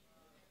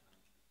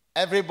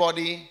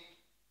 Everybody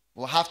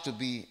will have to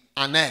be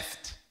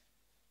unearthed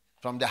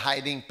from the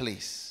hiding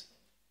place.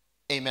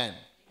 Amen.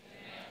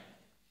 Amen.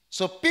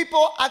 So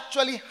people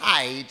actually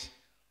hide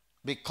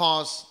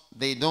because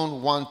they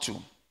don't want to.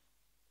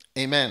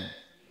 Amen. Amen.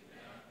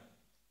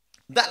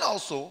 Then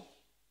also,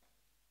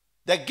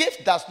 the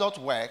gift does not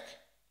work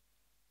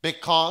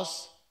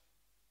because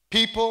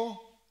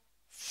people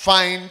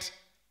find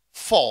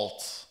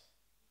fault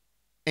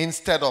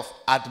instead of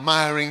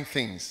admiring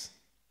things.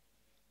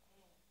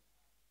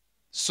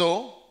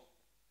 So,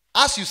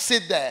 as you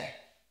sit there,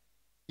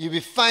 you'll be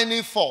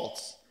finding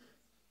faults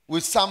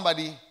with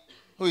somebody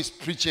who is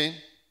preaching,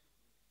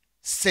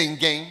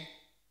 singing,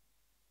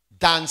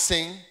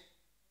 dancing,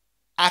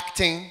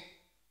 acting.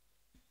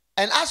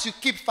 And as you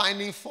keep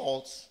finding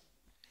faults,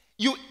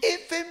 you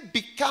even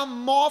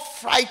become more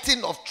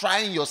frightened of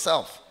trying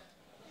yourself.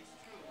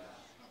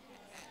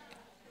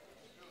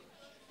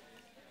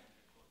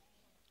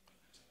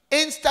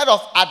 Instead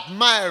of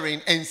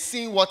admiring and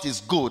seeing what is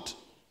good,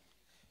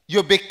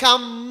 you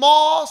become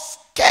more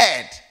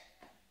scared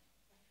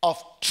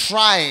of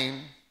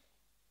trying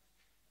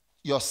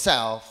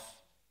yourself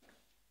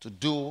to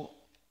do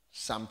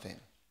something.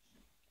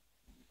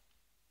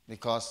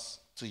 Because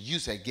to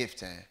use a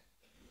gift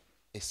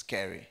is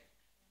scary,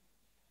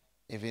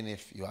 even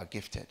if you are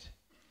gifted.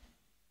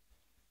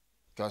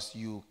 Because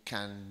you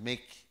can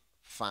make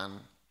funny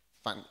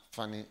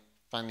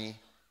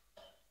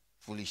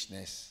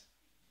foolishness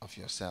of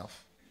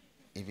yourself,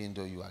 even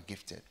though you are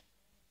gifted.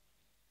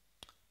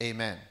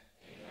 Amen.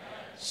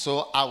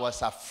 So I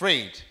was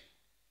afraid.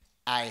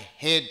 I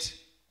hid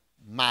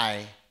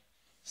myself.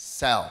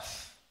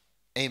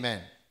 Amen.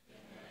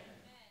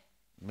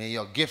 May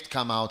your gift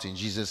come out in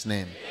Jesus'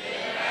 name.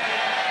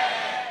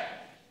 Amen.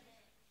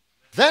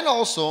 Then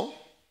also,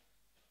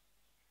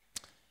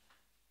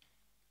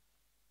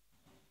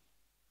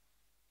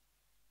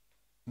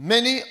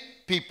 many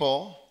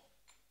people,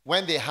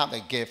 when they have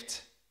a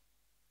gift,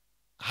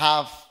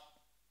 have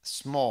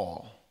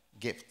small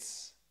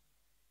gifts,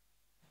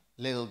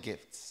 little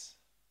gifts.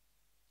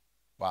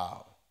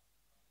 Wow.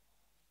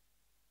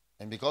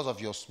 And because of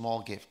your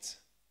small gift,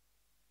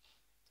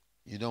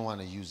 you don't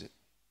want to use it.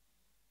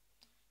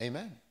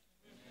 Amen.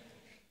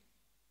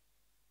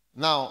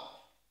 Now,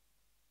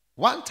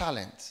 1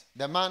 talent,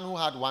 the man who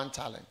had 1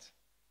 talent,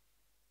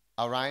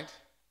 all right?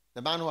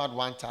 The man who had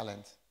 1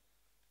 talent,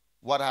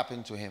 what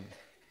happened to him?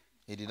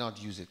 He did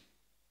not use it.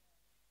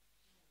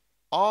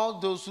 All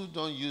those who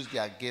don't use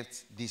their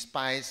gifts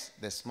despise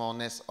the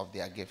smallness of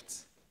their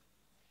gifts.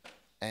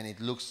 And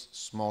it looks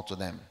small to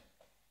them.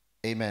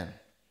 Amen.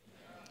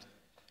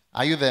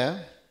 Are you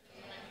there?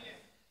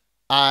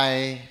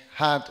 I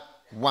had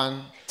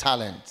 1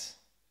 talent.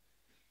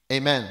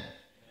 Amen.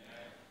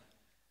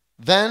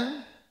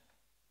 Then,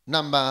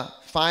 number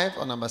 5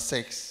 or number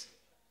 6.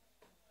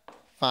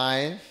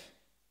 5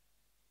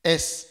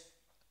 is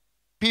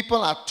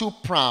people are too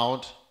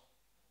proud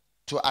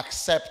to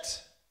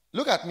accept.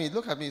 Look at me.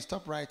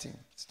 Stop writing.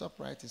 Stop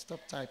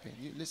typing.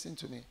 You listen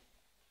to me.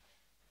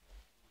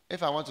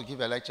 If I want to give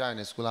a lecture in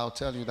a school, I'll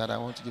tell you that I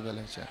want to give a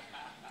lecture.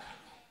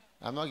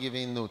 I'm not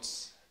giving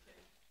notes.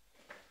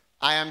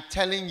 I am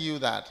telling you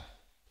that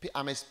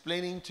I'm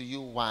explaining to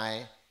you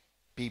why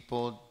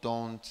people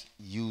don't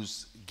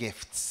use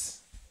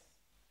gifts.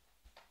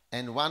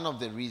 And one of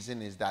the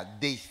reasons is that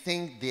they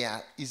think they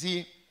are, you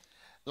see,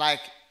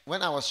 like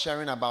when I was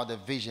sharing about the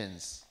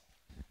visions,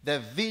 the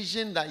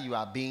vision that you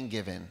are being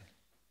given,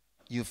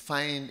 you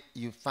find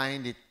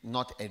it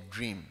not a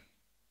dream.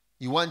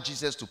 You want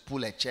Jesus to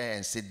pull a chair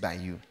and sit by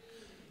you.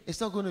 It's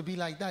not going to be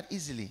like that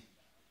easily.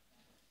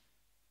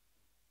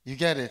 You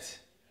get it?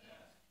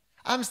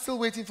 I'm still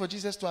waiting for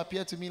Jesus to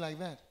appear to me like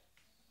that.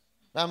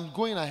 I'm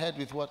going ahead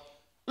with what?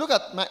 Look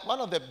at one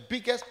of the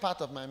biggest part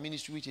of my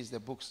ministry, which is the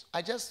books.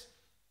 I just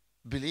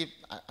believe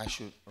I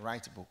should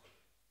write a book.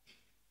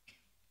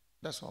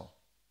 That's all.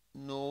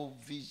 No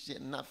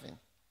vision, nothing.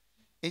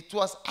 It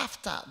was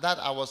after that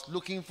I was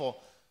looking for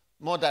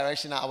more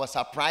direction. I was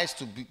surprised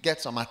to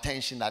get some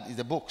attention that is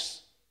the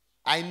books.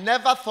 I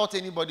never thought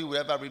anybody would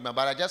ever read my,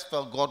 but I just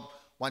felt God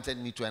wanted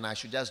me to, and I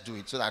should just do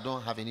it so that I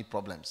don't have any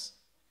problems.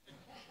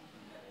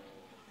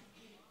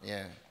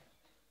 Yeah.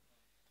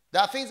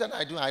 There are things that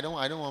I do, I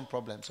don't want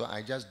problems, so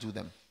I just do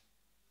them.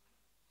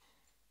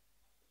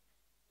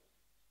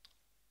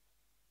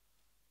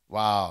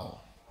 Wow.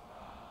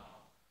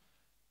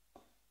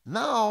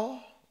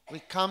 Now we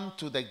come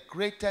to the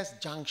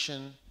greatest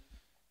junction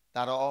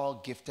that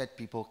all gifted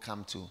people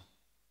come to.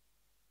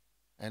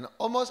 And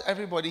almost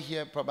everybody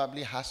here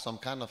probably has some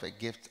kind of a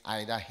gift,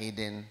 either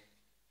hidden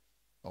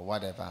or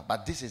whatever.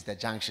 But this is the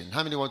junction.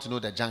 How many want to know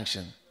the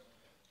junction?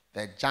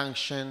 The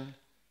junction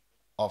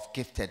of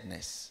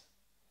giftedness.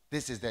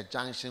 This is the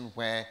junction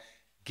where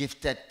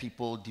gifted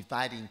people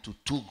divide into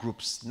 2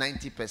 groups.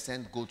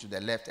 90% go to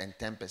the left and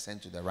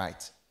 10% to the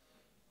right.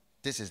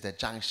 This is the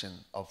junction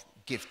of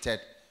gifted,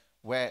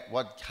 where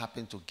what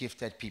happened to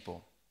gifted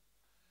people.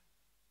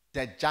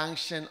 The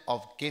junction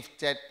of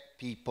gifted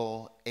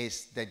people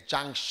is the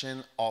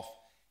junction of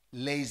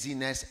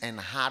laziness and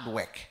hard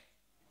work.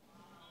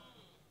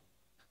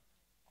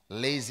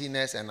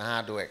 Laziness and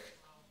hard work.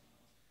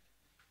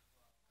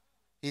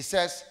 He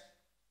says,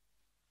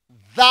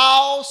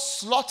 thou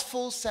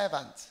slothful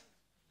servant.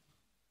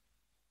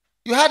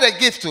 You had a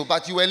gift too,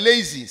 but you were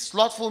lazy.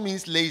 Slothful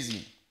means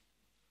lazy.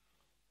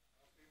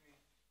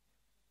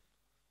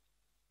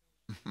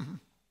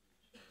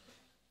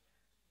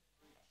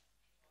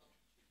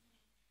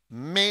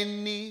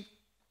 Many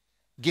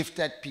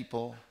gifted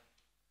people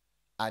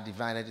are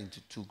divided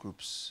into two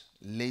groups: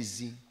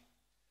 lazy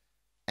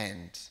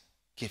and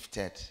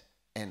gifted,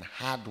 and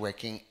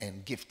hardworking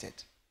and gifted.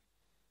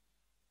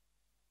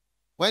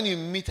 When you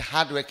meet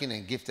hardworking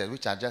and gifted,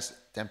 which are just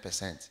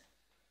 10%,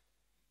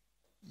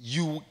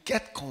 you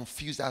get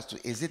confused as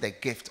to, is it a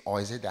gift or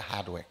is it the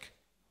hard work?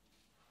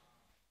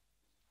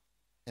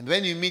 And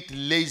when you meet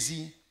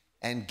lazy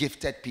and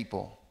gifted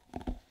people,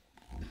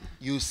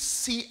 you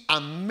see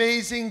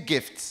amazing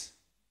gifts,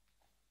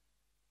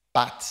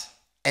 but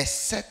a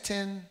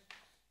certain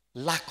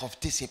lack of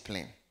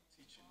discipline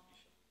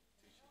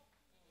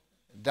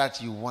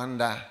that you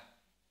wonder,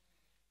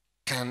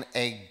 can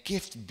a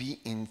gift be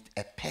in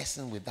a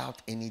person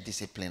without any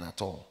discipline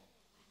at all?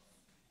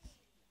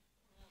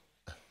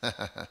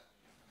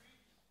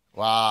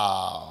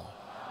 Wow.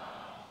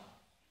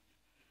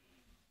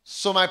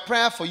 So my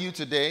prayer for you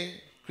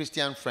today,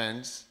 Christian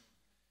friends,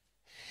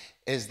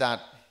 is that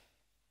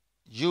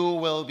you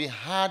will be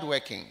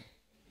hardworking.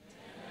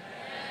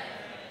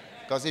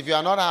 Because if you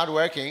are not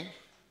hardworking,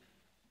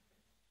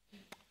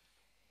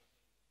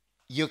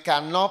 you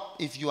cannot,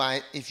 if you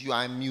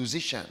are a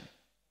musician,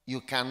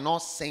 you cannot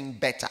sing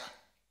better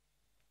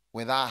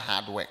without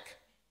hard work.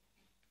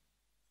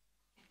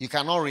 You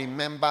cannot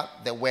remember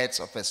the words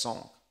of a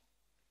song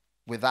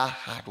without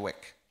hard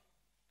work.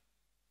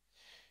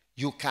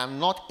 You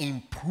cannot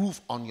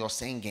improve on your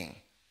singing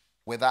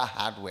without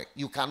hard work.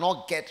 You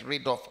cannot get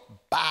rid of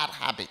bad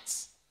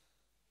habits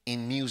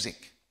in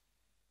music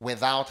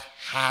without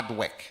hard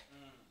work.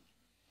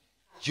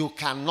 You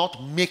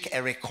cannot make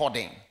a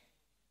recording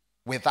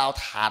without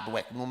hard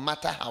work, no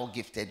matter how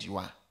gifted you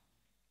are.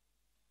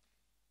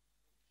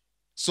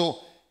 So,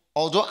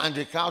 although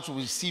Andrew Crouch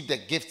received the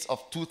gifts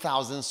of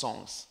 2,000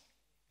 songs,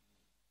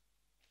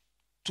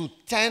 to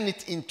turn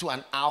it into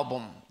an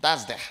album,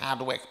 that's the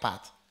hard work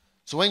part.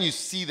 So when you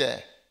see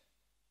the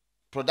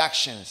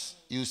productions,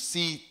 you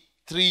see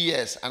 3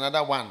 years,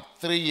 another one,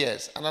 3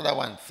 years, another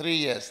one, 3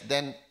 years,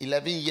 then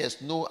 11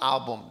 years, no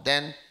album,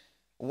 then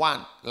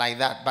one, like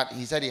that. But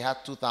he said he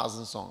had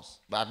 2,000 songs.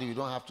 But we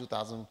don't have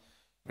 2,000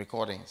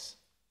 recordings.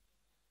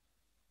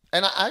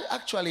 And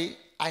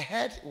I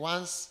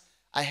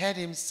heard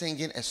him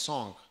singing a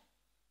song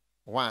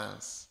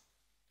once.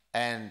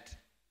 And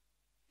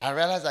I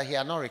realized that he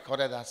had not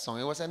recorded that song.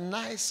 It was a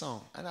nice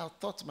song. And I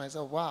thought to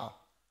myself, wow.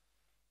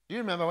 Do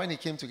you remember when he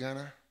came to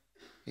Ghana?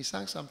 He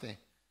sang something.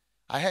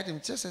 I heard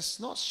him just a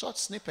short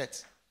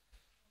snippet.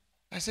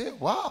 I said,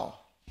 wow.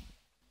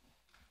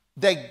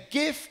 The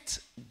gift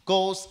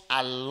goes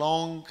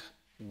along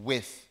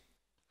with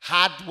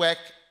hard work,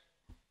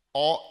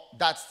 or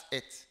that's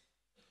it.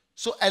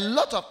 So a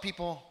lot of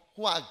people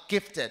who are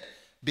gifted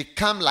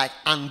become like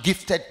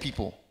ungifted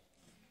people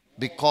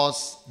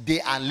because they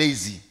are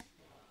lazy.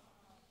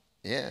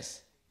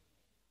 Yes.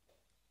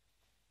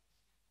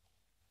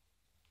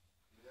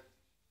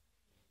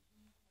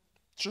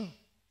 True.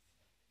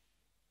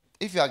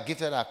 If you are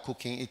gifted at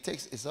cooking,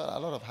 it's a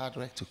lot of hard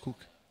work to cook.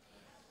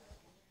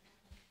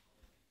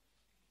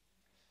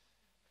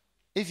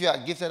 If you are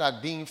gifted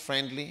at being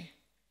friendly,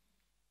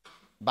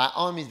 by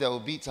all means there will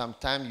be some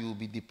time you will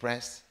be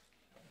depressed.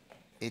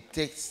 It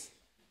takes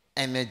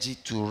energy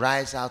to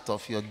rise out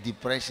of your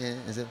depression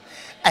and say,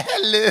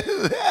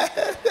 hello.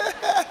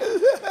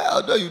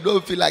 Although you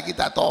don't feel like it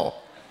at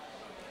all.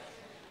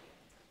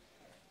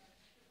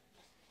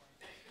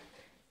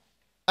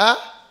 Huh?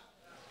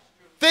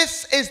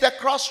 This is the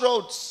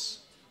crossroads.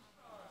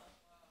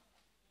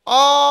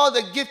 Oh,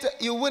 the gift,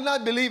 you will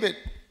not believe it.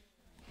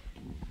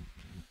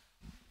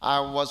 I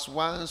was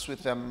once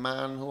with a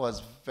man who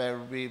was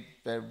very,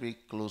 very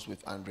close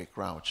with Andre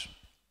Crouch.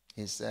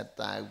 He said,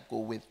 I go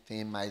with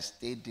him. I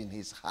stayed in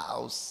his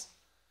house.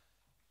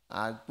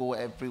 I go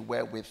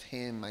everywhere with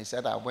him. I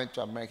said, I went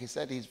to America. He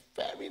said, he's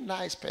a very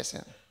nice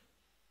person.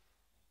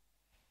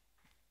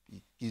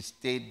 He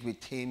stayed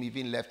with him,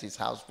 even left his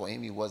house for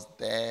him. He was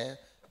there,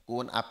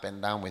 going up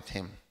and down with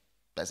him.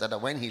 I said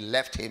that when he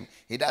left him,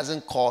 he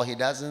doesn't call, he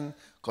doesn't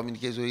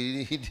communicate, so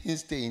he didn't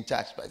stay in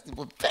church. But he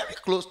was very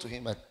close to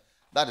him, but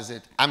that is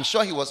it. I'm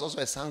sure he was also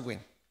a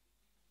sanguine.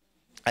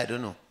 I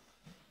don't know.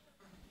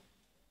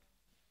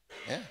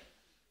 Yeah.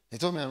 He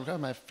told me, I'm going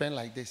to my friend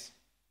like this.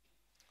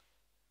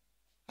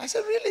 I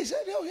said, really? He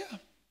said, oh, yeah.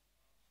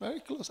 Very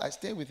close. I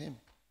stayed with him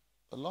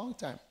a long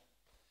time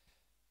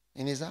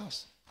in his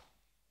house.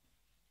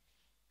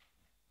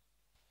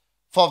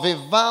 For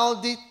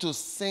Vivaldi to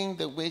sing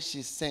the way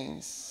she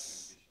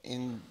sings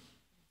in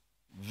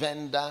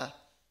Venda,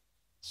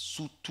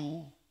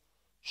 Sutu,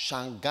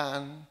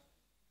 Shangan,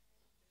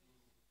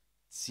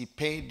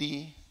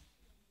 Sipedi,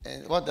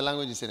 and what the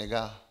language in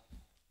Senegal?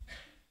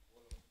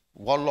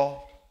 Wolof,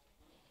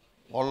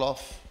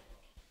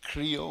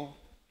 Creole,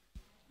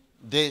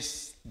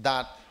 this,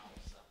 that,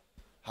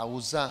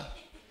 Hausa,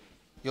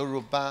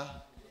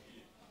 Yoruba,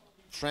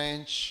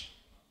 French,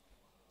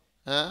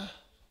 huh?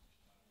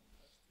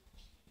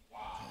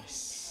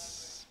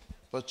 Yes.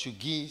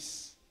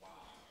 Portuguese,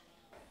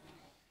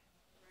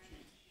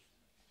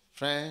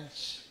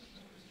 French,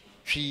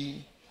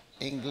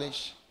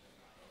 English,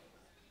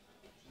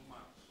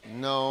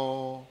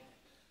 No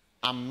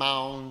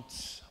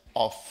amount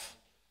of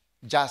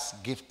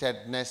just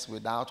giftedness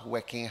without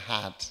working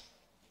hard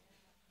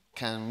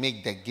can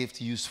make the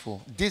gift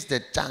useful. This is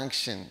the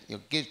junction. Your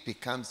gift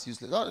becomes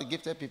useless. All the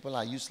gifted people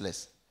are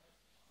useless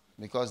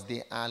because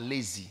they are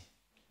lazy.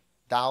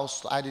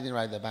 I didn't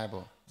write the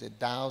Bible.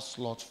 Thou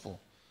slothful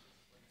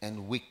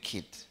and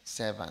wicked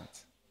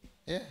servant.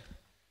 Yeah.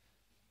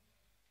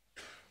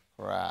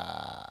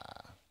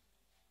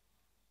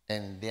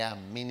 And their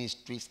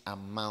ministries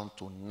amount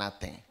to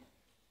nothing.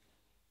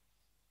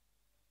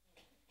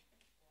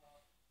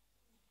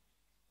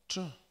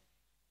 True.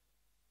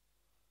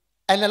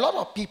 And a lot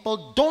of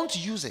people don't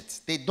use it.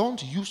 They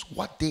don't use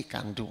what they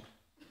can do.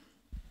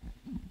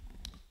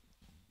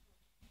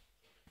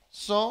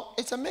 So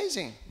it's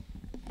amazing.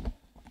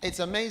 It's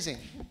amazing.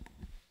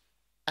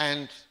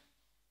 And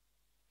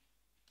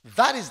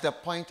that is the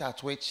point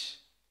at which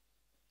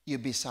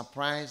you'll be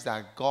surprised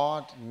that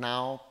God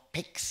now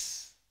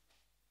picks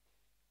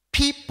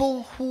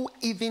people who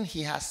even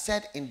he has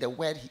said in the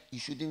word you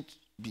shouldn't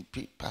be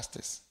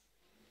pastors.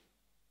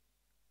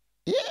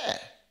 Yeah.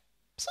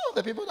 Some of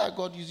the people that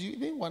God used, you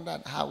even wonder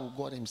how will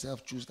God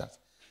himself choose that.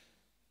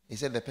 He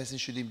said the person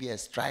shouldn't be a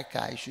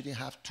striker. He shouldn't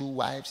have 2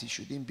 wives. He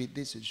shouldn't be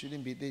this. He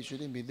shouldn't be this. He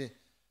shouldn't be this.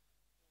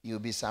 You'll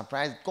be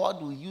surprised.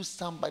 God will use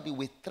somebody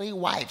with 3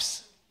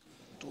 wives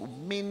to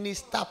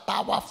minister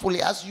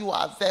powerfully as you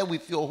are there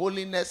with your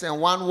holiness and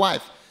 1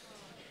 wife.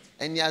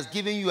 And he has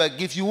given you a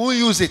gift. You won't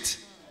use it.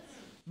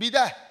 Be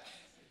there.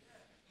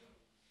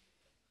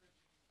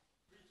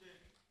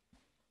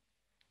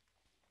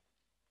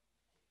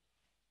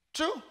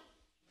 True.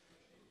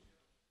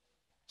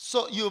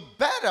 So you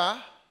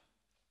better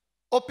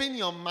open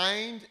your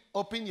mind,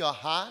 open your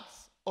heart,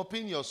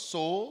 open your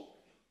soul.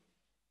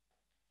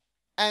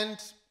 And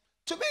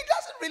to me, it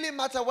doesn't really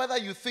matter whether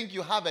you think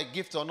you have a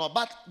gift or not.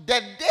 But the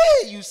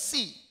day you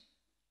see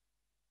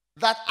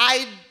that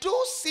I do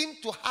seem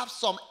to have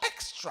some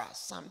extra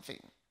something.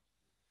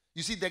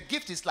 You see, the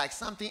gift is like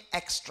something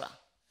extra.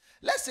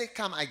 Let's say,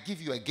 come, I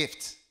give you a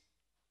gift.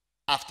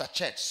 After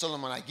church,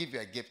 Solomon, I give you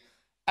a gift.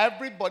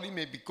 Everybody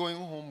may be going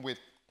home with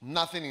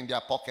nothing in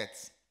their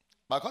pockets.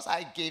 Because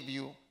I gave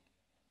you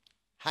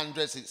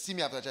 100 CDs. See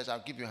me after church,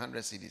 I'll give you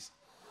 100 CDs.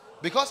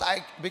 Because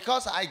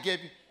I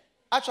gave you.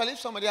 Actually, if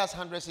somebody has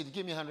 100 CDs,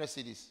 give me 100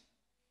 CDs.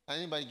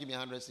 Anybody give me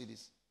 100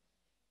 CDs?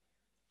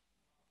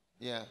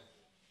 Yeah.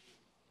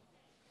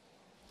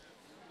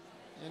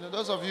 You know,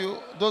 those of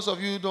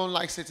you who don't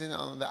like sitting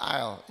on the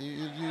aisle,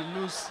 you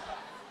lose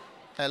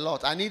a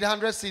lot. I need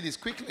 100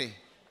 CDs quickly.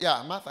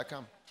 Yeah, Martha,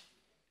 come.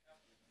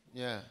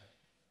 Yeah.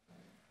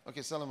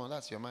 Okay, Solomon,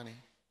 that's your money.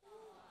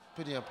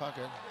 Put it in your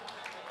pocket.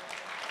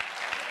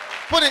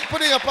 Put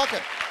it in your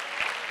pocket.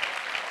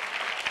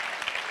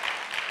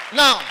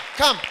 Now,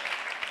 come.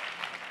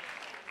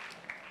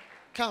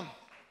 Come.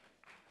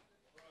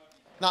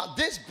 Now,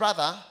 this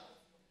brother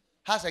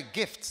has a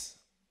gift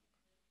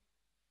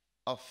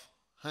of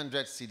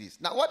 100 CDs.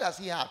 Now, what does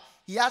he have?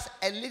 He has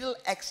a little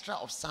extra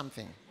of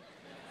something.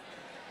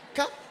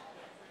 Come.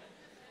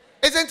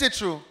 Isn't it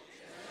true?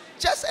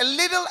 Just a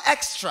little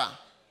extra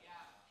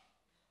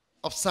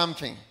of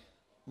something.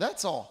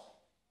 That's all.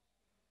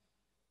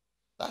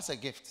 That's a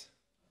gift.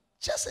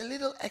 Just a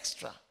little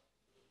extra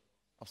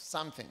of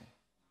something.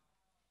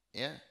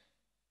 Yeah.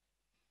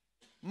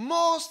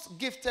 Most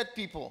gifted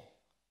people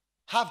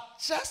have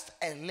just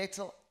a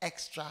little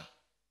extra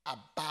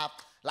above,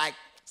 like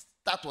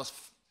that was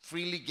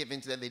freely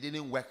given to them. They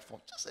didn't work for.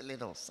 Just a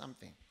little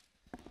something.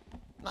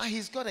 Now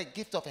he's got a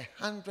gift of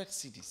 100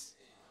 CDs.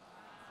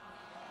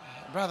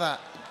 Brother,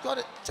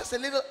 got just a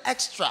little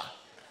extra.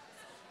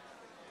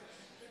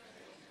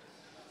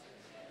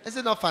 Is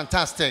it not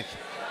fantastic?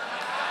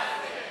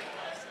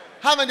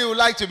 How many would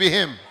like to be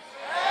him?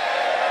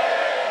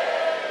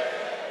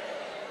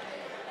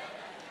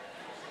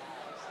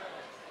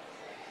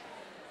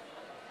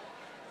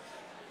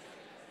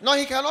 No,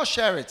 he cannot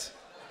share it.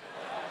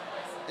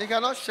 He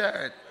cannot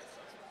share it.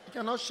 He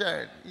cannot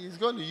share it. He's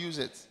going to use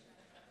it.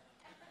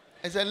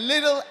 It's a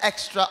little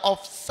extra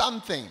of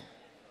something.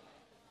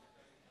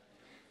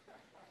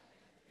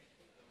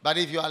 But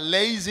if you are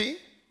lazy,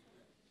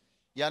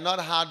 you are not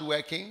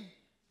hardworking,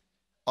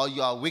 or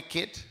you are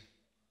wicked,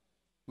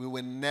 we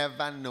will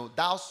never know.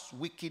 Thou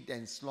wicked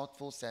and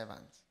slothful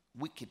servants.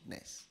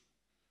 Wickedness.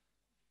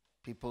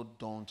 People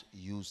don't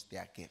use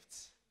their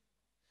gifts.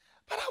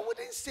 But I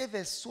wouldn't say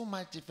there's so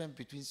much difference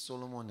between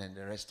Solomon and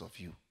the rest of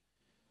you.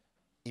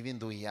 Even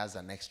though he has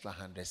an extra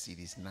 100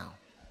 CDs now.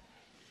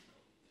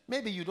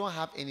 Maybe you don't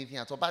have anything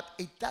at all. But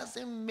it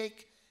doesn't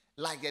make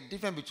like a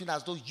difference between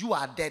us though you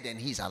are dead and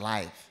he's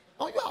alive.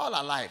 Oh, you are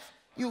all alive.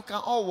 You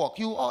can all walk.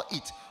 You all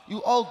eat.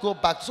 You all go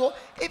back. So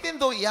even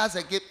though he has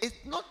a gift, it's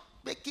not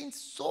making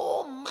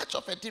so much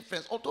of a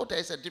difference. Although there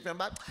is a difference,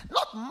 but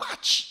not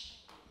much.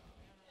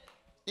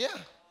 Yeah.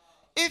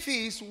 If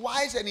he is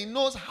wise and he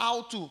knows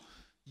how to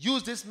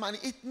use this money,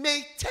 it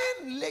may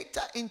turn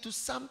later into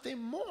something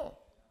more.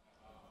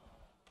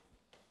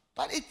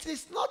 But it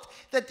is not,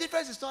 the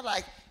difference is not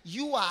like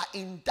you are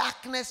in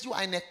darkness, you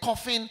are in a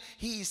coffin,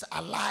 he is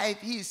alive,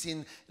 he is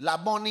in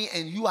Laboni,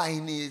 and you are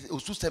in a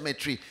Osu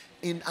cemetery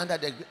under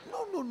the.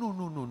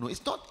 No.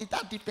 It's not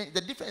that different. The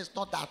difference is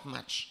not that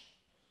much.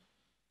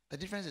 The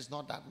difference is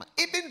not that much.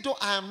 Even though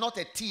I am not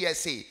a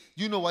TSA,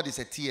 you know what is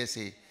a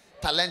TSA?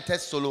 Talented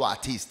solo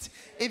artist.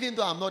 Even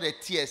though I'm not a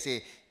TSA,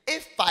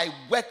 if I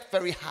work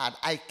very hard,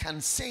 I can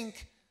sing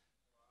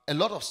a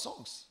lot of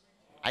songs.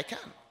 I can.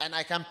 And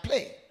I can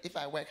play if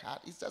I work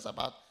hard. It's just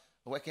about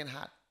working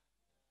hard.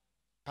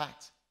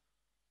 Part.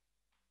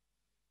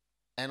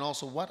 And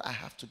also what I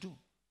have to do.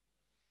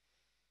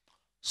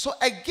 So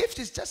a gift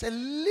is just a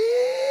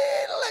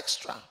little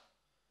extra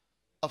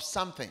of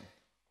something.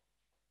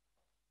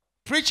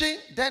 Preaching,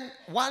 then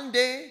one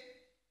day,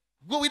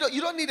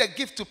 you don't need a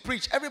gift to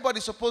preach.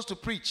 Everybody's supposed to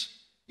preach.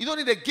 You don't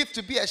need a gift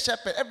to be a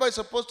shepherd. Everybody's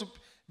supposed to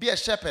be a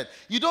shepherd.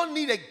 You don't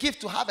need a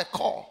gift to have a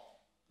call.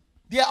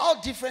 They are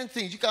all different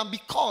things. You can be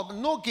called,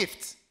 no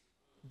gift.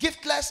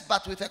 Giftless,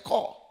 but with a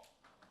call.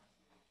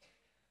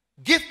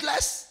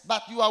 Giftless,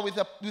 but you are with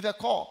a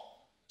call.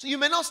 So you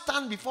may not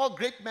stand before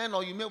great men,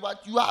 or you may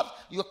what you have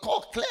your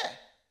call clear.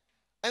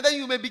 And then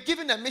you may be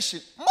given a mission.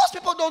 Most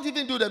people don't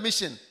even do the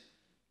mission.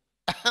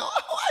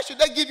 Why should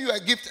they give you a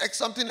gift,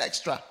 something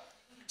extra?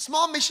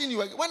 Small mission.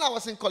 When I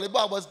was in Kolebo,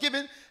 I was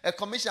given a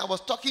commission. I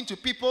was talking to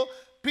people,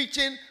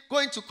 preaching,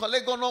 going to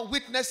Kolegono,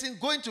 witnessing,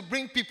 going to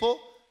bring people.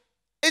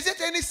 Is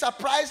it any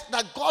surprise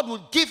that God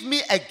would give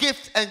me a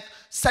gift and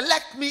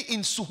select me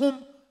in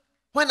Suhum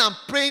when I'm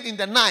praying in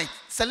the night?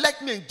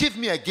 Select me and give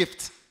me a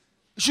gift.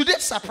 Should it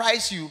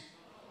surprise you?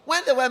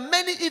 When there were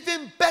many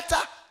even better,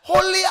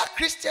 holier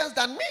Christians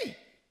than me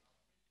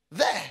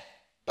there.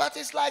 But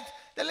it's like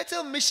the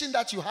little mission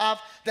that you have,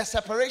 the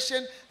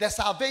separation, the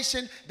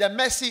salvation, the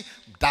mercy,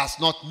 does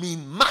not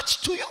mean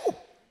much to you.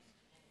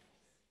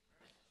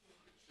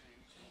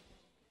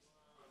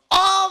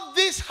 All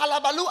this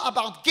halabaloo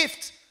about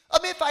gift.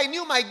 I mean, if I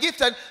knew my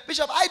gift, and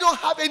Bishop, I don't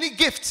have any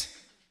gift.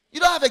 You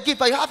don't have a gift,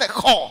 but you have a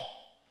call.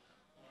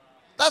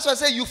 That's why I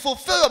say you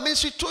fulfill your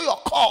ministry through your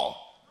call.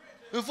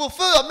 You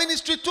fulfill your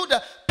ministry through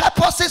the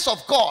purposes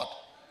of God.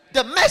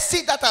 The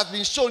mercy that has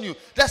been shown you.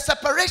 The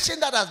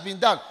separation that has been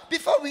done.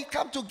 Before we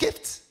come to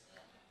gifts.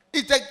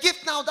 It's the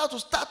gift now that will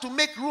start to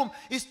make room.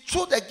 It's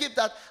through the gift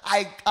that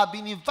I have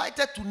been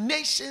invited to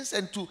nations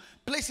and to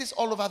places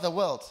all over the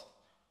world.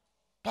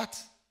 But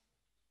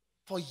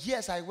for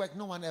years I worked,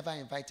 no one ever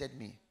invited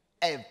me.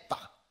 Ever.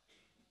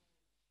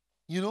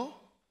 You know?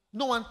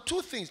 No one,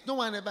 two things. No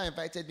one ever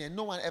invited me and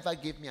no one ever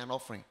gave me an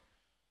offering.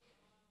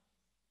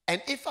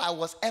 And if I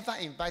was ever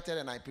invited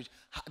and I preached,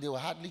 they will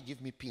hardly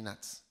give me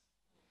peanuts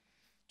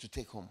to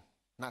take home.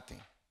 Nothing.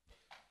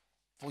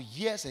 For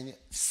years and years.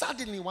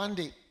 Suddenly one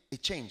day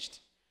it changed.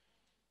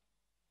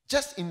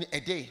 Just in a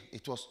day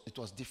it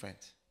was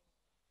different.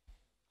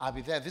 I'll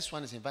be there. This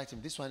one is inviting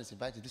me. This one is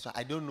inviting. This one.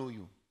 I don't know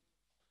you.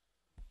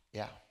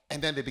 Yeah.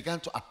 And then they began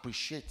to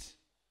appreciate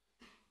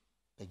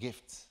the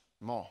gifts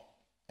more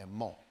and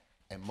more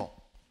and more.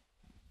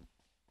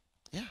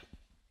 Yeah.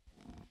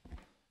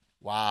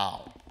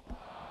 Wow.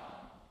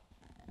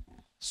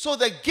 So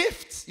the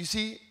gifts, you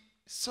see,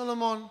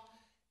 Solomon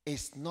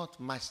is not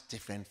much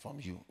different from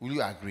you. Will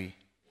you agree?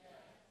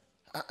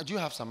 Do you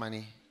have some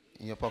money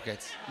in your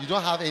pockets? You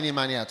don't have any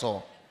money at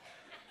all.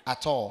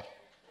 At all.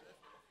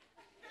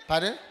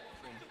 Pardon?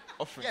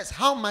 Offering. Yes,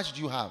 how much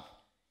do you have?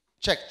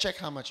 Check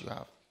how much you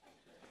have.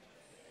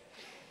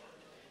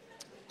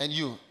 And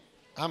you,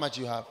 how much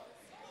you have?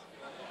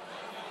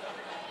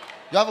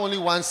 You have only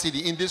one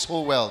CD in this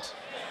whole world.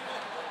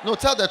 No,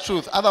 tell the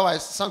truth.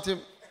 Otherwise, something,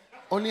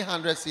 only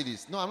 100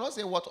 CDs. No, I'm not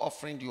saying what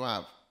offering do you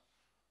have.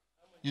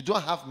 You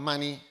don't have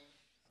money.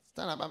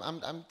 Stand up.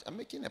 I'm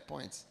making a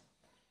point.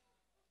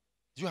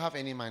 Do you have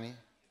any money?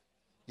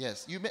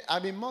 Yes. I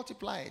mean,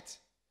 multiply it.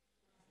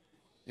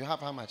 You have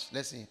how much?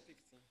 Let's see.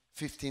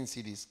 15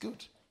 CDs.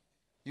 Good.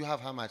 You have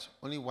how much?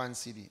 Only one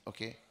CD.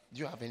 Okay. Do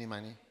you have any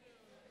money?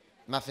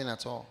 Nothing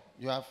at all.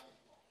 You have?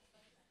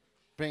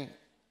 Bring.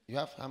 You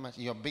have how much?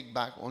 In your big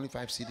bag, only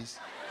 5 CDs.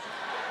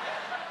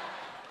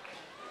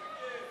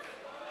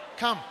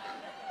 Come.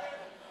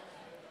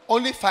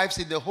 Only 5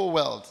 CDs, the whole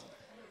world.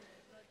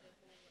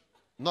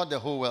 Not the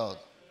whole world.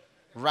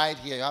 Right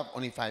here, you have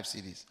only 5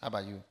 CDs. How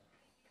about you?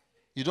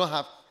 You don't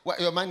have,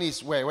 your money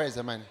is where? Where is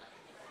the money?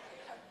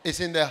 It's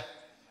in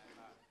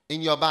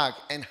your bag.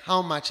 And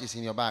how much is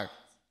in your bag?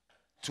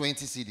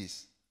 20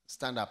 CDs.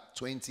 Stand up.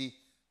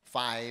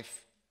 25.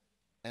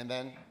 And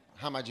then,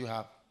 how much you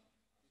have?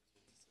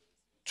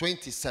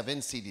 27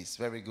 CDs.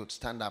 Very good.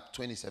 Stand up.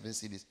 27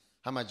 CDs.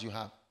 How much you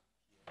have?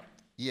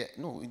 Yeah.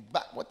 No,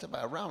 but what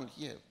about around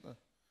here?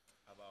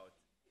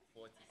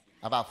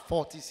 About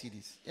 40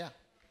 CDs. Yeah.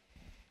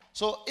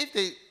 So if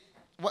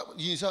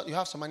you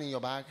have some money in your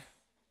bag?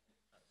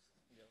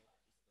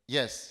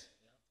 Yes.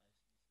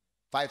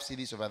 5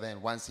 CDs over there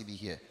and 1 CD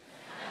here.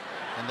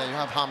 And then you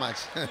have how much?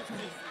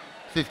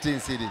 15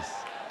 CDs.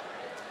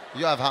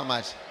 You have how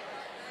much?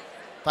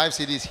 5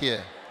 CDs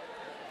here.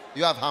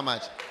 You have how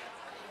much?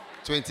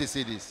 20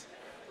 CDs.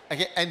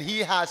 Okay, and he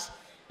has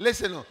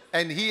Listen, oh,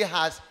 and he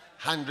has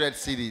 100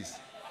 CDs.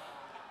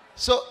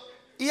 So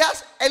he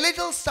has a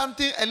little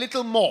something, a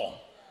little more.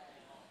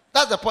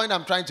 That's the point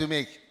I'm trying to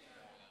make.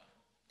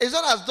 It's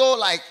not as though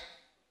like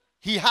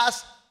he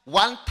has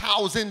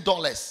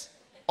 $1,000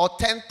 or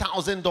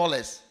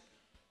 $10,000.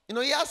 You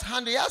know, he has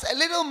 100, he has a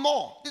little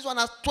more. This one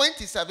has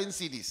 27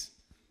 CDs.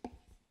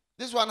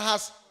 This one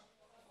has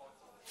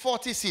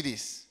 40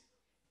 CDs.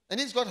 And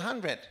he's got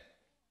 100.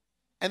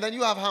 And then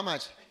you have how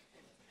much?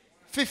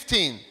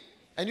 15.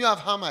 And you have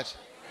how much?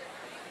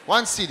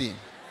 1 CD.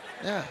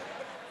 Yeah.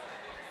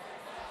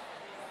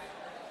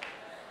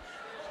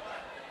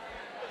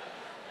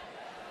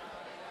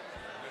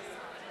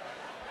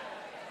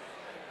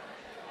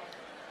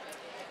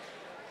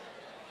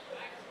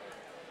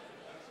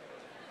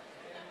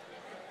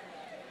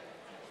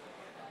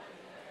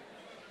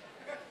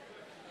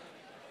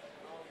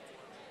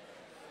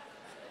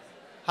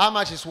 How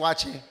much is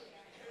watching?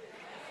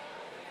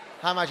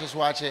 How much is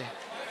watching?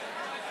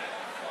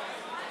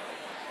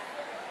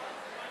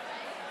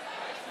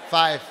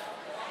 5.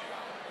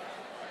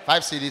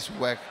 5 CDs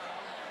work.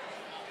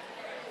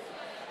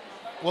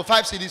 Will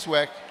 5 CDs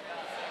work?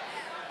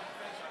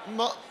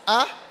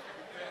 Huh?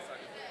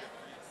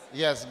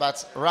 Yes,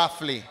 but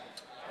roughly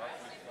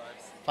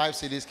 5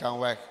 CDs can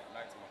work.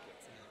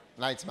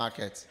 Night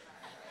market.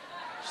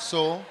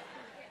 So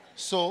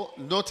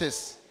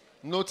notice,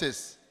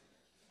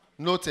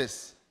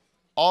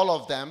 all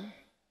of them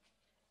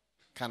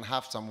can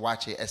have some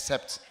wachi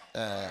except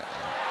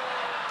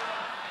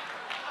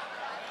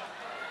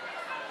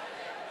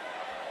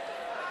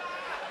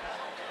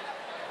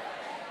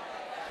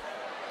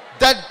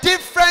the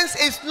difference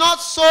is not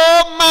so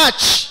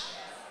much.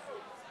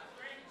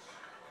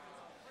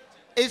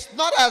 It's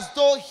not as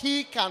though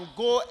he can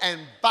go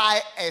and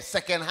buy a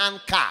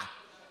second-hand car,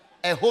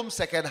 a home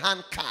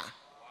second-hand car,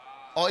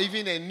 or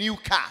even a new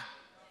car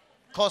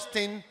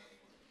costing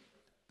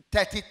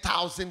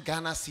 30,000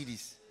 Ghana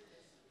cedis.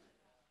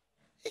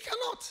 He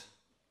cannot.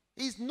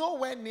 He's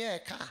nowhere near a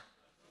car.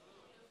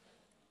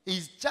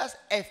 He's just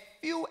a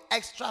few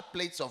extra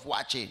plates of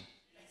watching.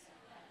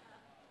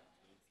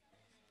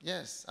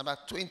 Yes,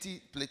 about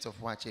 20 plates of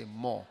watching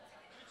more.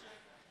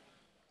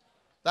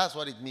 That's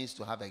what it means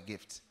to have a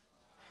gift.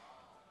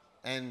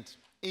 And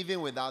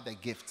even without the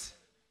gift,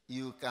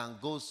 you can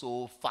go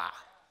so far.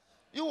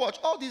 You watch,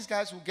 all these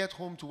guys who get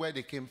home to where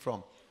they came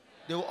from.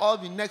 They will all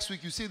be, next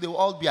week, you see, they will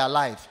all be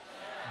alive.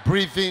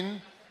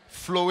 Breathing,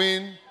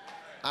 flowing,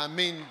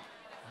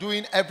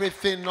 doing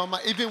everything normal,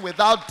 even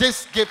without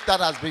this gift that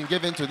has been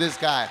given to this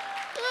guy.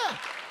 Yeah.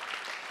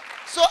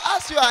 So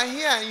as you are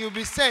here, and you'll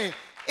be saying,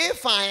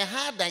 if I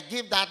had the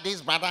gift that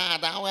this brother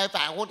had, if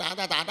I would have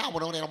that,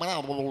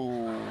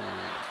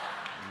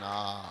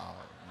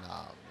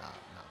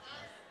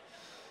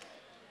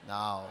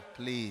 no,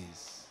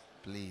 please.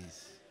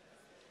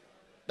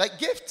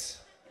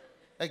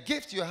 The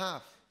gift you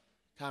have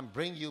can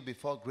bring you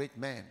before great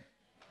men.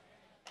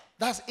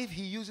 That's if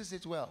he uses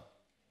it well.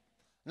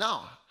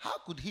 Now, how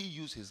could he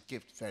use his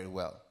gift very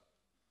well?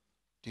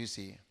 Do you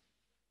see?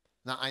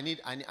 Now, I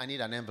need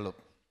an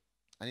envelope.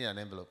 I need an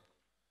envelope.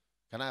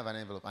 Can I have an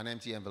envelope? An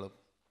empty envelope.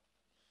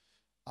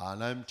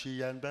 An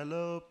empty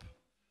envelope.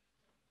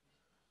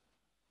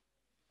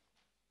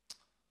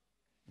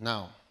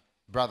 Now,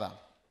 brother,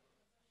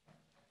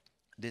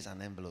 this is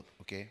an envelope,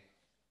 okay?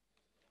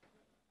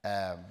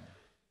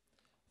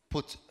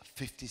 Put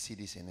 50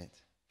 CDs in it.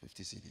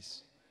 50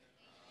 CDs.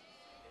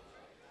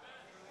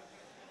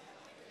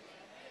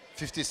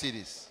 50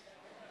 CDs.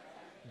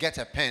 Get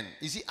a pen.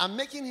 You see, I'm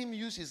making him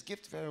use his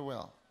gift very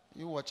well.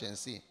 You watch and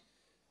see.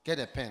 Get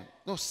a pen.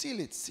 No, seal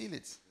it.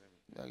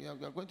 You're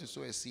going to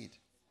sow a seed.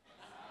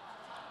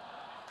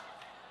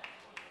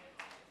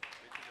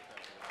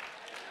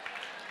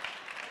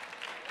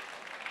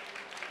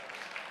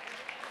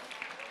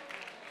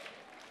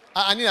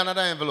 I need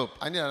another envelope.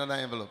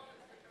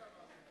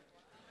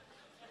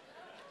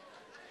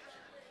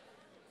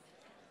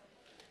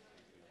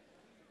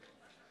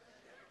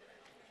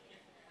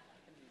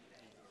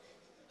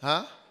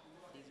 Huh?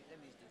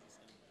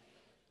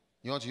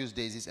 You want to use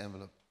Daisy's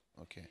envelope?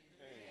 Okay.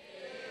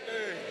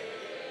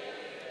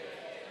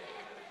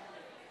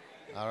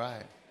 All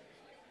right.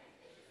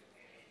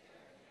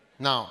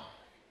 Now,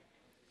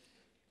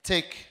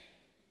 take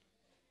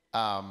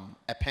a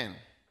pen.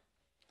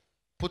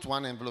 Put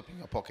one envelope in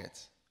your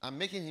pocket. I'm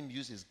making him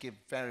use his gift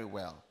very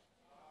well.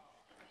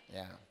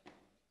 Yeah.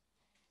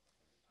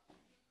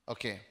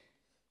 Okay.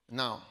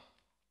 Now,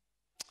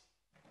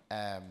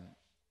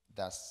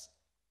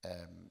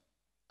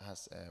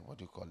 what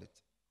do you call it?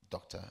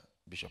 Dr.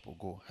 Bishop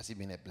Ogo, has he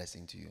been a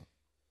blessing to you?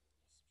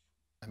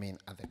 I mean,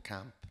 at the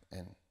camp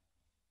and...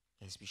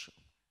 Yes, Bishop.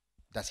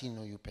 Does he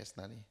know you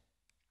personally?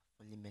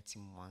 I've only met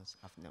him once.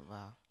 I've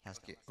never...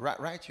 Okay.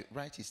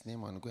 Write his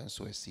name and go and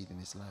sow a seed in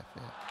his life.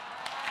 Yeah.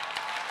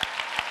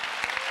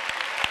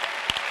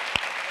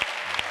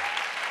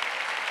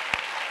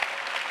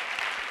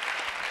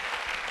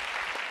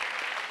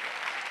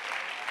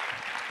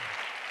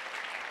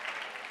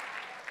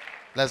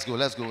 Let's go.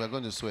 We're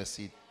going to sow a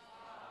seed.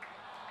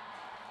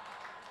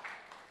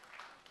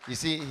 You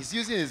see, he's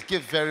using his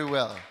gift very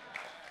well.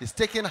 He's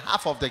taking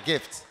half of the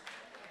gift.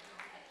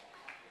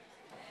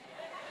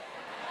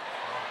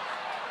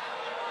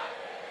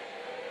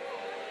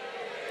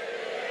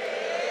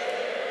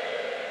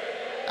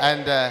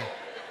 And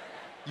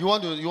you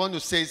want to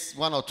say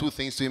one or two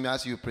things to him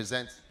as you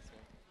present?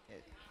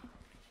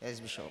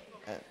 Yes, Bishop.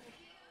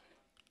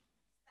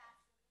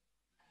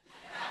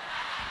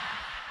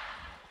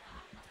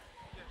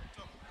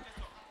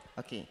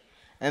 Okay.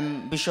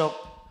 Bishop,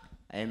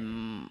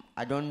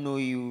 I don't know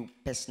you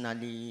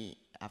personally.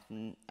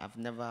 I've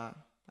never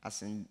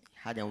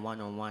had a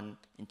one-on-one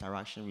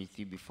interaction with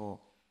you before,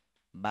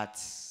 but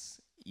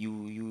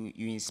you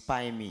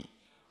inspire me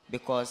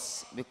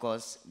because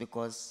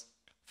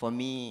for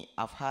me,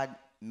 I've had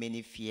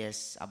many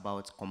fears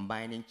about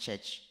combining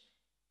church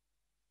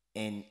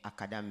and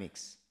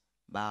academics,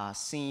 but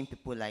seeing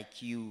people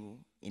like you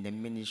in the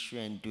ministry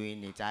and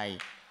doing it,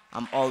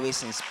 I'm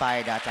always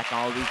inspired that I can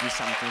always do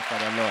something for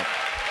the Lord.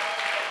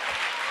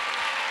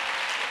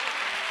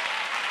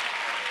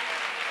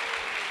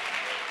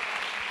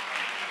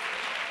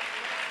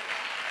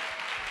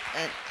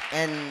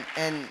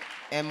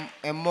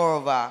 And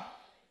moreover,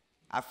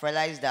 I've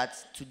realized that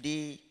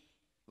today,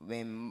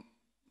 when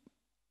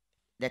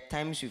the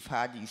times you've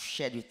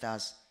shared with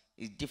us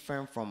is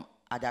different from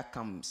other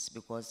camps,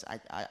 because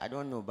I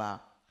don't know,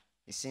 but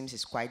it seems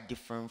it's quite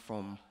different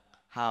from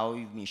how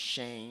you've been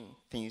sharing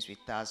things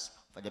with us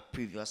for the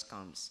previous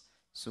camps.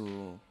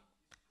 So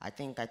I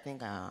think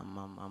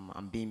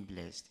I'm being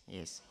blessed.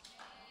 Yes.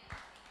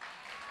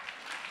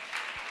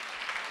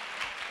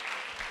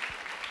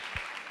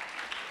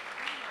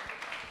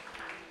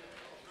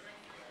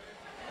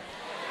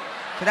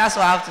 So that's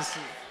what I have to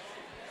say.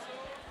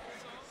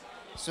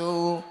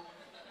 So,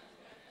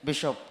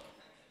 Bishop,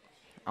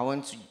 I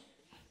want to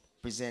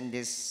present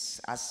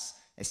this as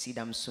a seed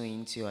I'm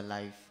sowing into your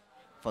life,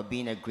 for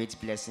being a great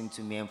blessing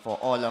to me and for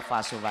all of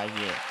us over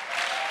here.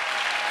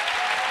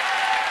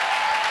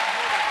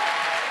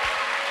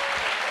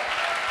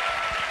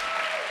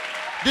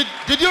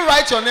 Did you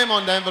write your name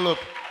on the envelope?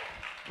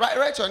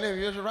 Write your name.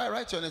 You should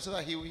write your name so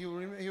that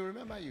he'll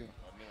remember you.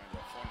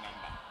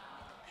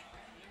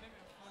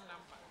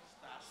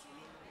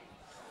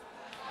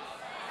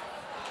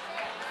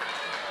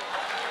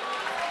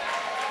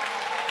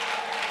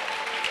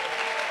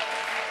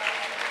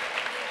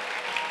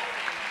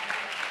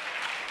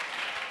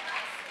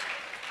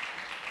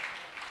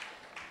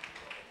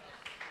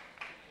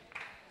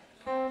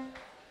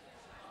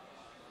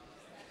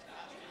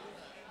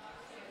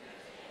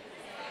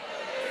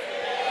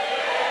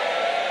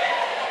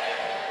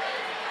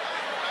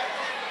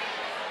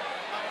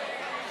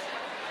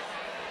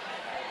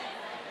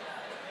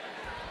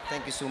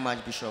 Thank you so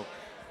much, Bishop.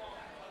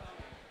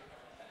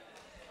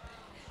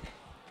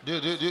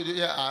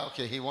 Yeah,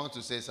 okay, he wants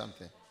to say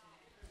something.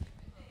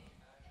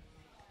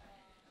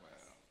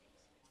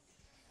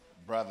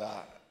 Brother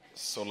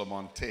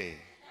Solomon Tay.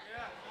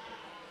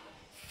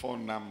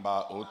 Phone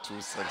number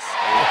 026.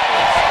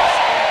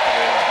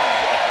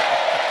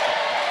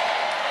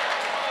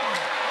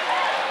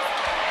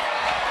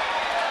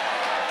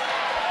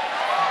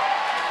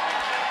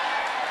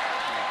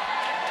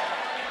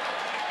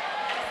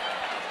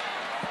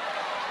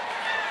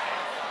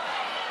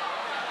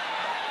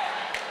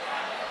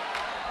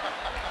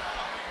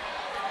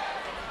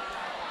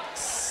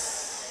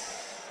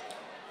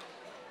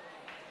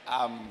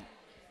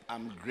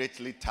 I'm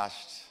greatly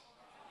touched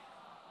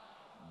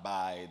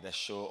by the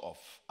show of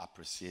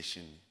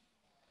appreciation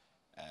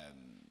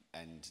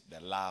and the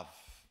love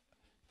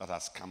that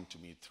has come to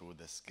me through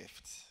this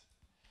gift.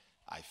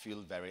 I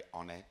feel very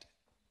honored,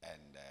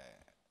 and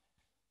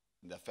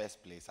in the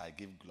first place, I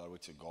give glory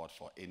to God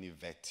for any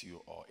virtue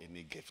or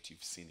any gift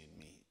you've seen in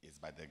me. It's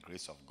by the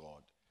grace of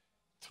God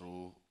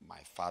through my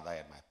father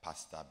and my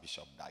pastor,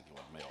 Bishop Dag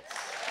Heward-Mills.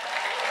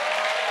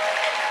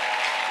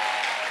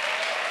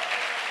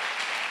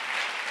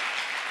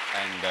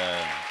 And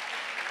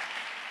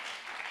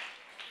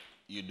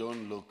you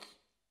don't look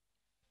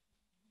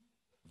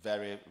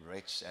very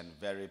rich and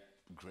very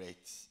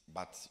great,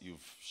 but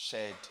you've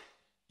shared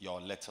your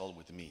little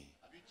with me.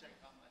 Have you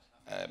checked how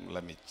much?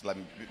 Let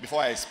me.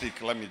 Before I speak,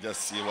 let me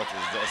just see what is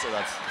there, so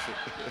that.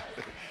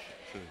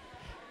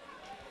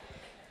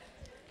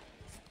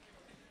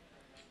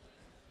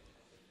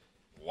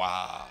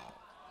 Wow,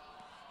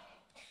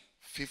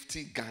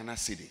 50 Ghana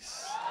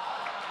cedis.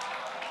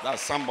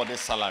 That's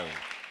somebody's salary.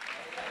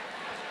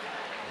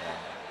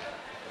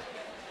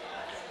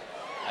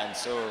 And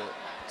so,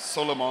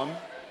 Solomon,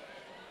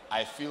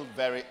 I feel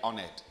very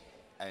honored,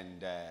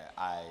 and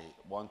I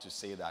want to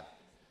say that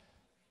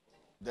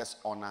this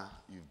honor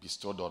you've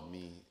bestowed on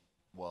me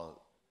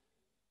will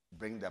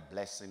bring the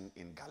blessing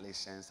in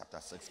Galatians chapter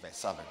 6, verse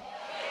 7.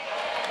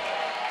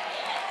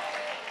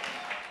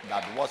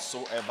 That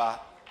whatsoever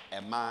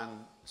a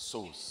man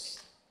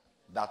sows,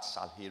 that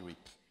shall he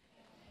reap.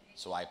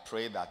 So I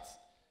pray that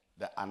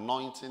the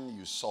anointing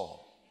you saw,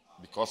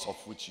 because of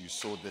which you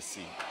sowed the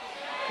seed,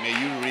 may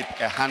you reap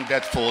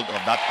 100-fold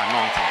of that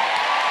anointing.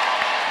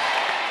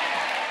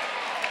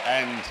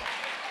 And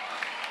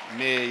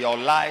May your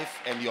life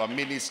and your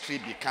ministry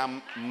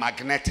become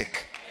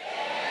magnetic.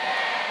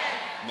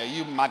 May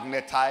you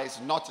magnetize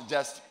not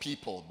just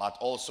people, but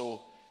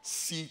also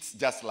seeds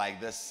just like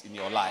this in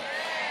your life.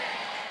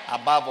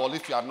 Above all,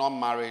 if you are not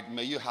married,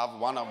 may you have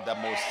one of the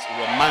most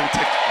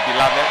romantic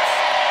beloveds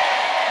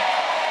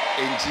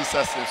in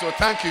Jesus' name. So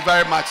thank you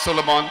very much,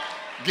 Solomon.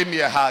 Give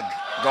me a hug.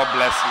 God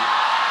bless you.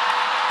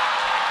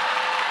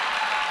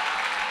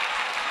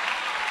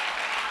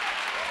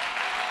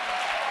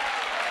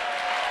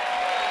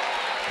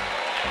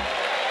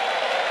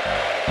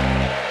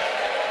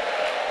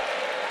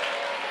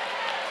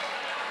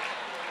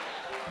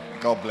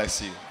 God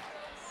bless you.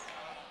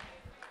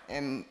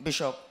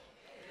 Bishop,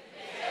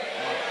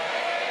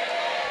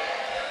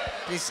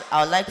 please,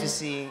 I would like to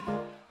say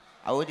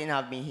I wouldn't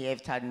have been here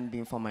if it hadn't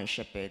been for my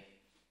shepherd.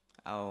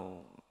 I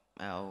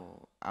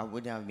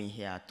wouldn't have been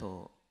here at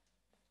all.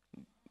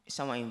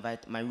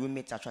 My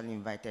roommate actually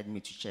invited me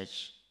to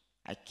church.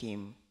 I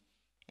came,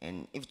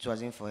 and if it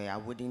wasn't for her, I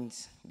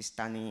wouldn't be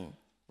standing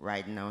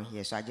right now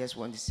here. So I just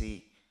want to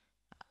say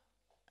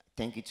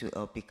thank you to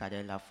LP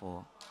Kadela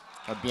for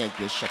being a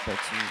great shepherd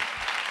to me.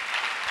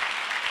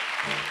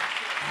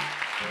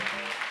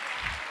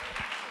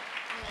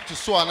 To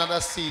sow another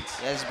seed.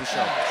 Yes,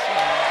 Bishop.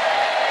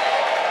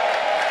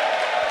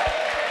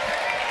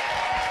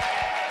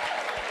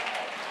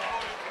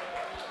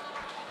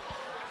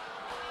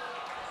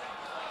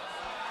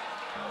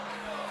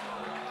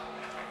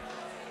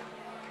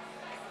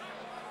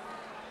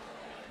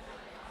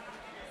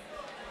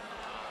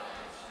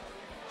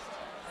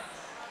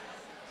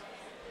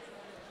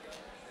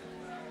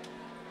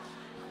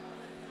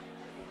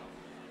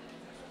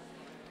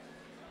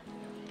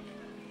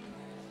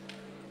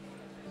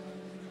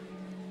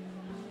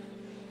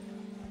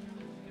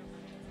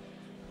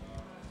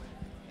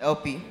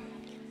 LP,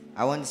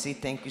 I want to say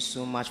thank you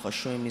so much for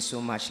showing me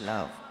so much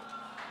love.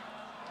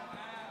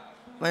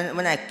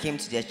 When I came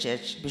to their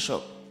church,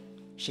 Bishop,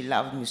 she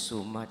loved me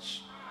so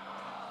much.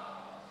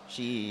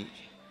 She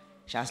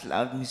has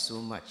loved me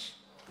so much.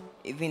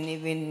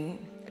 Even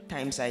at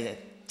times I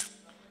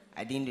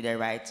didn't do the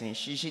right thing.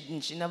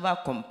 She never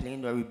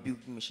complained or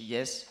rebuked me. She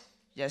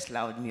just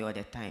loved me all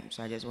the time.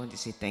 So I just want to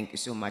say thank you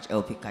so much,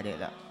 LP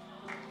Kadela.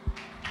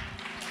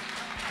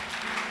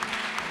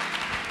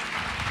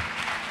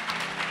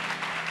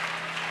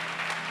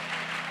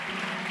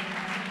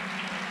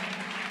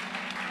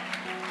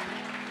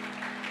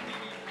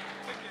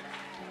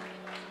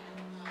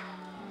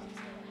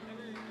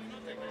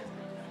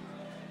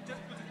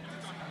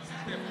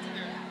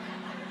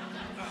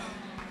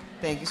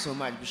 Thank you so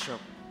much, Bishop.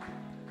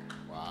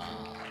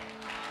 Wow.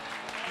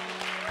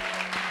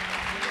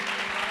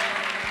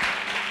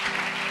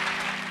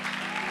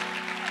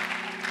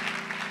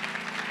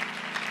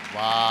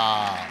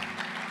 Wow.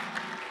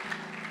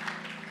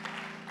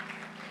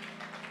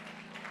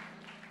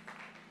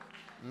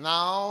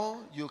 Now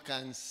you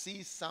can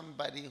see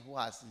somebody who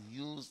has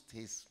used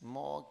his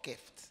small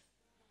gift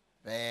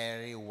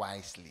very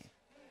wisely.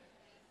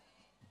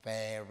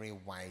 Very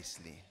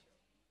wisely.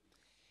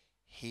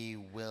 He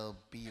will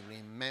be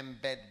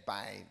remembered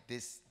by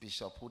this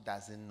bishop who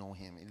doesn't know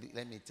him.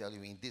 Let me tell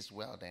you, in this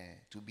world,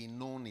 to be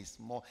known is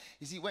more.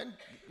 You see, when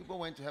people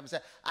went to heaven and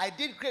said, I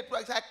did great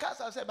works, I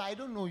cast out, I said, but I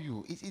don't know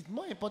you. It's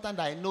more important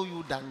that I know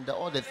you than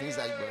all the things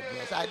that you are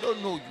doing. I said, I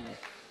don't know you.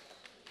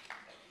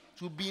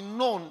 To be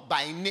known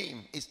by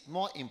name is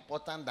more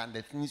important than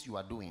the things you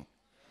are doing.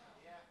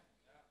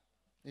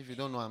 If you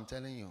don't know, I'm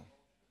telling you.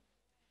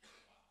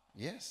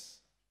 Yes.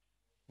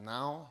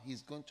 Now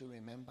he's going to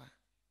remember.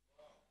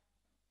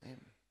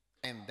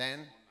 And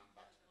then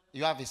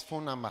you have his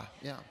phone number.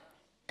 Yeah.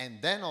 And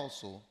then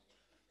also,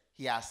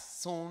 he has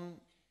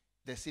sown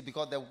the seed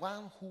because the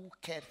one who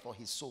cared for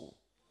his soul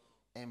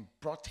and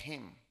brought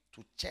him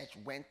to church,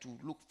 went to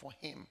look for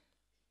him,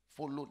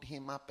 followed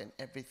him up and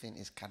everything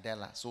is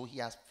Kadela. So he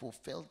has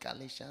fulfilled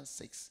Galatians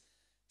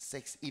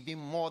 6, even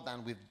more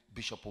than with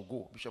Bishop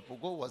Ogo. Bishop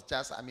Ogo was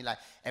just, like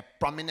a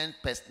prominent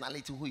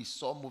personality who he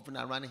saw moving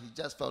around and he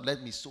just felt,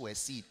 let me sow a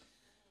seed.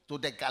 So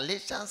the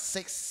Galatians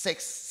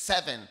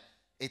 6:7,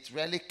 it's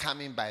really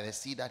coming by the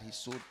seed that he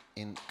sowed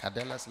in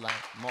Kadela's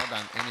life more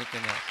than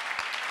anything else.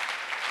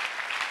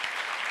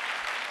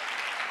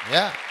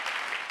 Yeah.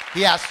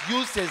 He has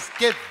used his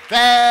gift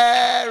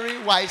very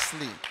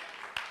wisely.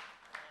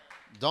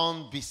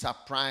 Don't be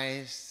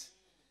surprised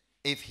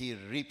if he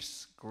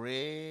reaps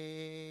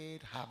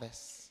great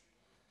harvest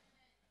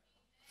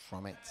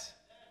from it.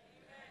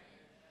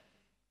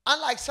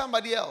 Unlike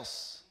somebody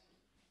else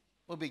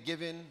will be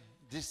given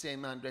this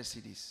same 100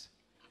 cedis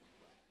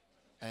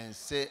and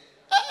say,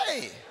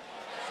 hey,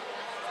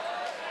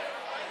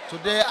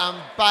 today I'm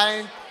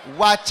buying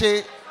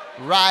wache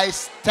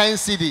rice 10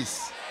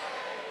 cedis.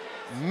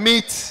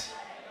 Meat,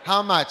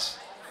 how much?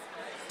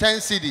 10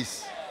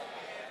 cedis.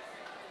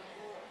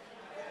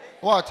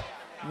 What?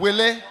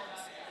 Willy,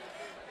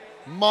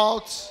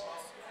 malt.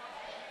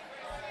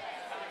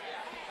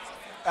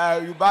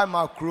 You buy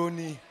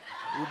macaroni,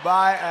 you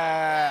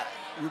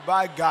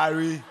buy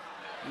gari,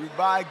 you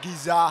buy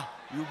giza,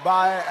 you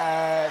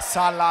buy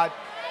salad,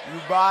 you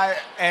buy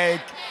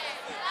egg,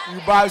 you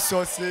buy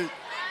sausage,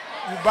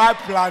 you buy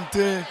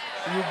plantain,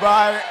 you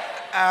buy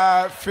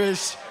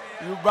fish,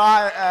 you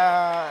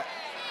buy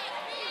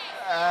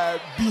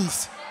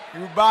beans,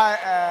 you buy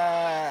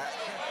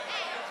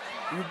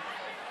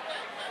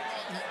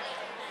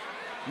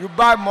you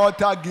buy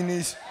mortar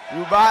guineas,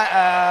 you buy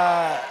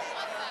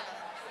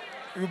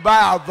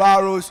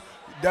avaros,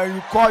 then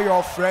you call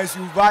your friends,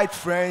 you invite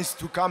friends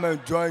to come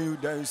and join you,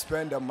 then you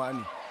spend the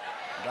money.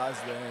 That's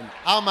the end.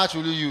 How much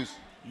will you use?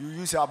 You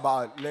use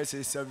about, let's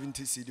say,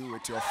 70 CD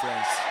with your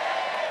friends.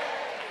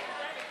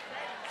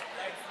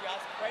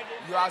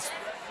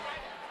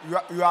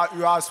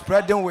 You are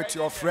spreading with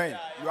your friend.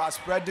 You are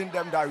spreading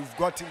them that you've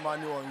gotten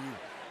money on you.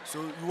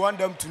 So you want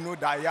them to know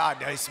that, yeah,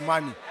 there is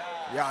money.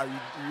 Yeah,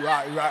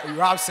 you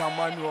have some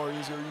money on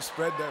you, so you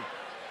spread them.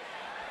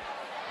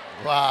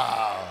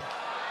 Wow.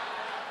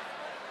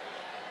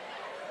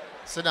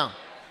 Sit down.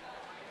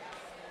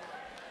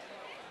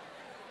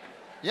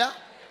 Yeah.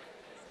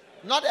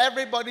 Not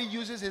everybody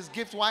uses his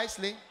gift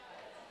wisely.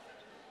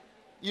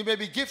 You may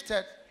be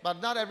gifted, but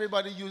not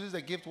everybody uses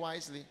the gift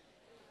wisely.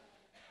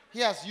 He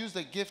has used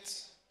the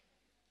gift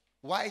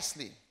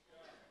wisely.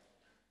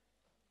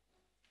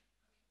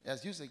 He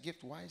has used the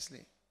gift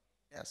wisely.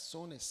 He has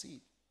sown a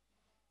seed.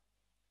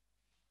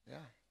 Yeah.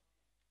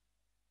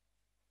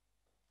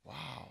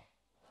 Wow.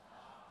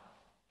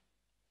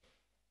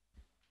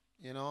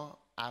 You know,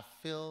 I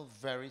feel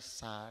very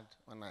sad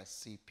when I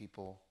see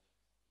people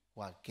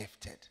who are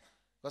gifted.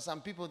 Because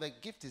some people, the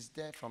gift is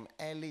there from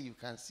early. You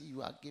can see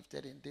you are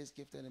gifted in this,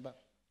 gifted in that.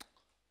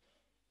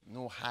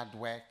 No hard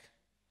work,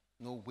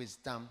 no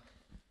wisdom,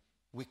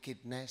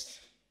 wickedness.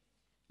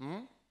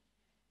 You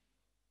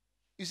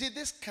see,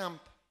 this camp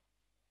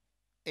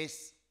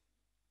is,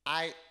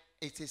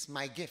 it is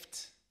my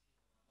gift.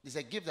 It's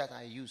a gift that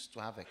I use to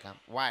have a camp.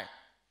 Why?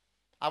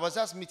 I was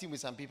just meeting with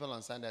some people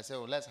on Sunday. I said,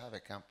 oh, let's have a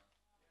camp.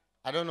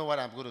 I don't know what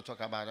I'm going to talk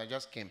about. I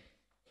just came.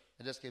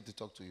 I just came to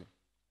talk to you.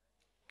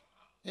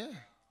 Yeah.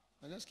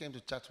 I just came to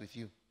chat with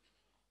you.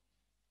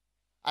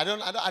 I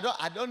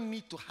don't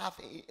need to have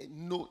a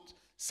note,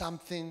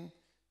 something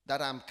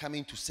that I'm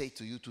coming to say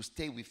to you, to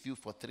stay with you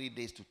for 3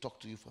 days, to talk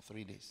to you for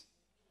 3 days.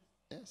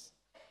 Yes.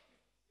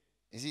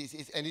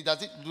 And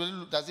does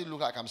it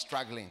look like I'm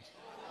struggling?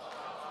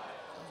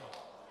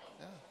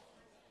 Yeah.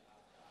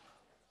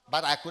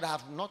 But I could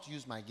have not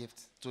used my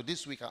gift. So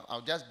this week, I'll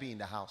just be in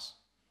the house,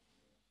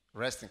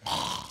 resting.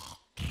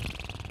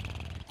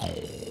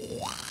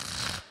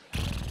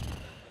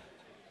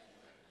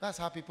 That's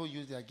how people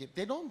use their gift.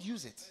 They don't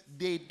use it.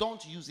 They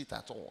don't use it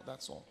at all.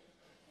 That's all.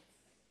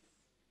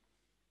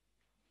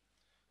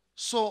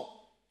 So,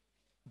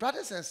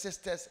 brothers and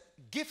sisters,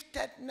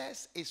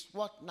 giftedness is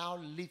what now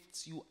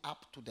lifts you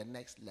up to the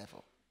next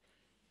level.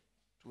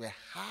 To a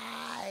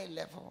high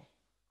level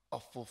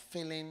of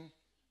fulfilling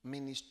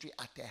ministry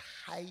at a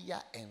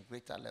higher and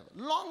greater level.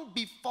 Long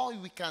before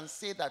we can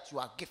say that you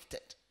are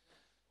gifted,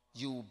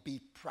 you'll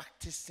be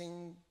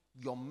practicing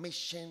your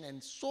mission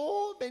and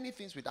so many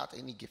things without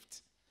any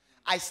gift.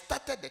 I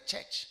started the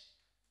church.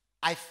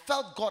 I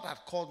felt God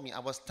had called me. I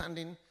was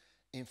standing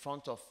in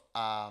front of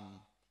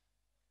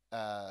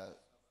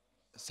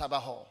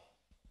Sabbath Hall.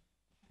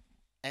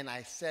 And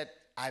I said,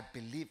 I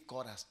believe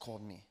God has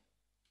called me.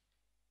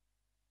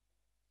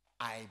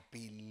 I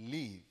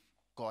believe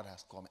God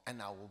has called me.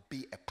 And I will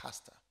be a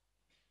pastor.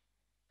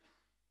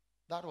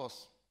 That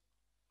was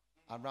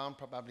around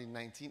probably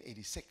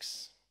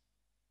 1986.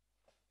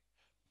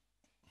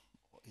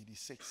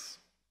 86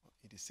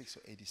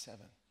 or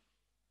 87.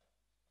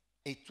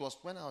 It was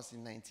when I was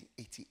in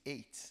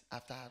 1988,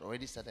 after I had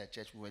already started a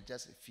church, we were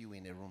just a few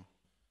in a room.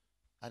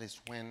 That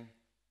is when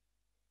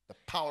the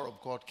power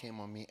of God came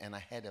on me and I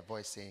heard a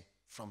voice say,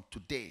 from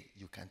today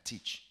you can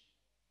teach.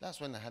 That's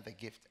when I had the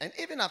gift. And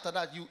even after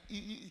that,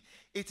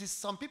 it is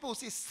some people who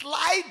say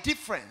slight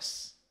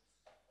difference.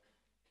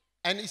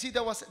 And you see,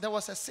 there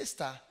was a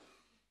sister,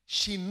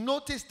 she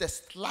noticed the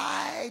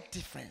slight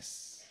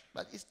difference,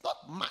 but it's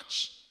not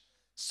much.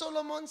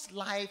 Solomon's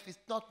life is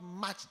not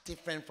much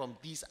different from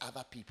these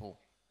other people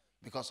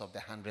because of the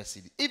 100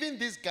 CD. Even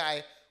this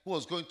guy who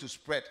was going to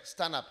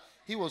stand up,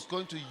 he was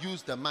going to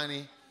use the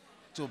money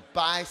to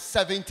buy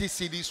 70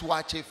 CDs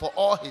watching for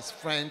all his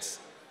friends.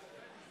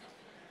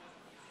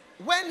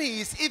 When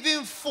he is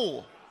even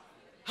full,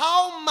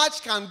 how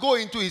much can go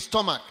into his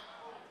stomach?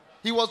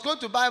 He was going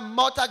to buy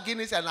Malta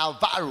Guinness and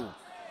Alvaro.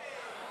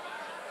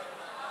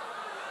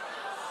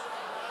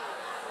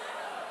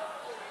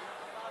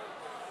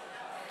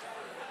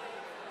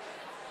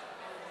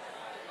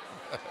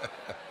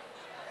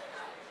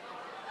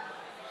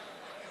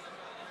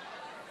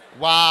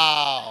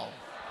 Wow.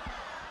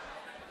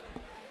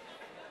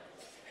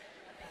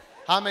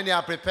 How many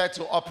are prepared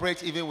to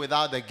operate even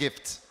without the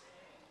gift?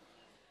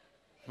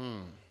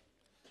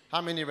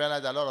 How many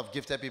realize a lot of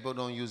gifted people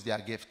don't use their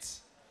gifts?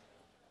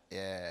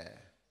 Yeah.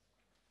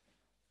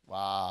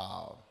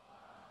 Wow.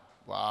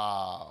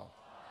 Wow.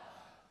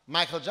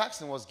 Michael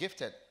Jackson was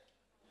gifted.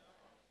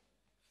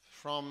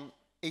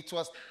 He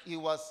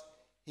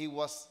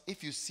was,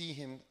 if you see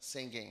him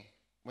singing,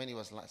 when he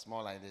was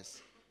small like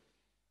this.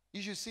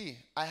 You should see,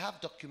 I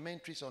have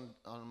documentaries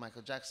on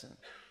Michael Jackson's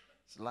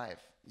life.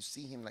 You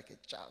see him like a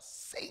child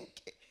singing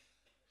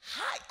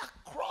high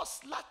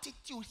across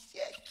latitude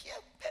here.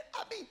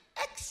 I mean,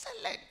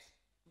 excellent.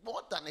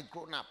 More than a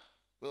grown-up.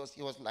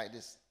 He was like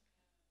this.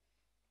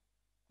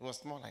 He was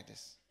small like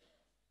this.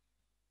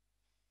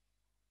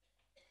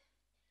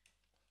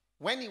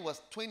 When he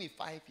was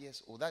 25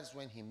 years old, that is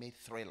when he made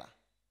Thriller.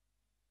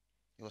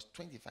 He was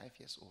 25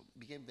 years old. It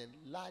became the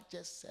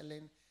largest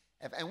selling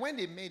ever. And when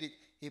they made it,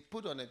 he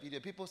put on a video.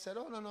 People said,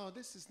 oh, no,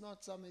 this is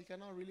not something. It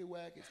cannot really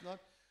work. It's not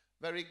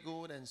very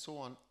good and so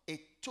on.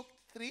 It took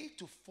 3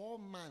 to 4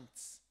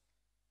 months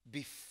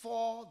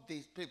before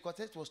they played, because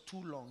it was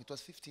too long. It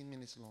was 15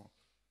 minutes long.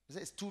 They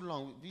said, it's too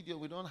long. Video,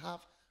 we don't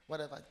have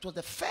whatever. It was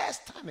the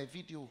first time a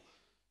video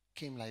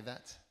came like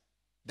that.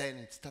 Then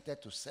it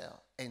started to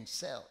sell and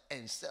sell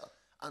and sell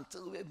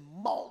until we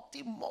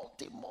multi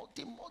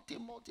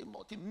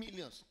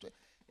millions.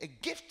 A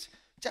gift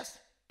just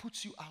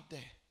puts you out there.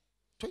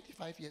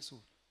 25 years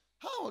old.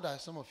 How old are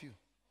some of you?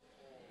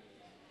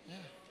 Yeah.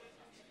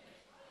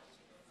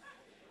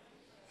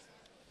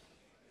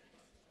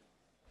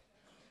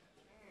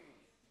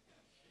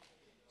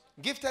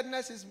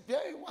 Giftedness is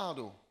very wild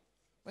though.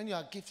 When you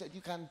are gifted,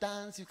 you can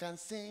dance, you can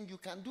sing, you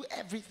can do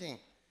everything.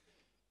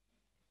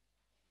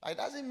 It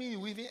doesn't mean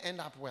you even end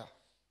up well.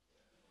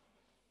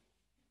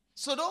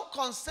 So don't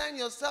concern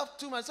yourself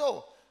too much.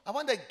 Oh, I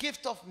want the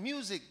gift of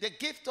music, the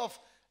gift of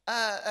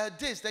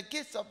this, the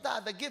gift of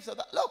that, the gift of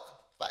that. Look,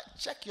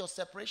 check your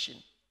separation.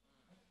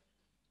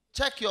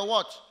 Check your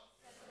what?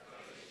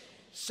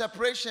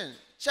 Separation.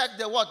 Check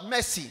the what?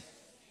 Mercy.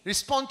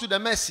 Respond to the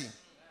mercy.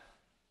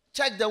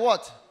 Check the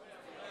what?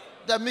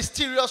 The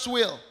mysterious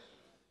will.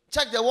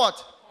 Check the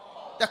what?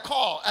 The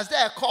call. Is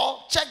there a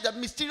call? Check the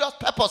mysterious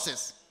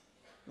purposes.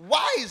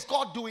 Why is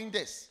God doing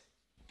this?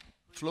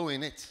 Flow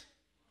in it.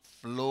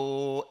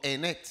 Flow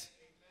in it.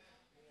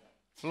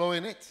 Flow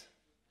in it.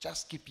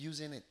 Just keep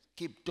using it.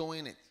 Keep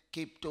doing it.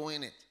 Keep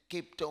doing it.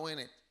 Keep doing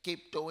it.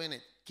 Keep doing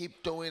it.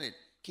 Keep doing it.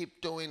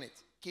 Keep doing it.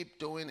 Keep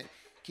doing it.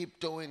 Keep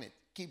doing it.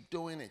 Keep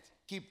doing it.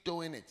 Keep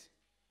doing it.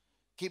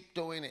 Keep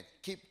doing it.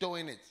 Keep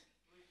doing it.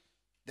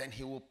 Then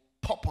he will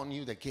pop on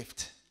you the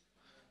gift.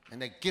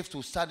 And the gift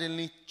will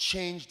suddenly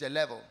change the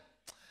level.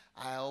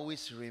 I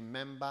always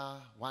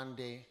remember one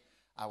day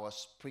I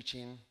was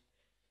preaching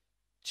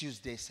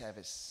Tuesday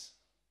service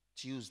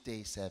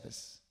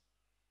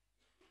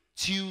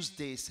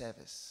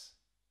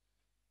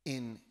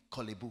in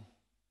Kolebu.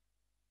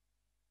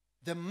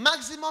 The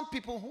maximum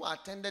people who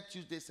attended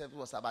Tuesday service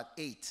was about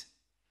 8.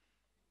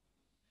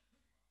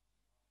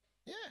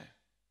 Yeah,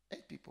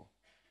 8 people.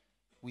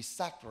 We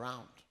sat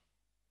around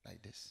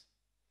like this.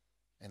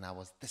 And I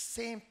was the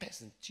same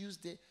person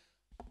Tuesday.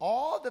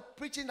 All the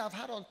preaching I've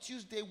had on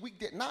Tuesday,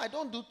 weekday. Now I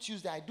don't do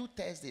Tuesday, I do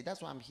Thursday.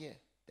 That's why I'm here.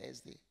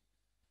 Thursday.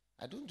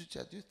 I don't do Tuesday,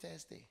 I do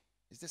Thursday.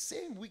 It's the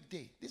same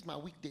weekday. This is my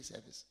weekday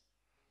service.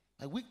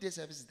 My weekday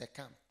service is the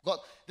camp. God,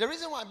 the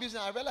reason why I'm busy,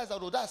 I realized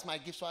that, oh, that's my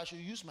gift, so I should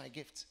use my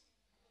gift.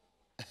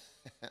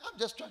 I'm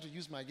just trying to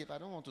use my gift. I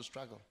don't want to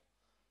struggle.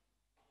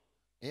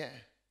 Yeah.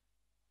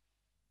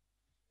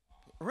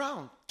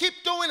 Round. Keep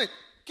doing it.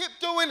 Keep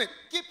doing it.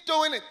 Keep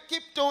doing it.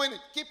 Keep doing it.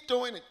 Keep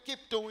doing it. Keep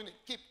doing it.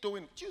 Keep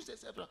doing it. Tuesday,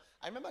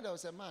 I remember there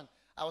was a man.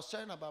 I was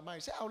sharing about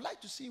marriage. He said, I would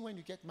like to see you when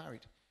you get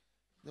married.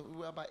 We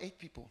were about 8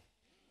 people.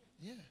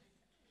 Yeah.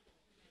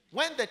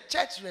 When the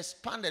church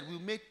responded, we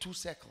made 2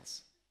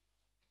 circles.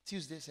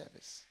 Tuesday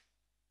service.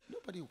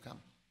 Nobody will come.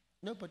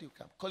 Nobody will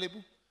come.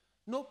 Kolebu.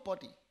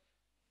 Nobody.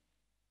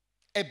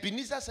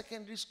 Ebenezer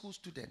Secondary School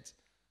students,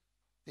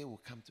 they will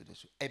come to the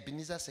school.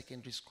 Ebenezer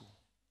Secondary School.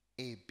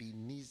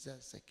 Ebenezer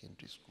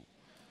Secondary School.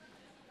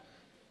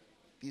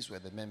 These were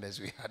the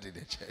members we had in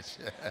the church.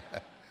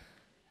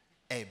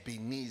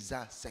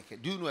 Ebenezer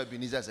Secondary. Do you know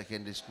Ebenezer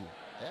Secondary School?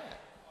 Yeah.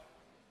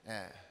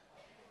 Yeah.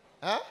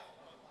 Huh?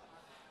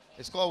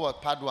 It's called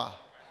what? Padua.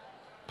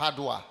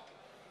 Padua.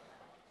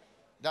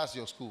 That's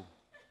your school.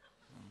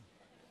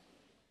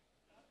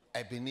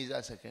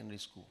 Ebenezer Secondary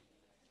School.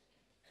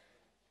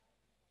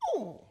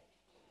 Oh.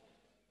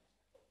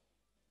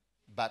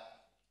 But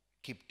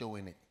keep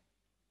doing it.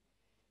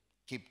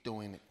 Keep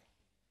doing it.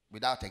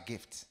 Without a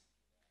gift.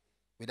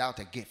 Without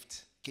a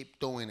gift. Keep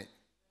doing it.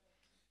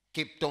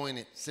 Keep doing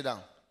it. Sit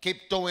down.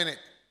 Keep doing it.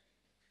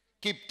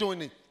 Keep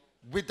doing it.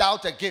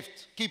 Without a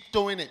gift. Keep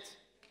doing it.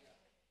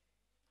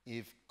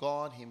 If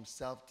God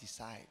himself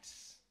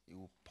decides, he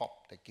will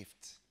pop the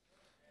gift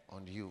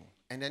on you.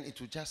 And then it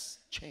will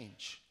just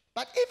change.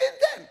 But even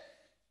then,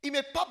 he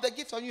may pop the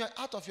gift on you, and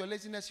out of your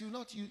laziness, you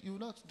will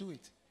not do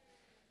it.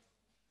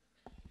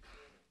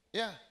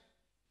 Yeah.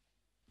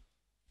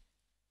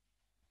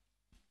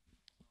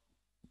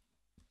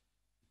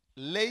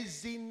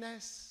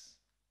 Laziness,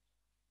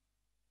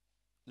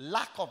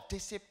 lack of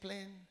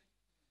discipline,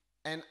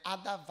 and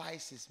other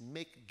vices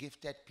make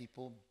gifted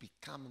people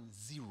become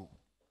zero,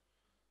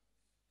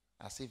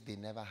 as if they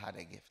never had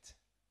a gift.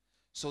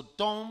 So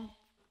don't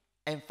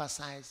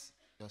emphasize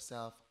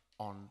yourself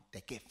on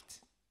the gift,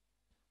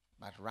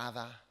 but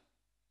rather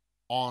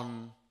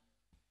on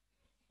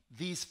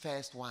these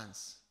first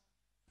ones,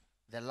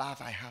 the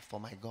love I have for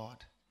my God,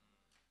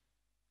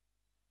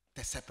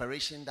 the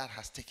separation that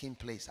has taken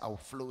place, I will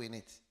flow in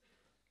it.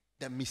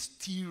 The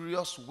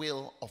mysterious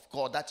will of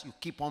God that you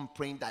keep on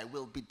praying, thy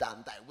will be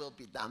done, thy will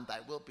be done, thy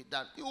will be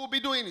done. You will be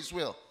doing his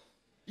will.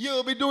 You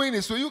will be doing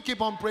his will. You keep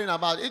on praying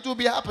about it. It will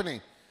be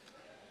happening.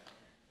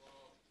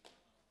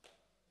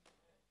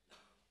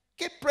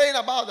 Keep praying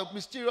about the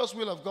mysterious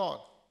will of God.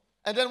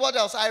 And then what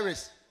else,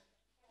 Iris?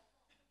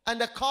 And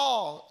the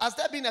call. Has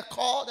there been a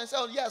call? They say,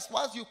 oh yes,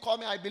 once you call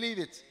me, I believe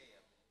it.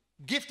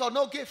 Gift or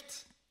no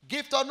gift.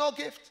 Gift or no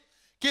gift.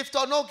 Gift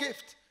or no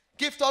gift.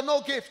 Gift or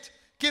no gift.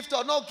 Gift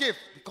or no gift.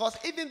 Because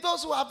even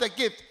those who have the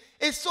gift,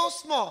 it's so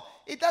small.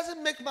 It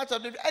doesn't make much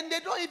of it. And they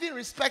don't even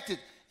respect it.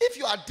 If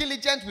you are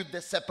diligent with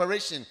the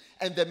separation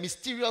and the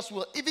mysterious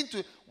will, even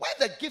to when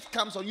the gift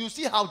comes on, you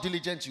see how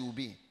diligent you will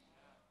be.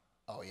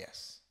 Oh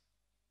yes.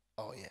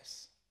 Oh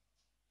yes.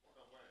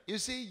 You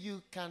see,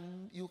 you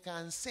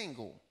can sing,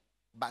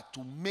 but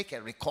to make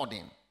a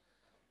recording,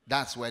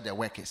 that's where the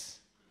work is.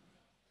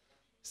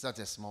 It's not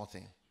a small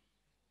thing.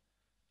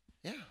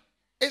 Yeah.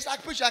 It's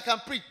like preach, I can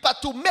preach,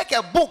 but to make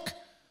a book,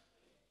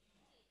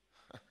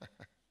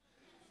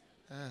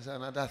 that's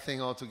another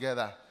thing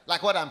altogether.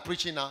 Like what I'm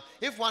preaching now.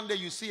 If one day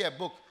you see a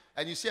book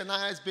and you see a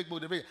nice big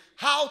book,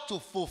 how to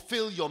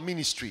fulfill your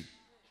ministry.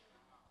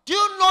 Do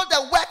you know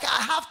the work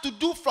I have to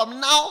do from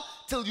now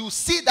till you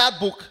see that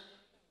book?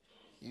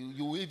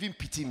 You will even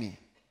pity me.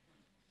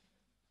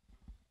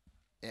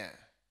 Yeah.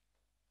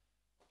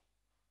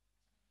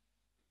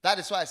 That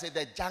is why I say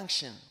the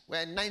junction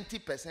where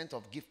 90%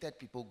 of gifted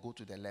people go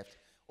to the left,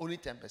 only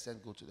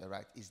 10% go to the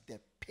right, is the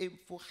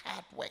painful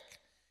hard work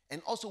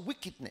and also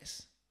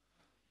wickedness.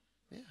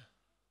 Yeah.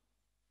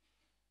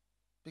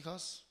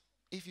 Because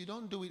if you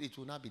don't do it, it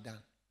will not be done.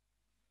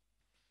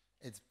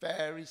 It's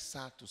very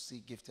sad to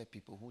see gifted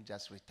people who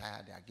just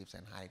retire their gifts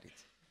and hide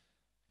it.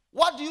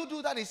 What do you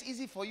do that is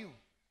easy for you?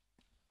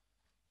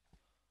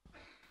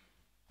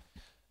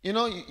 You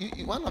know,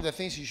 one of the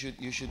things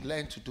you should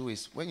learn to do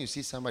is when you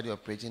see somebody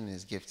operating in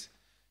his gift,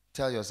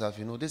 tell yourself,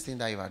 you know, this thing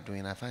that you are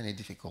doing, I find it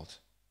difficult.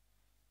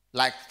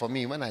 Like for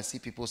me, when I see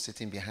people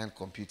sitting behind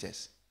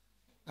computers,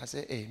 I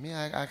say, hey, me,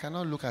 I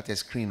cannot look at a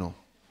screen. No.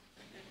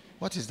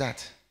 What is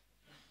that?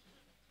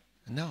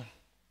 No.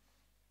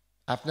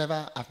 I've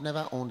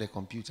never owned a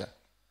computer.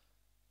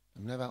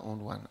 I've never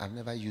owned one. I've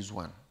never used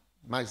one.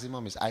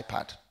 Maximum is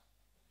iPad.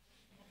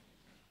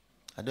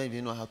 I don't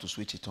even know how to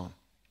switch it on.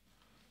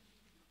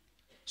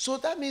 So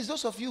that means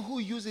those of you who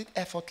use it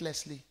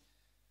effortlessly,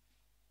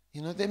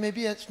 you know, there may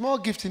be a small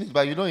gift in it,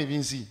 but you don't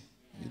even see.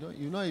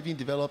 You don't even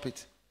develop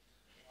it.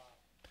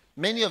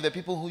 Many of the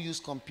people who use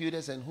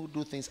computers and who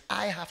do things,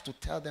 I have to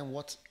tell them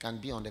what can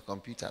be on the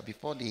computer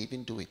before they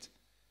even do it.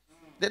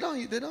 They don't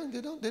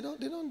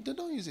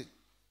use it.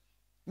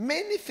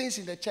 Many things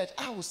in the church,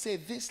 I will say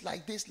this,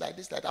 like this, like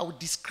this, like that. I will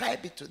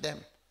describe it to them.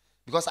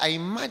 Because I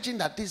imagine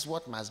that this is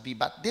what must be,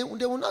 but they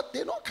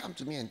don't come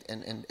to me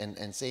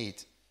and say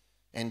it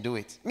and do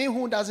it. Me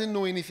who doesn't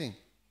know anything.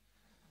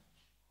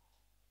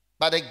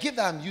 But the gift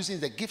that I'm using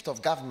is the gift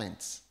of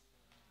governments.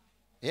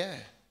 Yeah.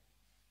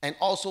 And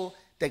also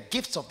the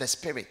gifts of the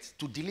Spirit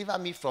to deliver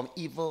me from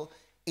evil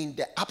in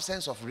the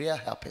absence of real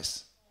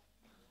helpers.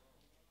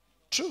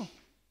 True.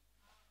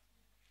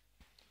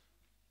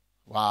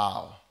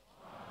 Wow.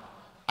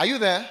 Are you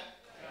there? Yes.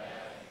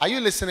 Are you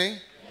listening?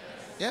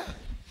 Yes.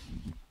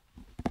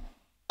 Yeah.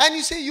 And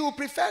you see, you would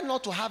prefer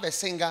not to have a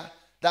singer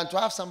than to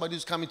have somebody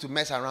who's coming to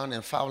mess around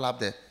and foul up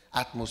the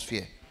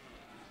atmosphere.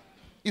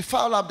 You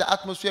foul up the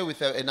atmosphere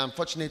with an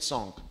unfortunate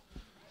song.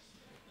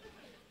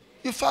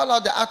 You foul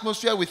out the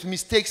atmosphere with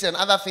mistakes and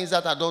other things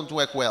that don't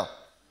work well.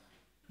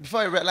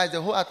 Before you realize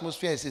the whole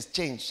atmosphere is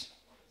changed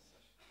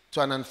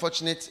to an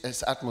unfortunate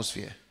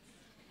atmosphere.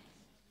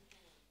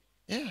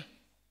 Yeah.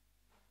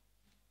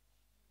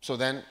 So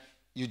then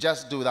you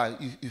just do that.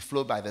 You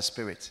flow by the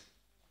Spirit.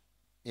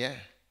 Yeah.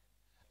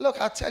 Look,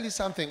 I'll tell you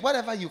something.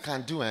 Whatever you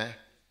can do, and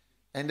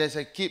there's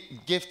a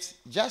gift,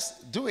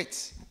 just do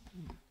it.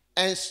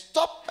 And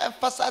stop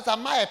emphasizing,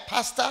 am I a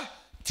pastor,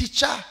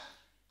 teacher,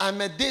 I'm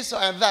a this or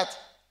that.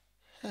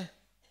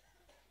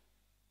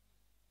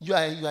 You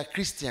are a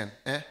Christian.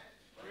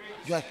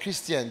 You are a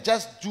Christian.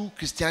 Just do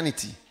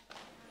Christianity.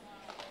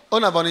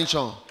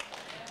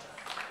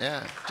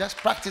 Yeah. Just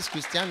practice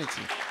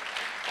Christianity.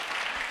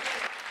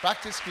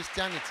 Practice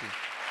Christianity.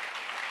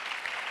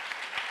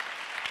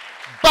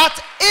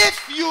 But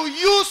if you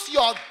use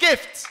your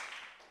gift,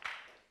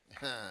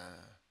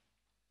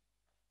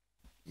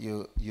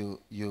 you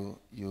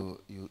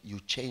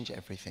change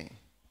everything.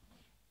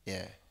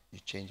 Yeah, you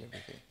change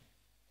everything.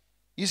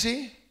 You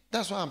see,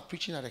 that's why I'm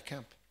preaching at a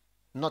camp,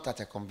 not at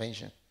a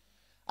convention.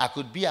 I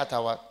could be at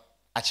our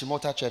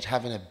Achimota church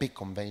having a big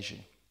convention,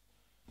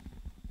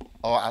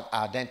 or at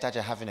our dental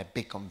church having a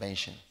big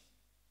convention.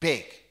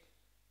 Big.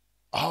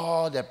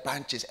 All the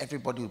branches,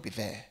 everybody will be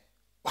there.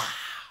 Wow.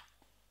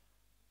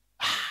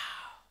 Wow.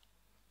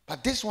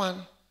 But this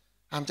one,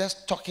 I'm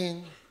just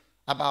talking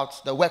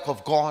about the work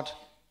of God.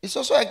 It's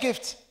also a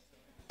gift.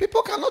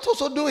 People cannot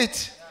also do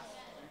it.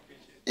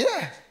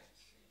 Yeah.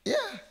 Yeah.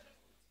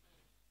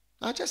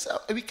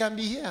 We can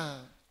be here.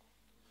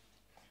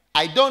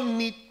 I don't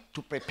need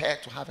to prepare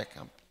to have a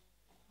camp.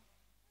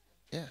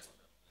 Yeah.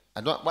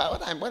 I don't.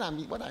 What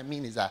I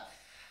mean is that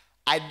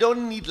I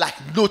don't need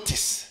like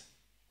notice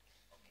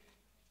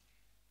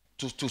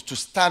to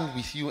stand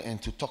with you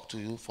and to talk to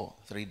you for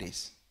 3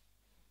 days.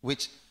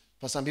 Which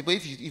for some people,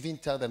 if you even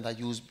tell them that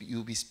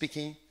you'll be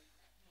speaking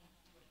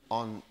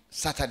on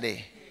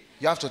Saturday,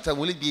 you have to tell,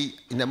 will it be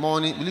in the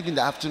morning, will it be in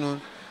the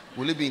afternoon,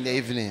 will it be in the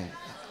evening?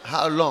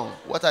 How long?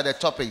 What are the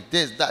topics?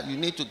 This, that. You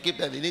need to give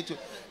them, they need to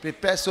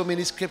prepare so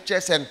many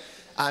scriptures, and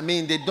I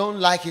mean, they don't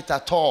like it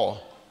at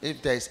all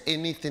if there's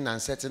anything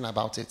uncertain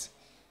about it.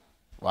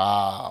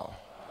 Wow.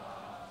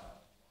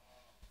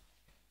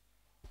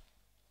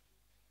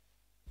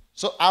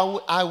 So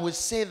I would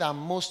say that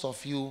most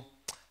of you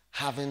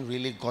haven't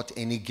really got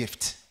any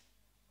gift.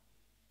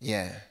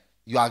 Yeah.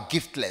 You are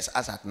giftless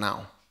as at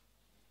now.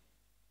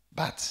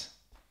 But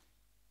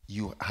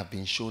you have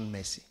been shown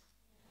mercy.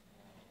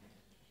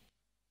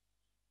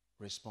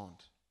 Respond.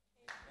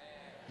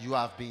 You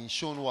have been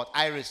shown what?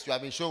 Iris, you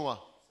have been shown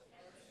what?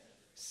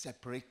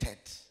 Separated.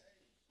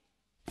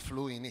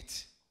 Flow in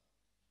it.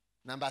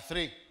 Number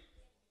 3.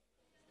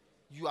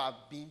 You are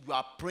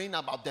praying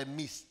about the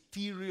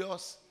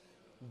mysterious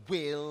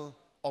will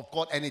of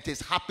God, and it is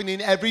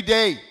happening every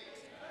day.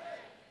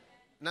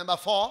 Number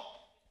 4.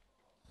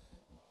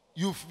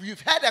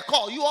 You've had a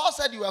call. You all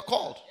said you were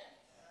called.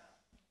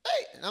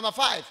 Hey, number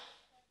 5.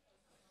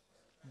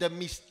 The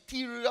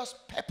mysterious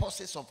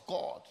purposes of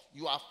God.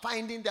 You are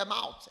finding them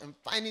out and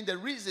finding the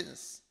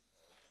reasons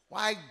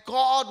why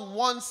God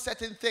wants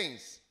certain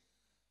things.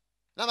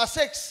 Number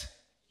 6.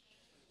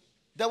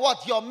 The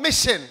what? Your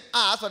mission.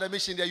 As for the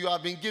mission that you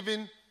have been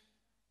given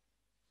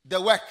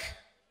the work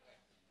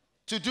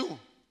to do.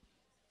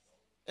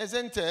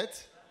 Isn't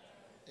it?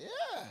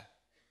 Yeah.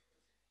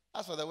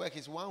 As for the work,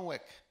 it's one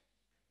work.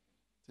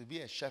 To be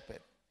a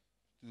shepherd.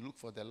 To look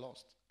for the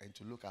lost and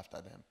to look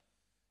after them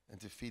and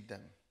to feed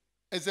them.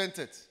 Isn't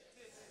it?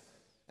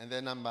 And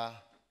then number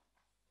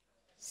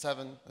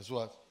 7 is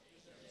what?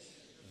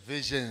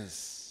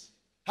 Visions.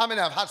 How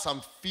many have had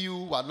some few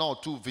or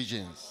not 2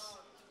 visions?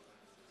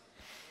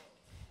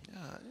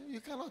 Yeah,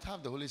 you cannot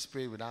have the Holy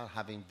Spirit without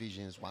having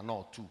visions, 1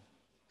 or 2.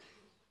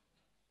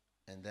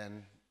 And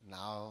then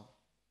now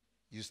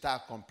you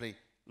start complaining.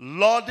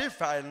 Lord,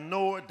 if I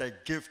know the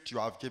gift you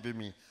have given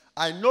me,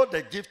 I know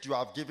the gift you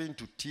have given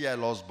to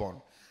T.L.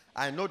 Osborne.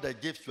 I know the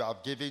gift you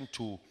have given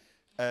to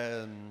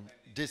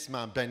this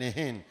man, Benny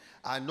Hinn.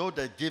 I know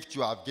the gift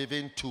you have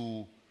given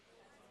to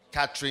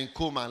Catherine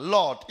Kuhlman.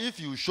 Lord, if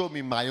you show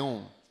me my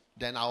own,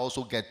 then I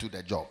also get to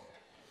the job.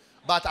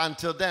 But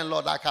until then,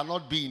 Lord, I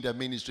cannot be in the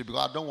ministry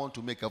because I don't want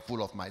to make a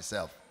fool of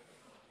myself.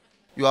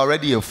 You are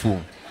already a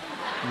fool.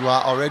 You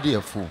are already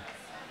a fool.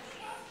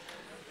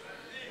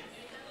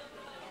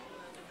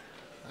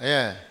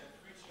 Yeah.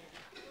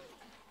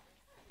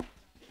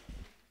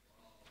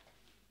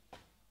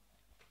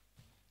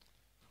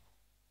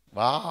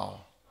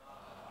 Wow.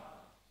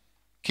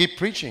 Keep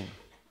preaching.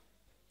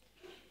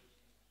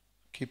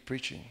 Keep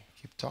preaching.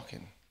 Keep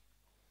talking.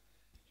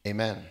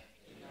 Amen. Amen.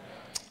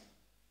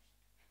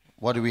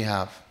 What do we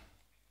have?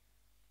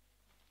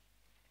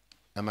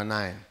 Number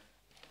 9.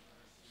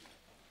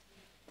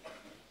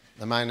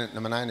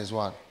 Number 9 is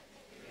what?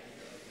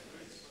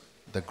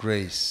 The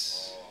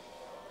grace.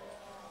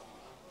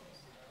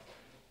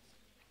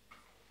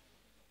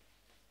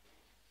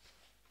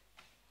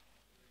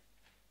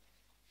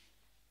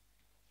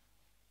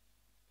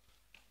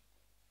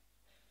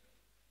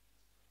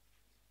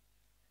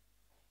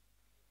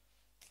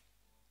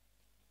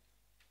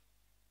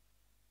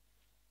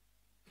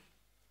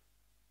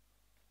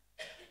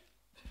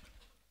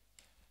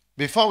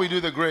 Before we do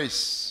the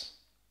grace.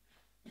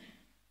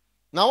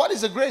 Now, what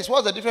is the grace?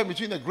 What's the difference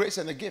between the grace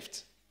and the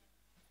gift?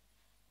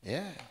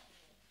 Yeah.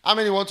 How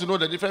many want to know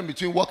the difference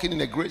between walking in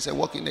the grace and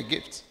walking in the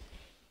gift?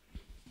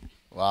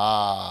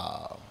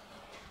 Wow.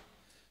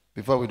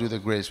 Before we do the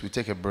grace, we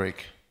take a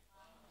break.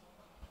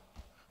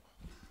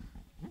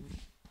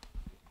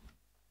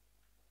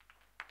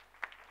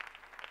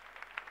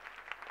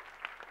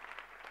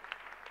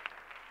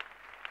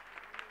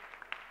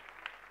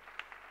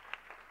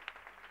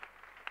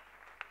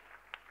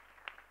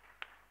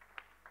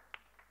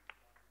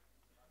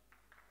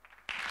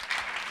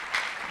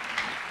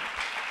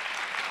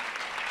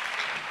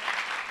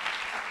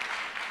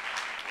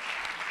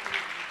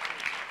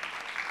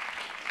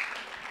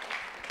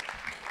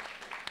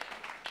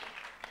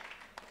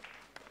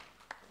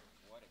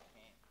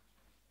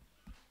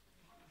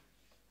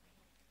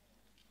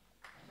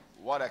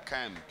 What a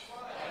camp.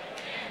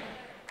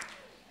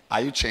 Are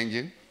you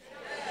changing?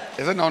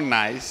 Is it not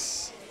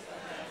nice?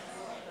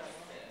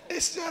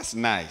 It's just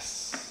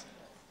nice.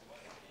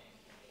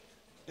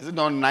 Is it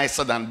not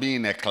nicer than being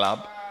in a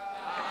club?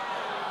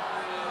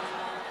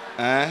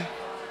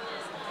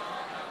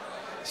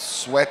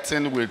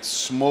 Sweating with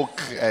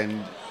smoke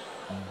and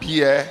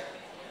beer.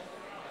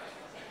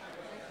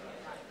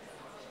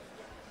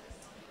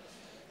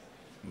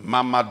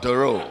 Mama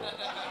Doro.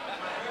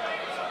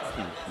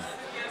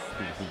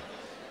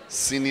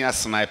 Senior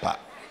sniper.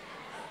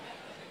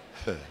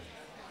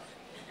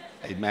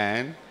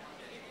 Amen.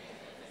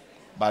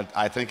 But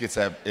I think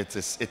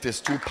it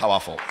is too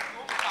powerful.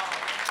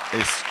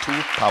 It's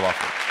too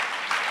powerful.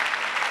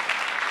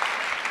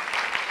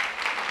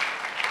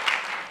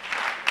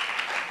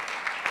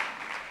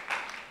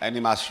 And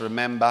you must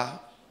remember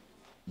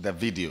the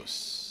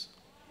videos.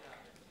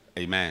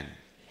 Amen.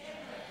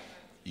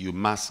 You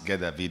must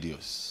get the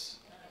videos.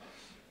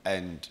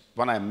 And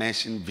when I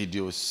mention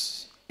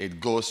videos, it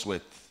goes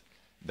with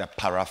the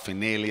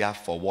paraphernalia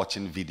for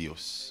watching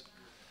videos.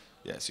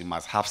 Yes, you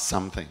must have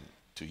something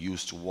to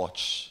use to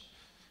watch.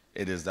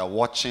 It is the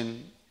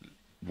watching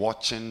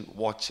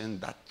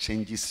that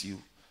changes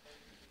you.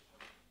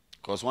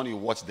 Because when you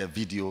watch the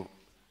video,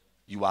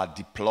 you are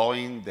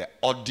deploying the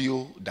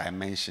audio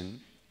dimension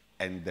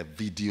and the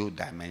video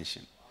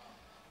dimension.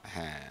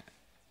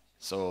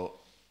 So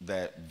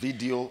the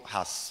video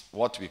has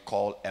what we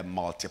call a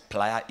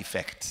multiplier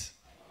effect.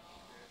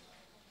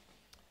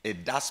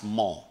 It does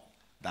more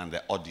than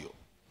the audio.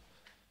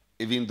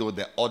 Even though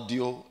the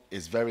audio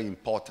is very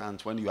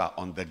important when you are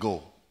on the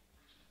go.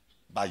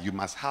 But you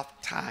must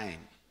have time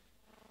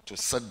to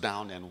sit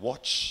down and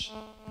watch.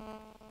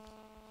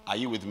 Are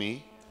you with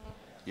me?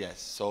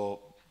 Yes. So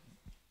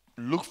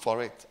look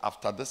for it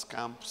after this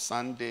camp,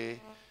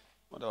 Sunday.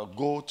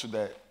 Go to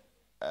the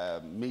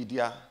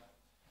media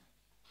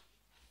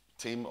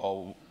team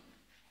or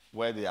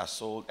where they are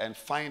sold and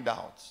find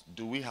out,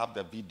 do we have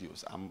the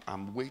videos?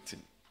 I'm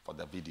waiting for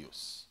the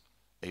videos.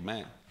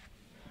 Amen.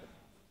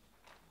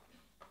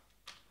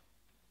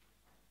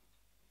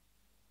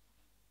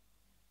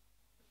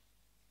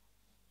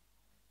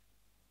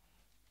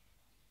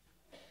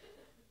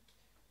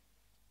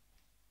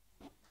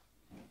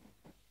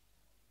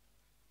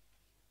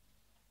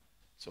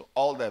 So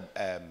all the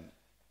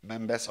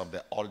members of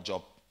the All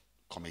Job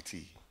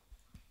Committee,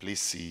 please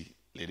see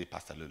Lady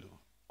Pastor Lulu.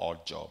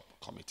 All Job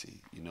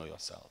Committee, you know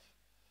yourself.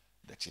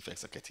 The chief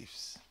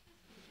executives.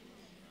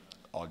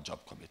 All Job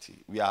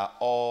Committee. We are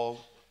all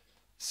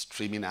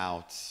streaming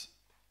out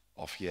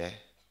of here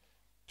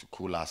to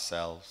cool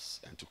ourselves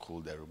and to cool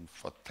the room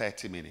for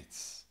 30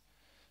 minutes.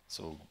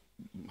 So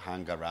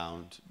hang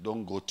around.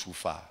 Don't go too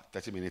far.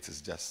 30 minutes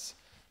is just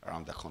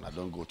around the corner.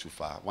 Don't go too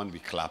far. When we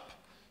clap,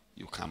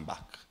 you come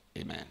back.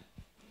 Amen.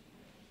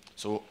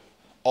 So,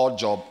 All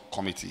Job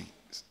Committee.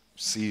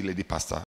 See Lady Pastor